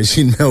live shows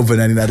in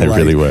Melbourne and in Adelaide. They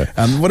really were.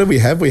 What did we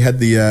have? We had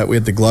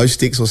the glow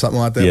sticks or something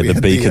like that. Yeah,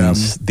 the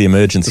beacons, the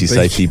emergency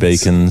safety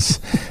beacons,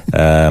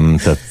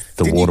 the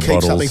Didn't water you keep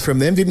bottles. something from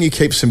them? Didn't you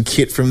keep some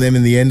kit from them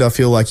in the end? I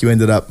feel like you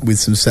ended up with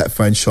some Sat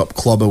Phone Shop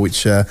clobber,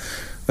 which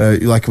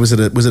was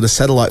it a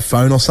satellite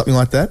phone or something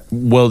like that?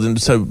 Well,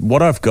 so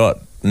what I've got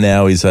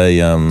now is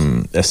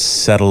a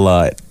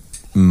satellite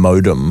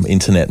modem,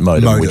 internet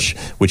modem,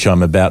 which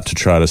I'm about to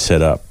try to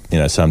set up,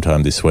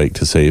 sometime this week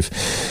to see if,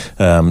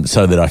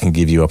 so that I can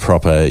give you a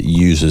proper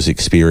user's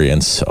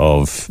experience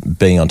of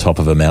being on top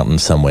of a mountain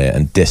somewhere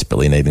and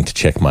desperately needing to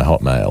check my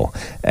Hotmail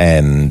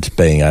and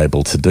being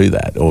able to do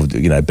that, or,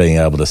 being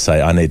able to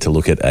say, I need to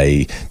look at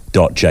a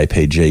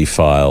 .jpg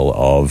file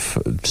of,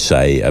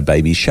 say, a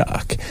baby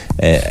shark,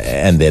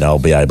 and then I'll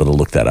be able to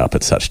look that up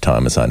at such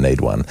time as I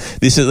need one.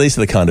 These are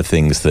the kind of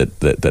things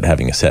that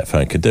having a sat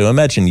phone could do.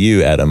 Imagine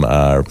you, Adam,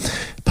 are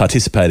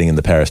participating in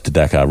the Paris to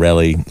Dakar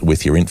rally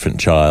with your infant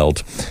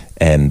child,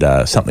 and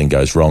something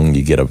goes wrong.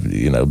 You get a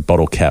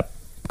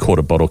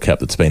quarter bottle cap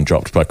that's been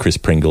dropped by Chris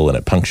Pringle, and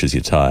it punctures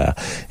your tyre,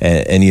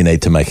 and you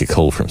need to make a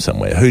call from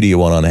somewhere. Who do you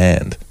want on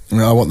hand?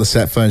 I want the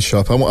Sat Phone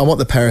Shop. I want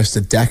the Paris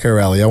to Dakar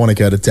rally. I want to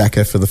go to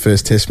Dakar for the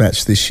first Test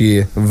match this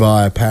year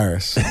via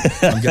Paris.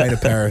 I'm going to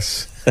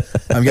Paris.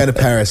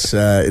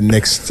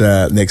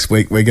 Next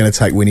week. We're going to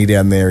take Winnie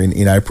down there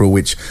in April,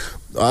 which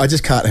I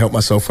just can't help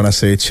myself when I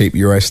see a cheap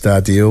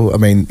Eurostar deal. I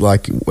mean,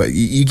 like,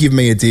 you give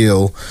me a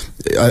deal,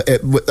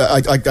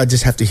 I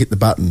just have to hit the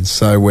button.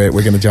 So we're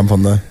going to jump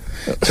on the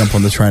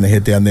train and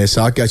head down there.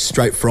 So I go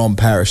straight from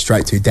Paris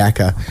straight to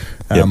Dakar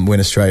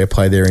when Australia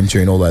play there in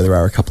June, although there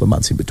are a couple of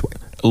months in between.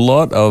 A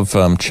lot of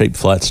cheap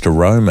flights to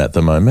Rome at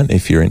the moment,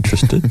 if you're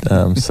interested.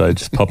 So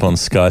just pop on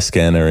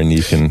Skyscanner and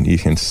you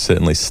can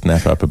certainly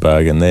snap up a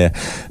bargain there.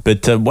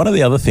 But one of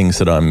the other things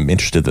that I'm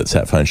interested that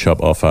Sat Phone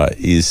Shop offer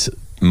is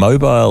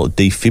mobile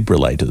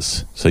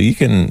defibrillators. So you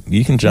can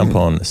jump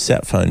on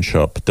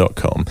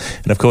satphoneshop.com,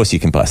 and of course you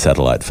can buy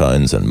satellite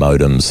phones and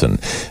modems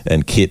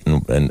and kit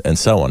and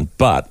so on.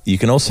 But you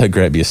can also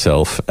grab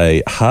yourself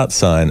a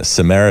HeartSign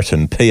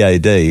Samaritan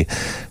PAD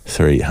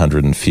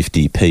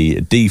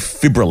 350p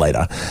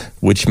defibrillator,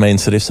 which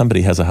means that if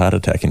somebody has a heart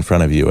attack in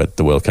front of you at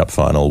the World Cup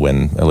final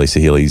when Elisa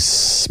Healy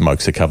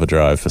smokes a cover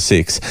drive for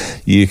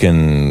 6, you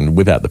can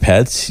whip out the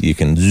pads, you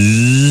can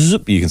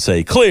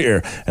say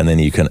clear, and then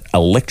you can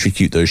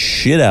electrocute the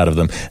shit out of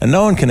them, and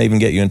no one can even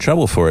get you in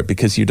trouble for it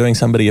because you're doing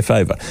somebody a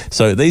favour.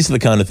 So these are the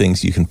kind of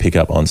things you can pick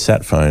up on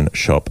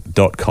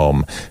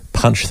satphoneshop.com,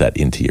 punch that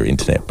into your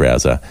internet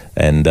browser,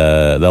 and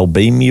they'll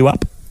beam you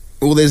up.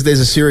 Well, there's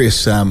a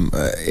serious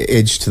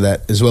edge to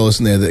that as well,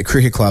 isn't there? The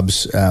cricket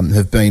clubs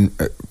have been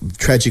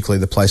tragically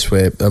the place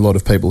where a lot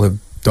of people have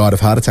died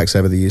of heart attacks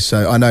over the years.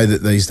 So I know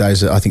that these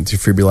days, I think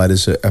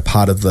defibrillators are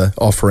part of the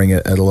offering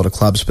at a lot of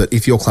clubs. But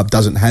if your club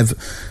doesn't have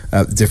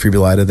a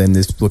defibrillator, then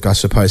I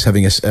suppose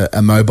having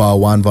a mobile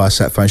one via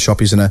sat phone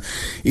shop isn't a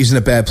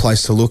bad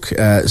place to look.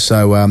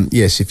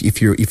 Yes,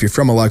 if you're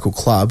from a local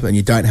club and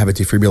you don't have a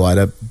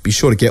defibrillator, be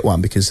sure to get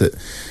one, because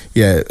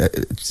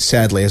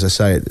sadly, as I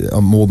say,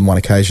 on more than one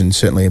occasion,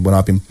 certainly when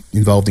I've been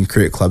involved in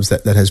cricket clubs,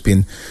 that has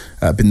been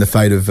the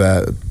fate of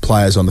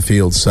players on the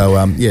field.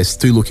 So yes,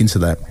 do look into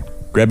that.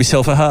 Grab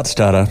yourself a heart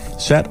starter,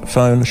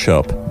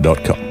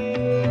 satphoneshop.com.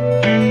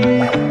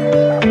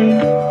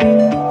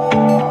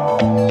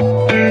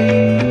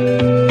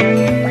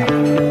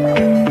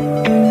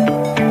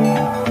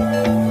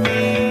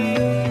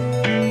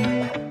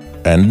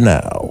 And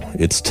now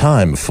it's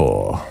time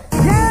for...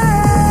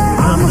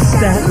 I'm a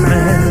stat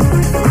man.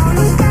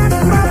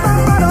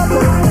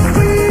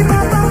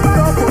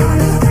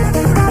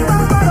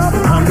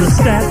 I'm the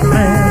stat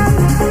man.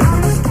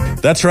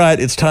 That's right,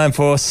 it's time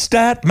for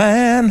Stat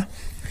Man.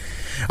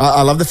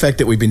 I love the fact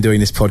that we've been doing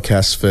this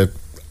podcast for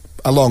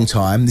a long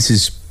time. This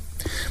is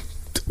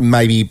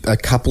maybe a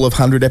couple of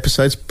hundred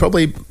episodes,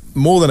 probably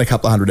more than a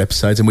couple of hundred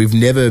episodes, and we've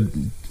never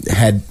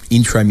had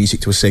intro music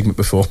to a segment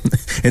before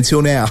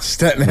until now.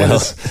 Statman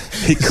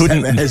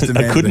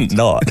I couldn't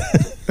not.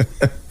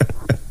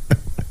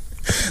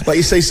 Like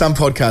you see some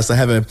podcasts, they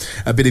have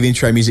a bit of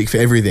intro music for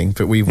everything,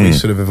 but we've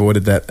sort of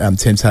avoided that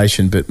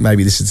temptation. But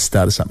maybe this is the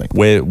start of something.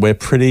 We're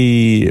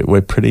pretty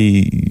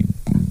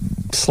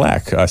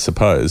slack, I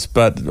suppose,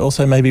 but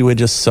also maybe we're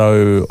just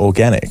so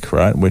organic,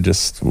 right? We're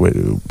just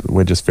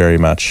very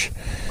much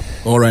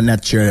aura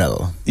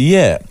natural.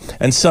 Yeah.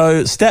 And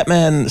so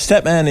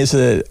Statman is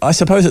I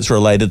suppose it's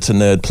related to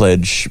Nerd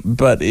Pledge,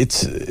 but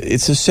it's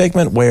a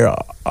segment where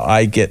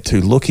I get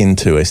to look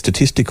into a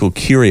statistical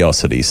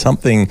curiosity,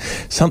 something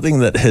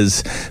that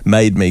has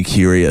made me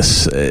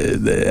curious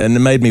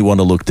and made me want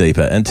to look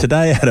deeper. And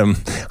today, Adam,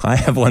 I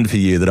have one for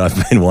you that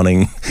I've been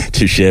wanting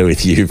to share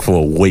with you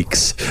for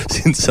weeks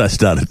since I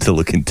started to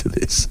look into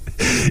this.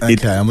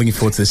 Okay, I'm looking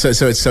forward to this.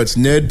 So it's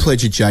Nerd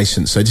Pledge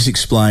adjacent. So just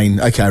explain.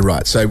 Okay,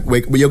 right. So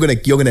you're going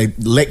to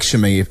lecture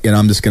me, and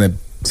I'm just going to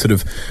sort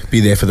of be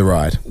there for the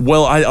ride.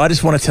 Well, I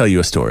just want to tell you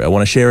a story. I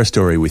want to share a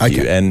story with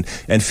you. And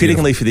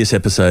fittingly for this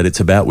episode,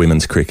 it's about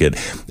women's cricket.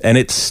 And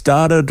it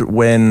started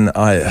when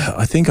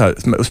I think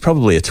it was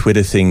probably a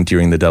Twitter thing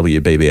during the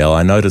WBBL.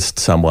 I noticed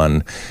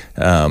someone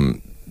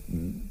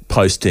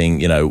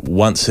posting,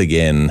 once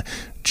again,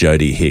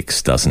 Jodie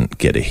Hicks doesn't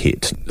get a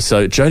hit.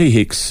 So Jodie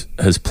Hicks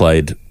has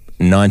played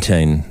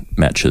 19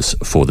 matches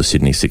for the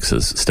Sydney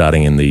Sixers,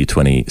 starting in the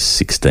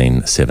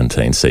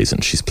 2016-17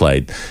 season. She's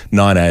played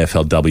 9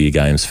 AFLW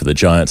games for the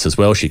Giants as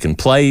well. She can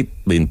play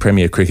in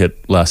Premier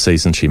Cricket. Last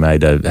season, she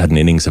had an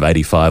innings of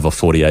 85 or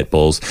 48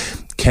 balls,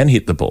 can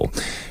hit the ball.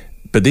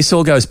 But this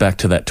all goes back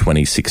to that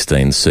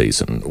 2016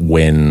 season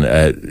when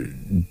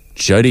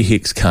Jodie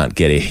Hicks can't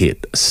get a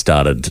hit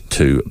started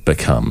to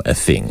become a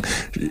thing.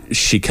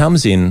 She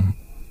comes in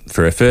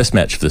for her first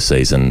match of the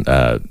season.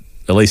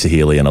 Elisa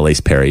Healy and Elise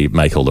Perry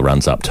make all the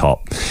runs up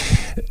top.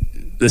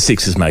 The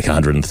Sixers make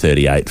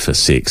 138 for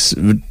 6.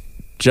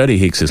 Jodie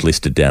Hicks is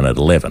listed down at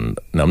 11.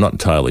 Now, I'm not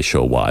entirely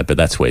sure why, but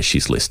that's where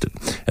she's listed.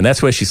 And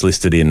that's where she's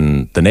listed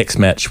in the next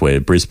match where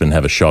Brisbane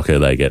have a shocker.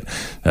 They get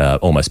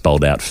almost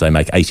bowled out. They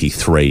make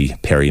 83.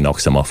 Perry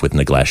knocks them off with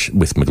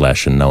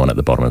McGlash, and no one at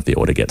the bottom of the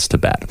order gets to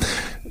bat.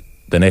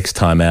 The next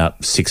time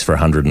out, 6 for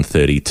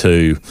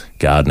 132.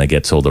 Gardner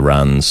gets all the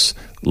runs.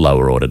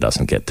 Lower order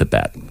doesn't get to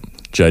bat.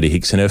 Jodie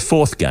Hicks in her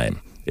fourth game,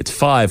 it's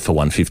 5 for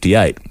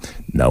 158.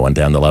 No one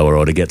down the lower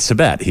order gets to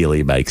bat.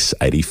 Healy makes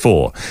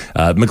 84.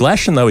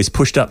 McGlashan, though, is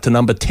pushed up to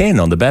number 10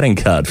 on the batting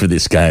card for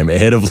this game,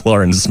 ahead of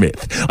Lauren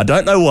Smith. I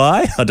don't know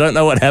why. I don't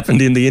know what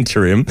happened in the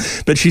interim,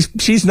 but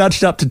she's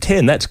nudged up to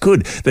 10. That's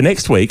good. The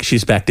next week,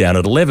 she's back down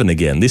at 11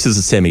 again. This is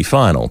a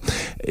semi-final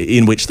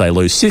in which they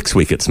lose 6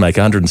 wickets, make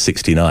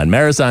 169.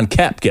 Marizanne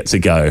Kapp gets a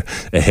go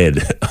ahead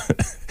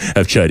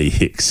of Jodie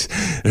Hicks,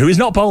 who is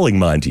not bowling,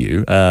 mind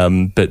you,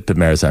 but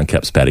Marizanne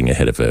Kapp's batting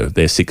ahead of her.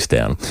 They're 6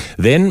 down.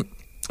 Then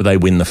they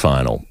win the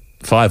final.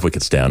 5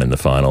 wickets down in the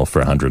final for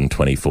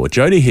 124.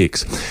 Jodie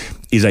Hicks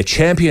is a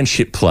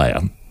championship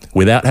player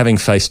without having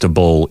faced a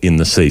ball in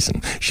the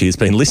season. She has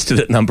been listed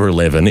at number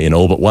 11 in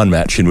all but one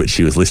match in which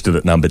she was listed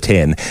at number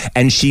 10,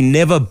 and she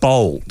never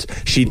bowled.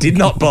 She did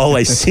not bowl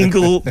a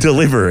single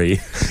delivery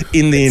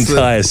in the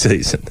entire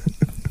season.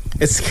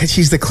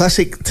 She's the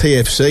classic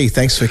TFC.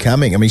 Thanks for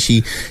coming. I mean,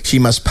 she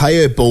must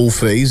pay her ball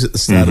fees at the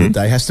start of the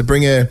day, has to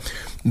bring her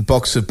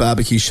box of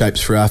barbecue shapes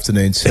for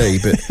afternoon tea,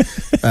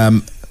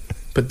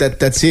 but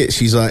that's it.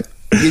 She's like,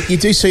 You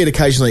do see it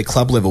occasionally at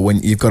club level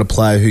when you've got a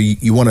player who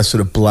you want to sort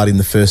of blood in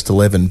the first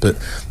 11, but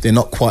they're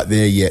not quite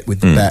there yet with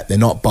the bat. They're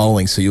not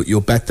bowling, so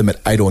you'll bat them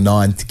at 8 or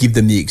 9 to give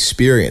them the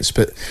experience.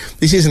 But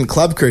this isn't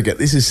club cricket.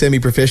 This is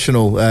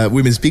semi-professional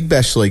Women's Big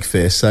Bash League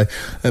fair. So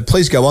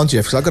please go on,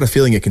 Jeff, because I've got a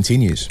feeling it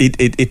continues.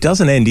 It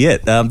doesn't end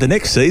yet. The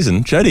next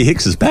season, Jodie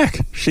Hicks is back.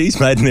 She's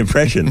made an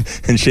impression,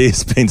 and she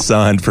has been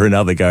signed for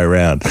another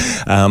go-round.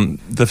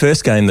 The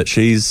first game that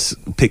she's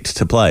picked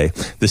to play,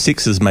 the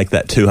Sixers make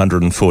that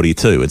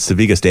 242. It's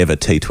the biggest ever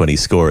T20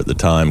 score at the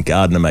time.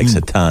 Gardner makes a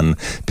ton.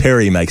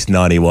 Perry makes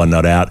 91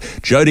 not out.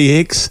 Jodie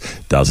Hicks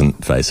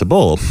doesn't face a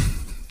ball.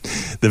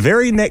 The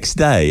very next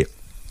day,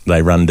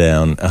 they run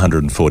down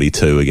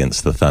 142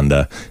 against the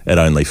Thunder at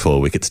only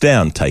 4 wickets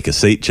down. Take a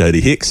seat,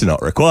 Jodie Hicks,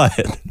 not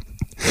required.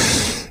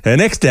 Her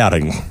next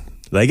outing,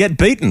 they get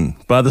beaten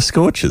by the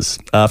Scorchers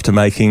after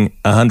making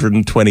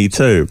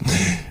 122.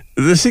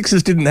 The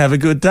Sixers didn't have a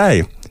good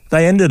day.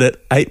 They ended at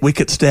 8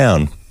 wickets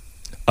down.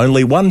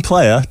 Only one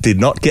player did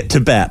not get to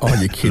bat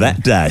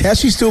that day. How's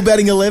she still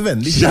batting 11?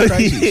 This is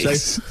crazy.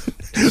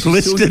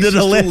 Listed at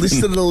 11.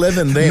 Listed at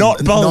 11 then.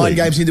 Not bowling. 9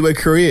 games into her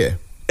career.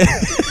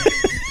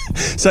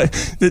 So,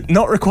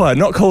 not required,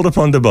 not called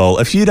upon to bowl.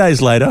 A few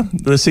days later,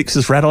 the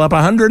Sixers rattle up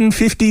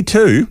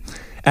 152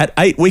 at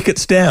 8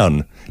 wickets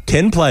down.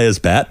 10 players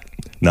bat.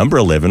 Number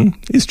 11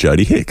 is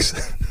Jodie Hicks.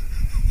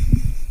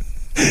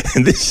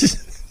 And this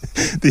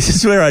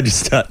is where I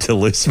just start to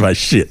lose my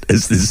shit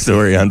as this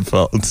story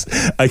unfolds.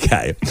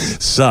 Okay,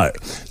 so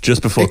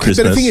just before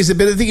Christmas... But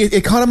the thing is,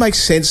 it kind of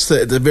makes sense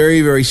that at the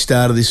very, very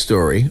start of this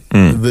story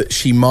that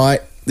she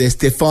might...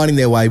 They're finding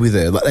their way with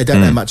her. Like, they don't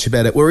know much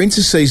about it. We're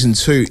into season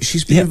 2.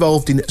 She's been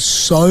involved in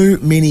so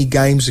many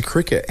games of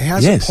cricket.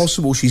 How's it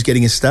possible she's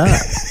getting a start?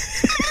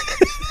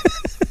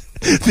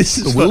 This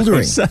is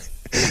bewildering.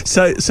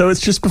 So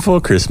it's just before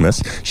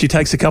Christmas. She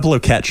takes a couple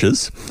of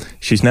catches.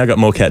 She's now got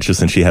more catches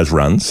than she has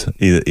runs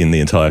in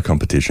the entire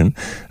competition.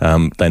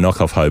 They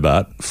knock off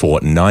Hobart for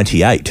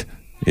 98.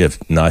 You have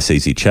nice,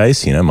 easy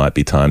chase. Might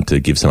be time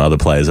to give some other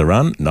players a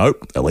run.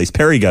 Nope. At least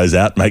Perry goes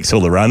out, makes all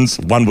the runs,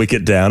 1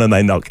 wicket down, and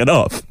they knock it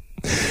off.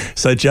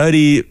 So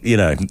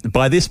Jodie,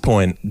 by this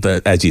point,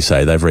 as you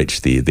say, they've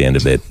reached the end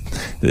of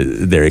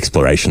their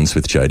explorations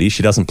with Jodie.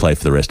 She doesn't play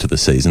for the rest of the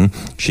season.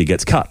 She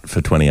gets cut for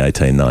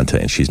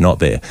 2018-19. She's not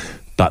there.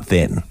 But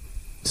then,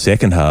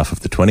 second half of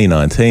the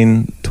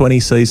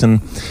 2019-20 season,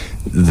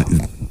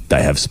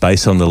 they have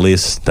space on the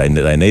list. They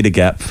need a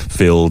gap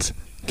filled.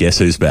 Guess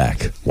who's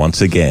back? Once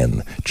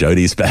again,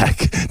 Jodie's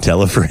back.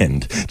 Tell a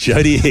friend.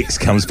 Jodie Hicks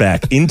comes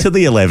back into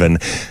the 11,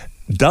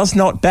 does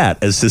not bat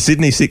as the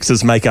Sydney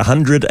Sixers make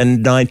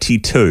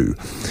 192.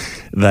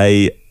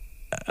 They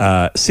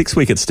 6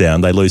 wickets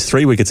down. They lose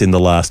 3 wickets in the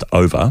last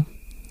over.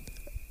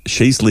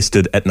 She's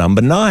listed at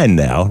number 9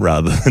 now,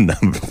 rather than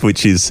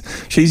she's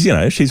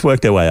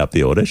worked her way up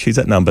the order. She's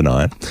at number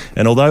 9.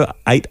 And although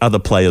 8 other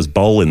players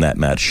bowl in that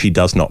match, she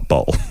does not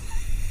bowl.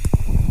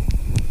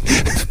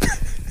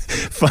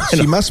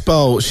 She must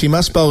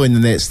bowl in the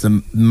nets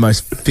the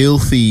most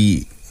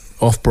filthy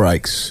off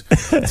breaks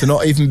to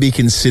not even be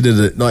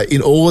considered. Like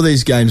in all of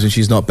these games when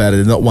she's not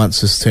batted, not once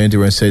has turned to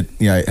her and said,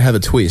 have a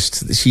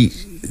twist. This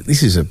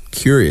is a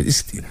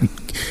curious.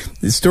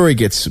 The story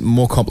gets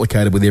more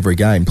complicated with every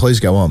game. Please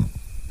go on.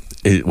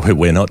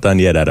 We're not done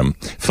yet, Adam.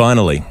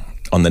 Finally,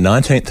 on the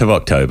 19th of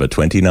October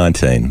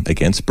 2019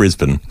 against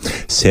Brisbane,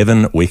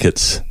 7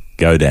 wickets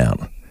go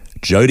down.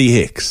 Jodie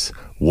Hicks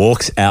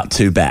walks out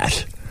to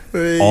bat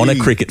on a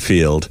cricket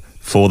field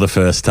for the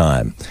first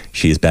time.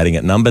 She is batting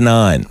at number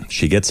 9.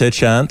 She gets her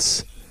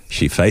chance.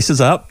 She faces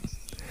up.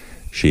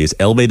 She is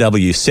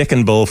LBW's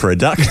second ball for a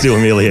duck to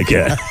Amelia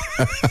Kerr.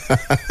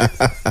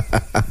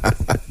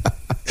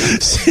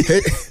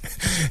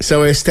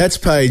 So her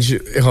stats page,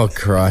 oh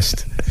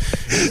Christ.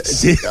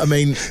 I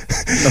mean...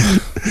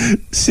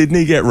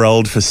 Sydney get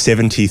rolled for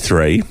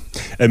 73.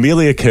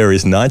 Amelia Kerr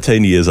is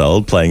 19 years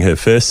old, playing her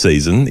first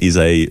season, is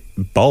a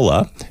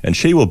bowler, and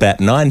she will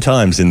bat 9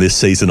 times in this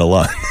season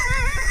alone.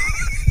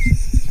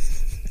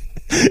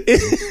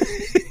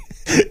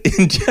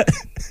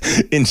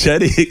 In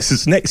Jodie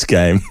Hicks' next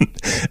game,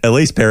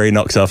 Elise Perry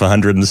knocks off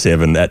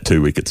 107 at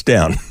 2 wickets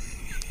down.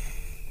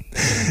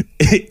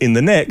 In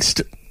the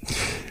next,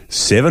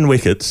 7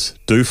 wickets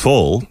do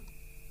fall,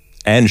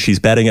 and she's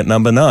batting at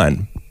number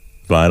 9.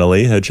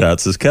 Finally, her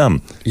chance has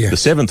come. Yes. The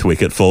 7th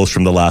wicket falls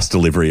from the last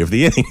delivery of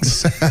the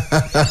innings.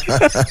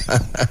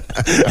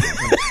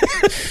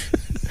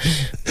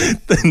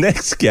 The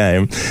next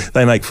game,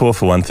 they make 4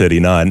 for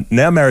 139.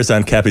 Now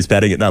Marizanne Kapp is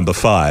batting at number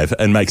 5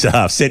 and makes a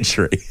half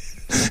century,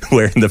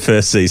 where in the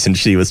first season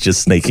she was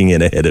just sneaking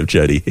in ahead of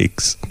Jodie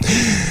Hicks.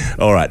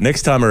 All right,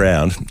 next time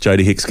around,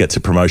 Jodie Hicks gets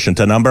a promotion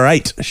to number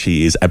 8.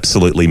 She is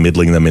absolutely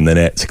middling them in the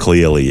nets,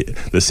 clearly.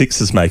 The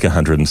Sixers make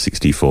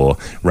 164,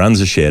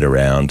 runs are shared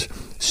around,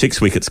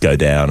 6 wickets go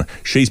down.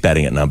 She's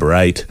batting at number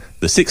 8.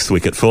 The 6th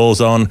wicket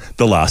falls on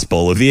the last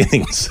ball of the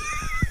innings.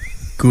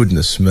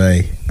 Goodness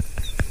me.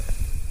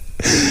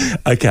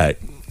 Okay,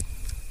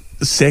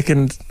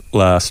 second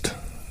last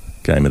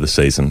game of the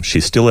season.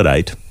 She's still at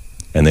 8.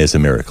 And there's a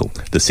miracle.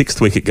 The 6th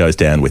wicket goes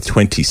down with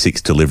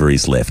 26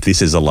 deliveries left.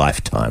 This is a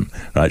lifetime,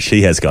 right?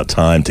 She has got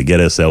time to get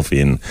herself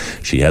in.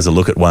 She has a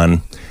look at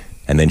one,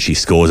 and then she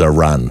scores a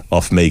run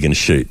off Megan's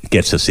shoot,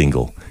 gets a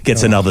single,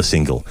 gets another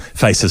single,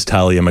 faces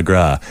Talia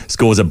McGrath,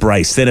 scores a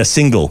brace, then a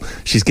single.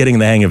 She's getting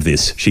the hang of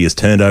this. She has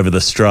turned over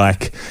the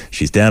strike.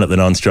 She's down at the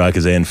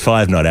non-strikers end,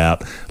 5 not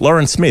out.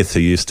 Lauren Smith, who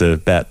used to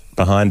bat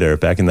behind her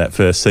back in that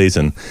first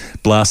season,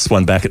 blasts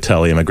one back at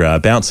Talia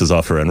McGrath, bounces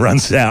off her and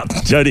runs out.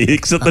 Jodie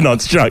Hicks at the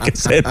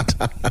non-strikers end.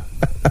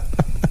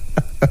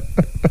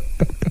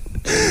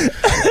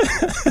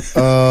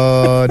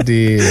 Oh,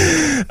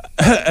 dear.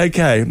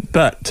 Okay,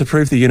 but to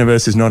prove the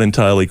universe is not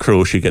entirely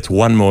cruel, she gets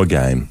one more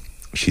game.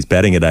 She's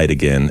batting at 8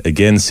 again.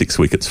 Again, 6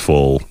 wickets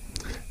fall.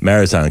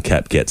 Marizanne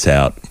Kapp gets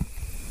out.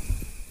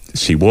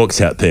 She walks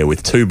out there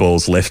with 2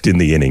 balls left in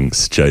the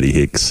innings, Jodie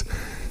Hicks.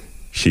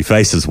 She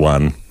faces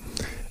one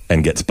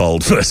and gets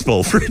bowled first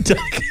ball for a duck.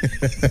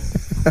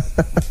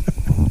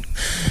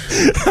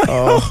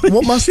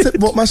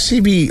 What must she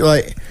be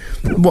like?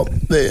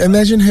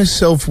 Imagine her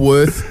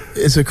self-worth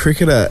as a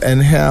cricketer,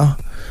 and how,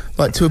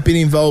 like, to have been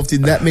involved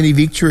in that many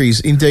victories,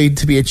 indeed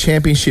to be a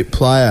championship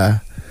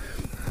player,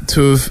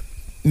 to have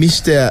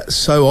missed out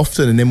so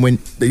often, and then when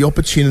the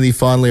opportunity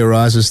finally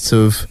arises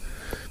to have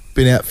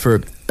been out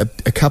for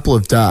a couple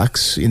of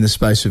ducks in the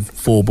space of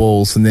 4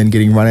 balls, and then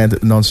getting run out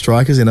at the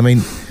non-strikers. And I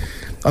mean,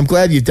 I'm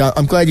glad you've done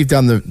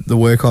the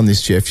work on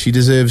this, Jeff. She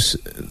deserves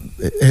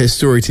her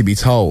story to be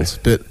told,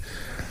 but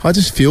I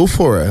just feel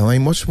for her. I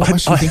mean, what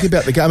must you think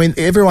about the game? I mean,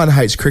 everyone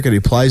hates cricket who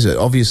plays it.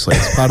 Obviously,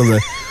 it's part of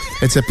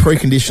it's a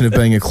precondition of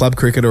being a club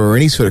cricketer or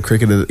any sort of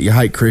cricketer that you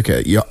hate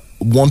cricket. You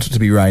want it to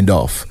be rained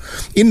off.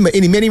 In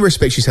many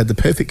respects, she's had the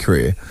perfect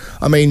career.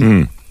 I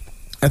mean,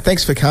 and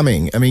thanks for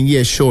coming. I mean,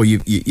 yeah, sure,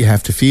 you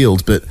have to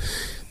field, but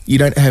you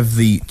don't have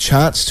the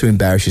chance to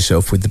embarrass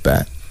yourself with the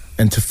bat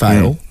and to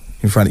fail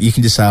in front of you.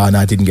 Can just say, "Oh no,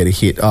 I didn't get a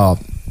hit. Oh,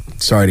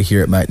 sorry to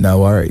hear it, mate. No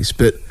worries."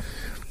 But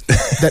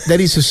that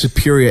is a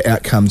superior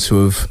outcome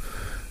to have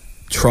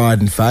tried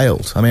and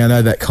failed. I mean, I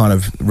know that kind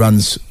of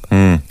runs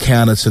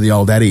counter to the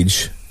old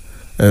adage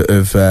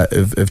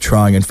of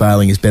trying and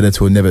failing is better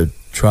to have never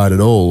tried at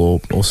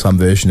all, or some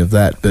version of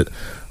that. But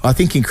I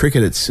think in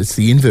cricket it's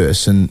the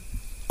inverse, and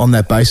on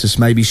that basis,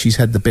 maybe she's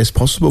had the best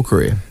possible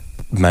career.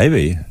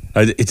 Maybe.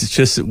 It's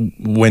just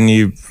when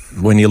you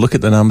look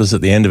at the numbers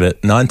at the end of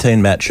it,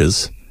 19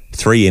 matches,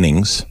 3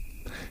 innings,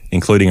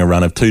 including a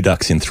run of 2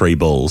 ducks in 3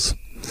 balls,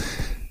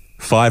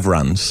 5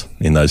 runs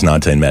in those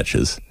 19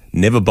 matches,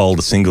 never bowled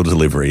a single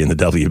delivery in the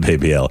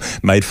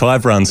WBBL, made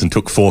 5 runs and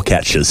took 4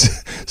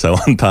 catches, so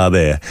on par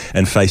there,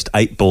 and faced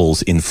 8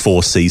 balls in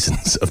 4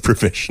 seasons of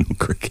professional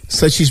cricket.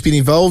 So she's been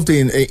involved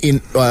in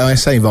I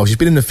say involved, she's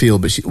been in the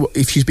field, but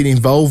if she's been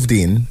involved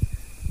in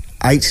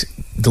 8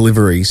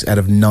 deliveries out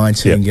of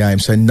 19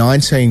 games. So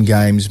 19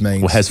 games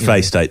means... Well, has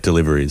faced 8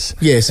 deliveries.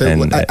 Yeah, so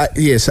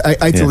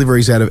 8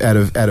 deliveries out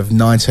of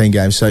 19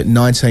 games. So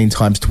 19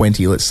 times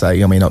 20, let's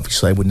say. I mean,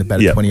 obviously I wouldn't have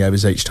batted 20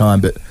 overs each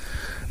time, but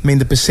I mean,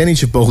 the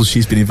percentage of balls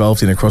she's been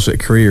involved in across her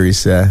career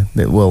is,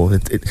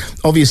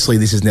 obviously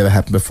this has never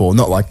happened before,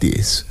 not like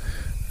this.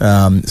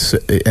 And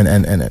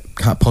it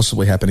can't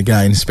possibly happen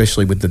again,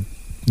 especially with the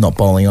not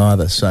bowling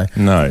either. So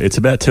no, it's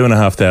about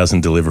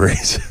 2,500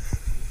 deliveries.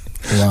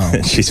 Wow,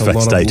 she's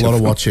faced 8 a lot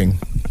of watching.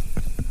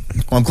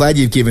 Well, I'm glad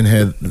you've given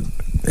her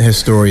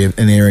story an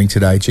airing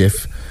today,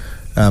 Jeff.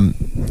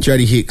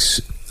 Jodie Hicks,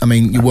 I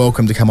mean, you're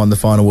welcome to come on The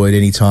Final Word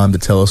anytime to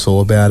tell us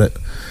all about it.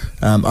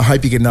 I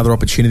hope you get another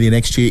opportunity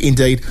next year.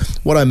 Indeed,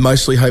 what I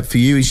mostly hope for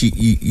you is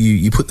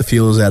you put the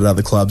feelers out at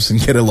other clubs and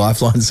get a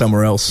lifeline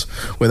somewhere else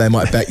where they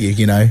might bat you,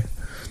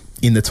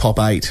 in the top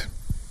 8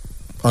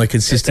 on a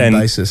consistent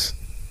basis.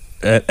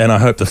 And I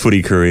hope the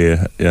footy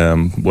career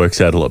works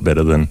out a lot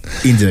better than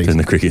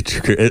the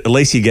cricket. At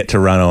least you get to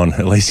run on.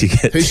 At least you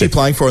get. Who's she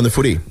playing for in the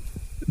footy?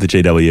 The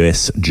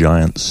GWS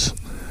Giants.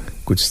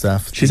 Good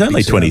stuff. She's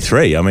only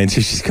 23. I mean,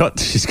 she's got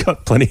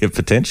plenty of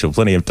potential,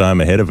 plenty of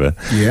time ahead of her.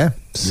 Yeah.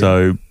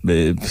 So,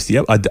 I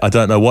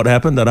don't know what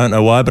happened. I don't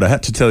know why, but I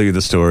had to tell you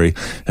the story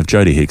of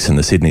Jodie Hicks and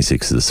the Sydney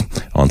Sixers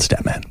on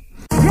Statman.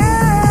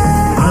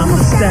 I'm a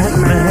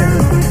Statman.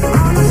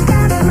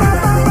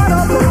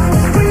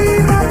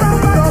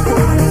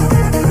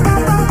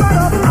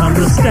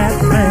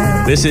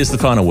 This is The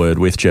Final Word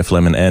with Jeff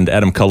Lemon and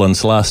Adam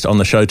Collins. Last on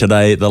the show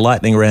today, the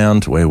lightning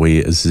round, where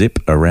we zip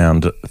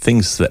around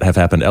things that have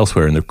happened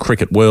elsewhere in the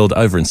cricket world.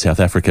 Over in South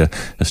Africa,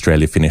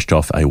 Australia finished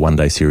off a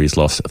one-day series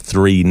loss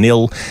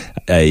 3-0,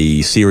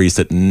 a series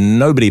that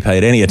nobody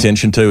paid any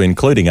attention to,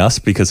 including us,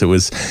 because it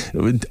was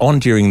on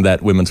during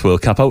that Women's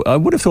World Cup. I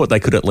would have thought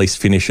they could at least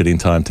finish it in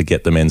time to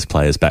get the men's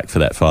players back for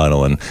that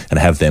final and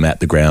have them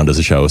at the ground as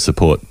a show of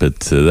support,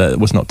 but that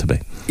was not to be.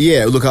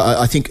 Yeah, look,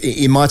 I think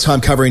in my time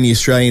covering the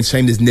Australian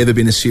team, there's never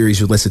been a series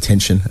with less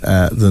attention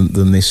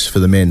than this for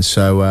the men.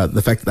 So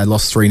the fact that they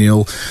lost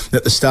 3-0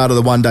 at the start of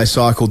the one-day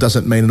cycle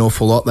doesn't mean an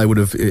awful lot. They would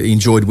have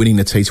enjoyed winning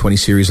the T20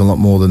 series a lot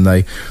more than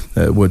they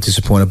were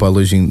disappointed by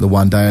losing the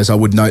one-dayers. I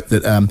would note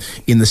that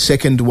in the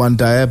second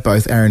one-dayer,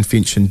 both Aaron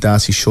Finch and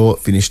Darcy Short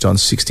finished on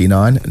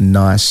 69.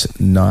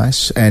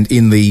 Nice. And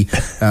in the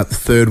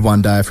third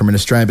one-dayer, from an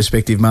Australian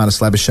perspective, Marnus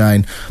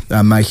Labuschagne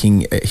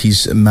making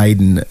his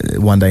maiden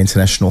one-day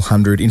international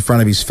 100 in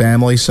front of his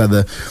family, so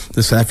the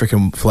South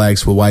African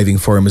flags were waving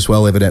for him as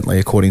well, evidently,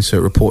 according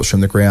to reports from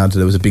the ground.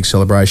 There was a big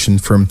celebration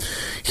from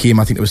him.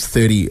 I think there was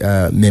 30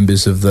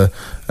 members of the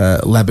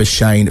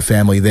Labuschagne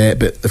family there,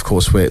 but of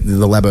course we're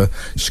the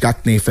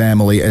Labuschagne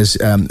family, as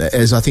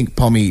I think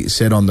Pommy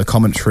said on the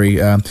commentary,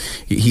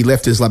 he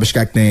left as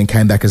Labuschagne and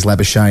came back as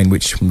Labuschagne,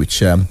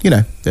 which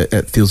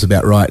it feels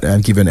about right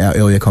given our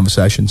earlier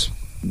conversations.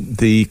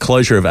 The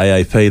closure of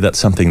AAP, that's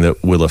something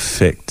that will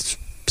affect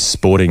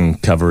sporting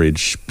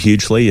coverage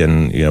hugely,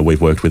 and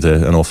we've worked with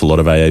an awful lot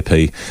of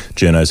AAP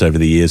journos over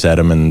the years,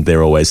 Adam, and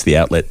they're always the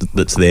outlet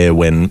that's there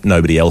when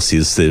nobody else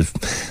is. There's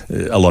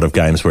a lot of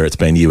games where it's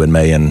been you and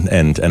me and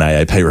an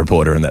AAP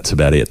reporter, and that's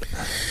about it.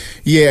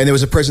 Yeah, and there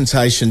was a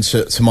presentation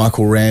to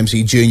Michael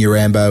Ramsey, Junior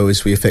Rambo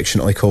as we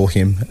affectionately call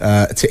him,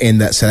 to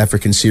end that South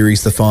African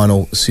series, the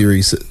final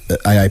series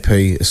that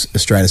AAP,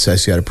 Australian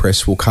Associated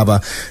Press, will cover.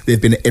 They've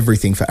been at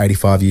everything for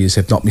 85 years,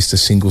 have not missed a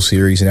single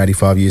series in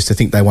 85 years. To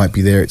think they won't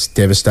be there, it's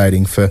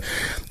devastating for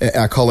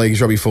our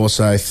colleagues. Robbie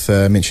Forsyth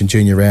mentioned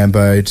Junior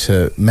Rambo,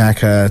 to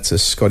Macca, to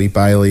Scotty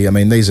Bailey. I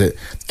mean, these are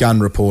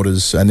gun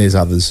reporters, and there's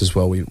others as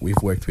well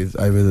we've worked with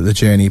over the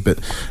journey, but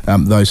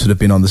those that have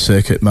been on the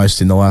circuit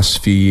most in the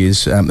last few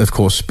years. Of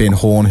course, Ben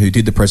Horn, who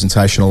did the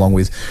presentation along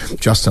with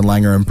Justin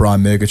Langer and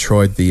Brian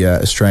Murgatroyd, the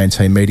Australian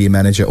team media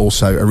manager,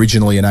 also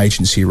originally an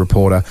agency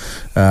reporter.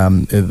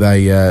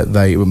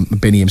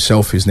 Benny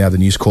himself is now the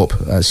News Corp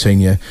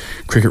senior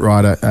cricket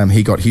writer.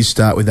 He got his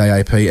start with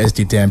AAP, as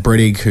did Dan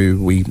Brettig,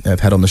 who we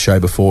have had on the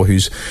show before,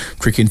 who's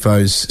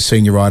Cricinfo's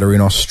senior writer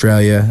in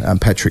Australia.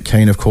 Patrick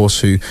Keane, of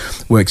course, who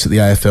works at the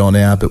AFL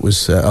now, but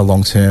was a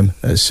long-term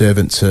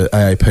servant to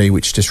AAP,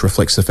 which just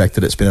reflects the fact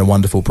that it's been a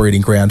wonderful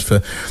breeding ground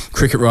for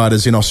cricket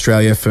writers in Australia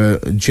for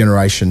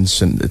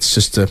generations. And it's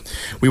just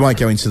we won't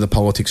go into the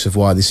politics of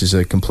why this is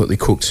a completely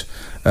cooked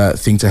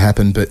thing to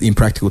happen, but in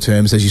practical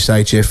terms, as you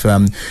say, Jeff,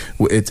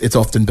 it's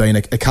often been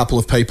a couple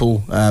of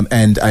people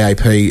and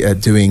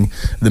AAP doing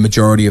the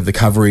majority of the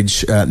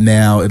coverage.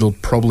 Now it'll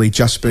probably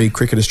just be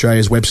Cricket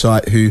Australia's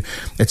website who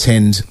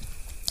attend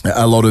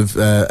a lot of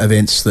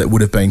events that would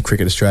have been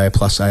Cricket Australia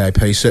plus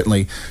AAP,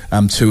 certainly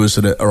tours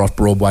that are off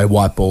Broadway,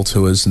 white ball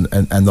tours and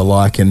the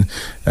like. And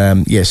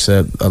yes,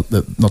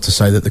 not to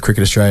say that the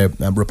Cricket Australia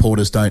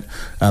reporters don't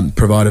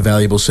provide a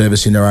valuable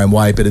service in their own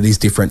way, but it is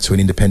different to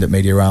an independent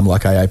media arm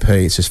like AAP.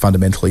 It's just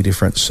fundamentally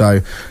different. So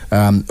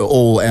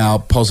all our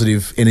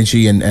positive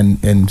energy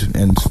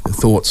and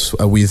thoughts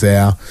are with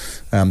our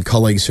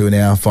colleagues who are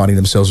now finding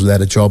themselves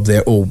without a job.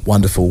 They're all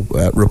wonderful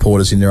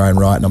reporters in their own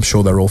right, and I'm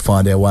sure they'll all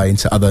find our way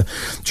into other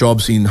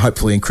jobs,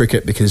 hopefully in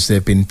cricket, because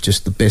they've been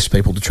just the best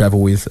people to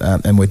travel with,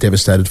 and we're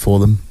devastated for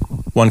them.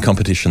 One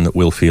competition that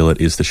will feel it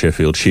is the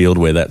Sheffield Shield,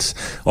 where that's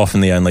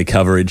often the only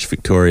coverage.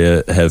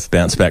 Victoria have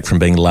bounced back from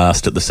being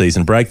last at the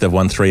season break. They've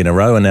won 3 in a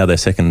row, and now they're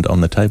second on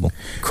the table.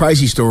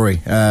 Crazy story.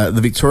 The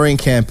Victorian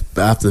camp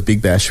after the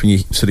Big Bash, when you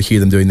sort of hear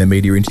them doing their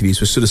media interviews,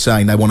 was sort of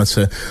saying they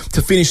wanted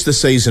to finish the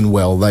season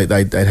well.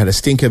 They'd had a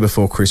stinker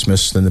before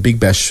Christmas, then the Big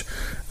Bash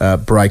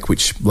break,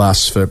 which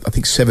lasts for I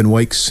think 7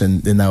 weeks,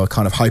 and then they were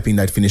kind of hoping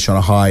they'd finish on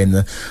a high in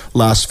the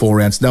last 4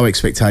 rounds. No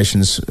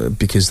expectations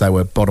because they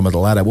were bottom of the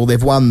ladder. Well,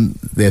 they've won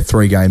their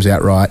 3 games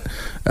outright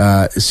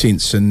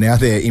since, and now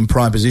they're in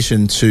prime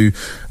position to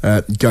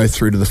go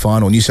through to the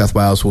final. New South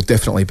Wales will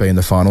definitely be in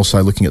the final,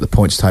 so looking at the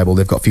points table,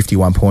 they've got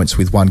 51 points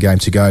with 1 game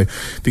to go.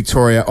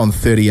 Victoria on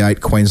 38,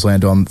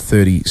 Queensland on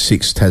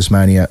 36,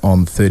 Tasmania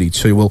on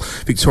 32. Well,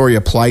 Victoria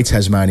play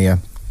Tasmania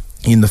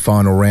in the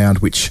final round,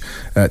 which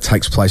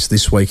takes place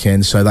this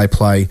weekend. So they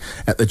play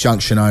at the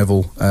Junction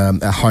Oval,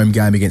 a home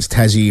game against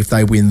Tassie. If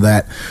they win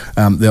that,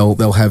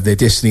 they'll have their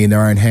destiny in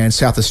their own hands.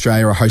 South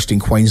Australia are hosting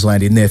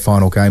Queensland in their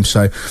final game,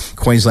 so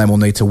Queensland will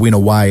need to win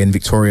away and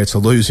Victoria to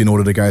lose in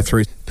order to go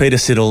through. Peter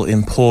Siddle,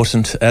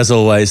 important as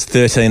always.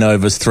 13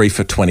 overs, 3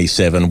 for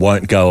 27,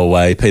 won't go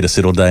away. Peter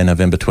Siddle Day,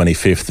 November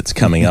 25th. It's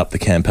coming up. The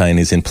campaign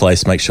is in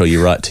place. Make sure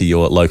you write to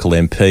your local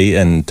MP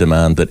and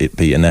demand that it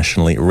be a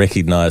nationally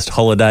recognised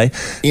holiday.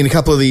 In a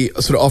couple of the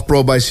sort of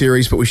off-Broadway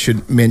series, but we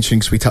should mention,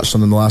 because we touched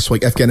on them last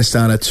week,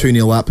 Afghanistan are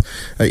 2-0 up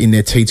in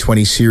their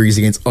T20 series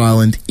against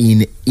Ireland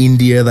in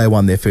India. They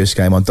won their first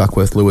game on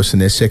Duckworth Lewis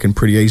and their second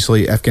pretty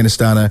easily.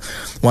 Afghanistan are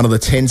one of the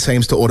 10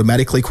 teams to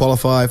automatically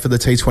qualify for the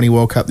T20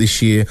 World Cup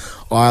this year.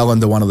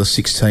 Ireland are one of the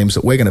 6 teams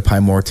that we're going to pay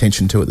more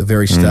attention to at the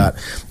very start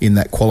in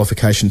that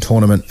qualification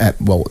tournament.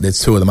 There's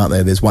 2 of them, aren't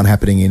there? There's one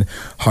happening in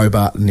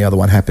Hobart and the other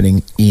one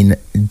happening in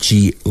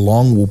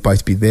Geelong. We'll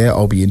both be there.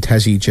 I'll be in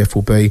Tassie. Jeff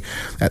will be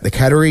at the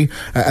Cattery.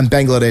 victory. And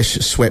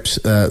Bangladesh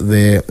swept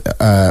their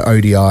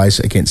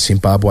ODIs against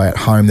Zimbabwe at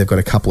home. They've got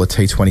a couple of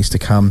T20s to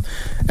come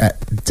at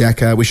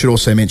Dhaka. We should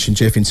also mention,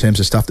 Jeff, in terms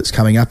of stuff that's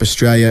coming up,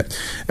 Australia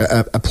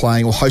are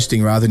playing, or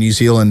hosting rather, New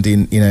Zealand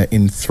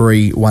in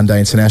 3 one-day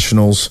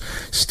internationals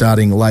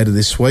starting later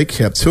this week.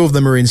 2 of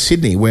them are in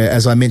Sydney, where,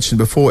 as I mentioned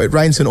before, it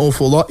rains an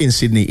awful lot in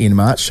Sydney in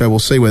March, so we'll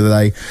see whether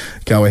they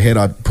go ahead.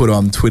 I put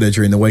on Twitter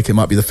during the week, it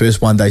might be the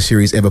first one-day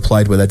series ever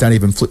played where they don't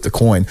even flip the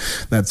coin.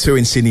 Now, 2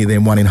 in Sydney,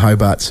 then 1 in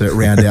Hobart to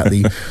round out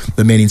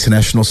the men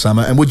international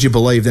summer. And would you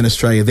believe, then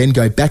Australia then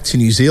go back to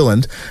New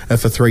Zealand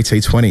for 3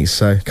 T20s,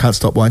 so can't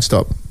stop, won't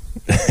stop.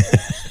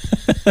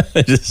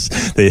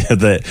 Just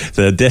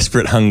the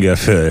desperate hunger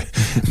for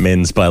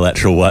men's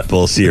bilateral white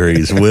ball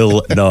series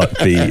will not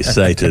be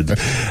sated.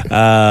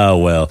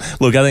 Well,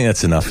 look, I think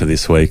that's enough for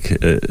this week.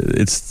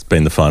 It's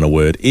been the final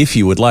word. If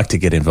you would like to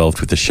get involved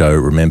with the show,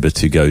 remember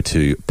to go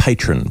to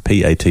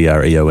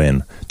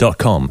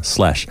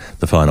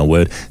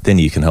patreon.com/thefinalword. Then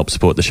you can help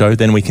support the show.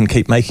 Then we can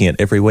keep making it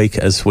every week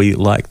as we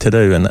like to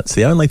do. And that's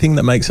the only thing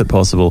that makes it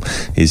possible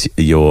is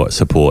your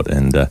support,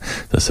 and the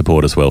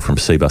support as well from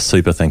Cbus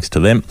Super, thanks to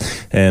them.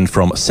 And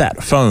from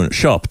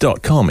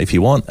satphoneshop.com. If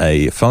you want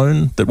a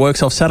phone that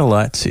works off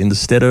satellite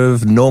instead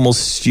of normal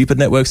stupid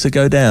networks that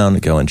go down,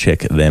 go and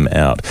check them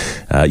out.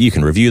 You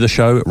can review the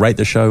show, rate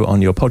the show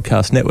on your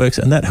podcast networks,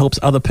 and that helps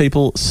other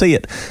people see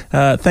it.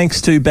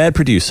 Thanks to Bad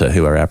Producer,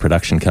 who are our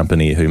production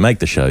company who make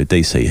the show,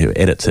 DC, who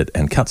edits it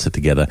and cuts it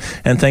together.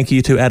 And thank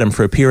you to Adam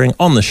for appearing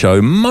on the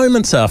show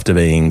moments after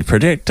being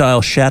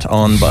projectile shat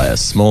on by a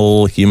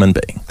small human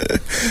being.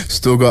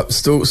 Still got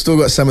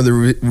some of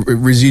the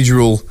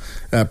residual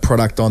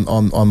product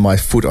on my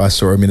foot I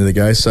saw a minute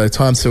ago. So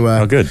time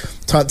to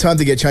time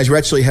to get changed. We're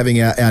actually having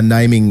our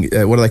naming.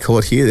 What do they call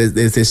it here?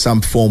 There's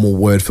some formal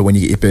word for when you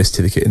get your birth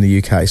certificate in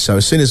the UK. So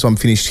as soon as I'm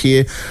finished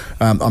here,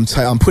 I'm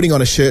putting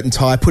on a shirt and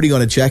tie, putting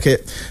on a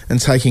jacket, and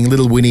taking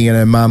little Winnie and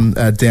her mum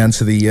down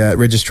to the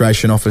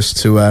registration office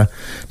to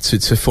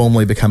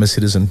formally become a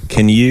citizen.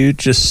 Can you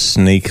just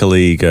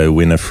sneakily go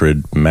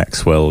Winifred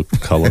Maxwell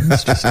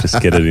Collins? just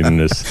get it in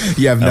this.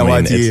 You have no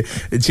idea,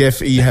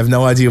 Jeff. You have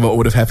no idea what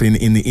would have happened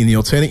in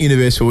the alternate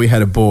universe where we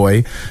had a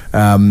boy.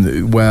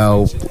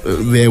 Well,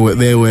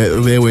 there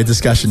were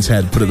discussions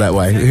had. Put it that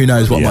way. Who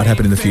knows what might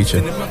happen in the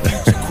future?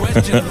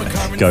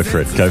 Go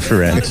for it. Go for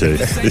round 2.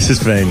 This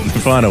has been the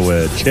final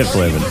word. Jeff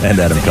Lemon and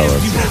Adam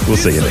Collins. We'll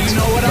see you next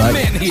week.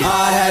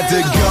 I had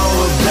to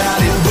go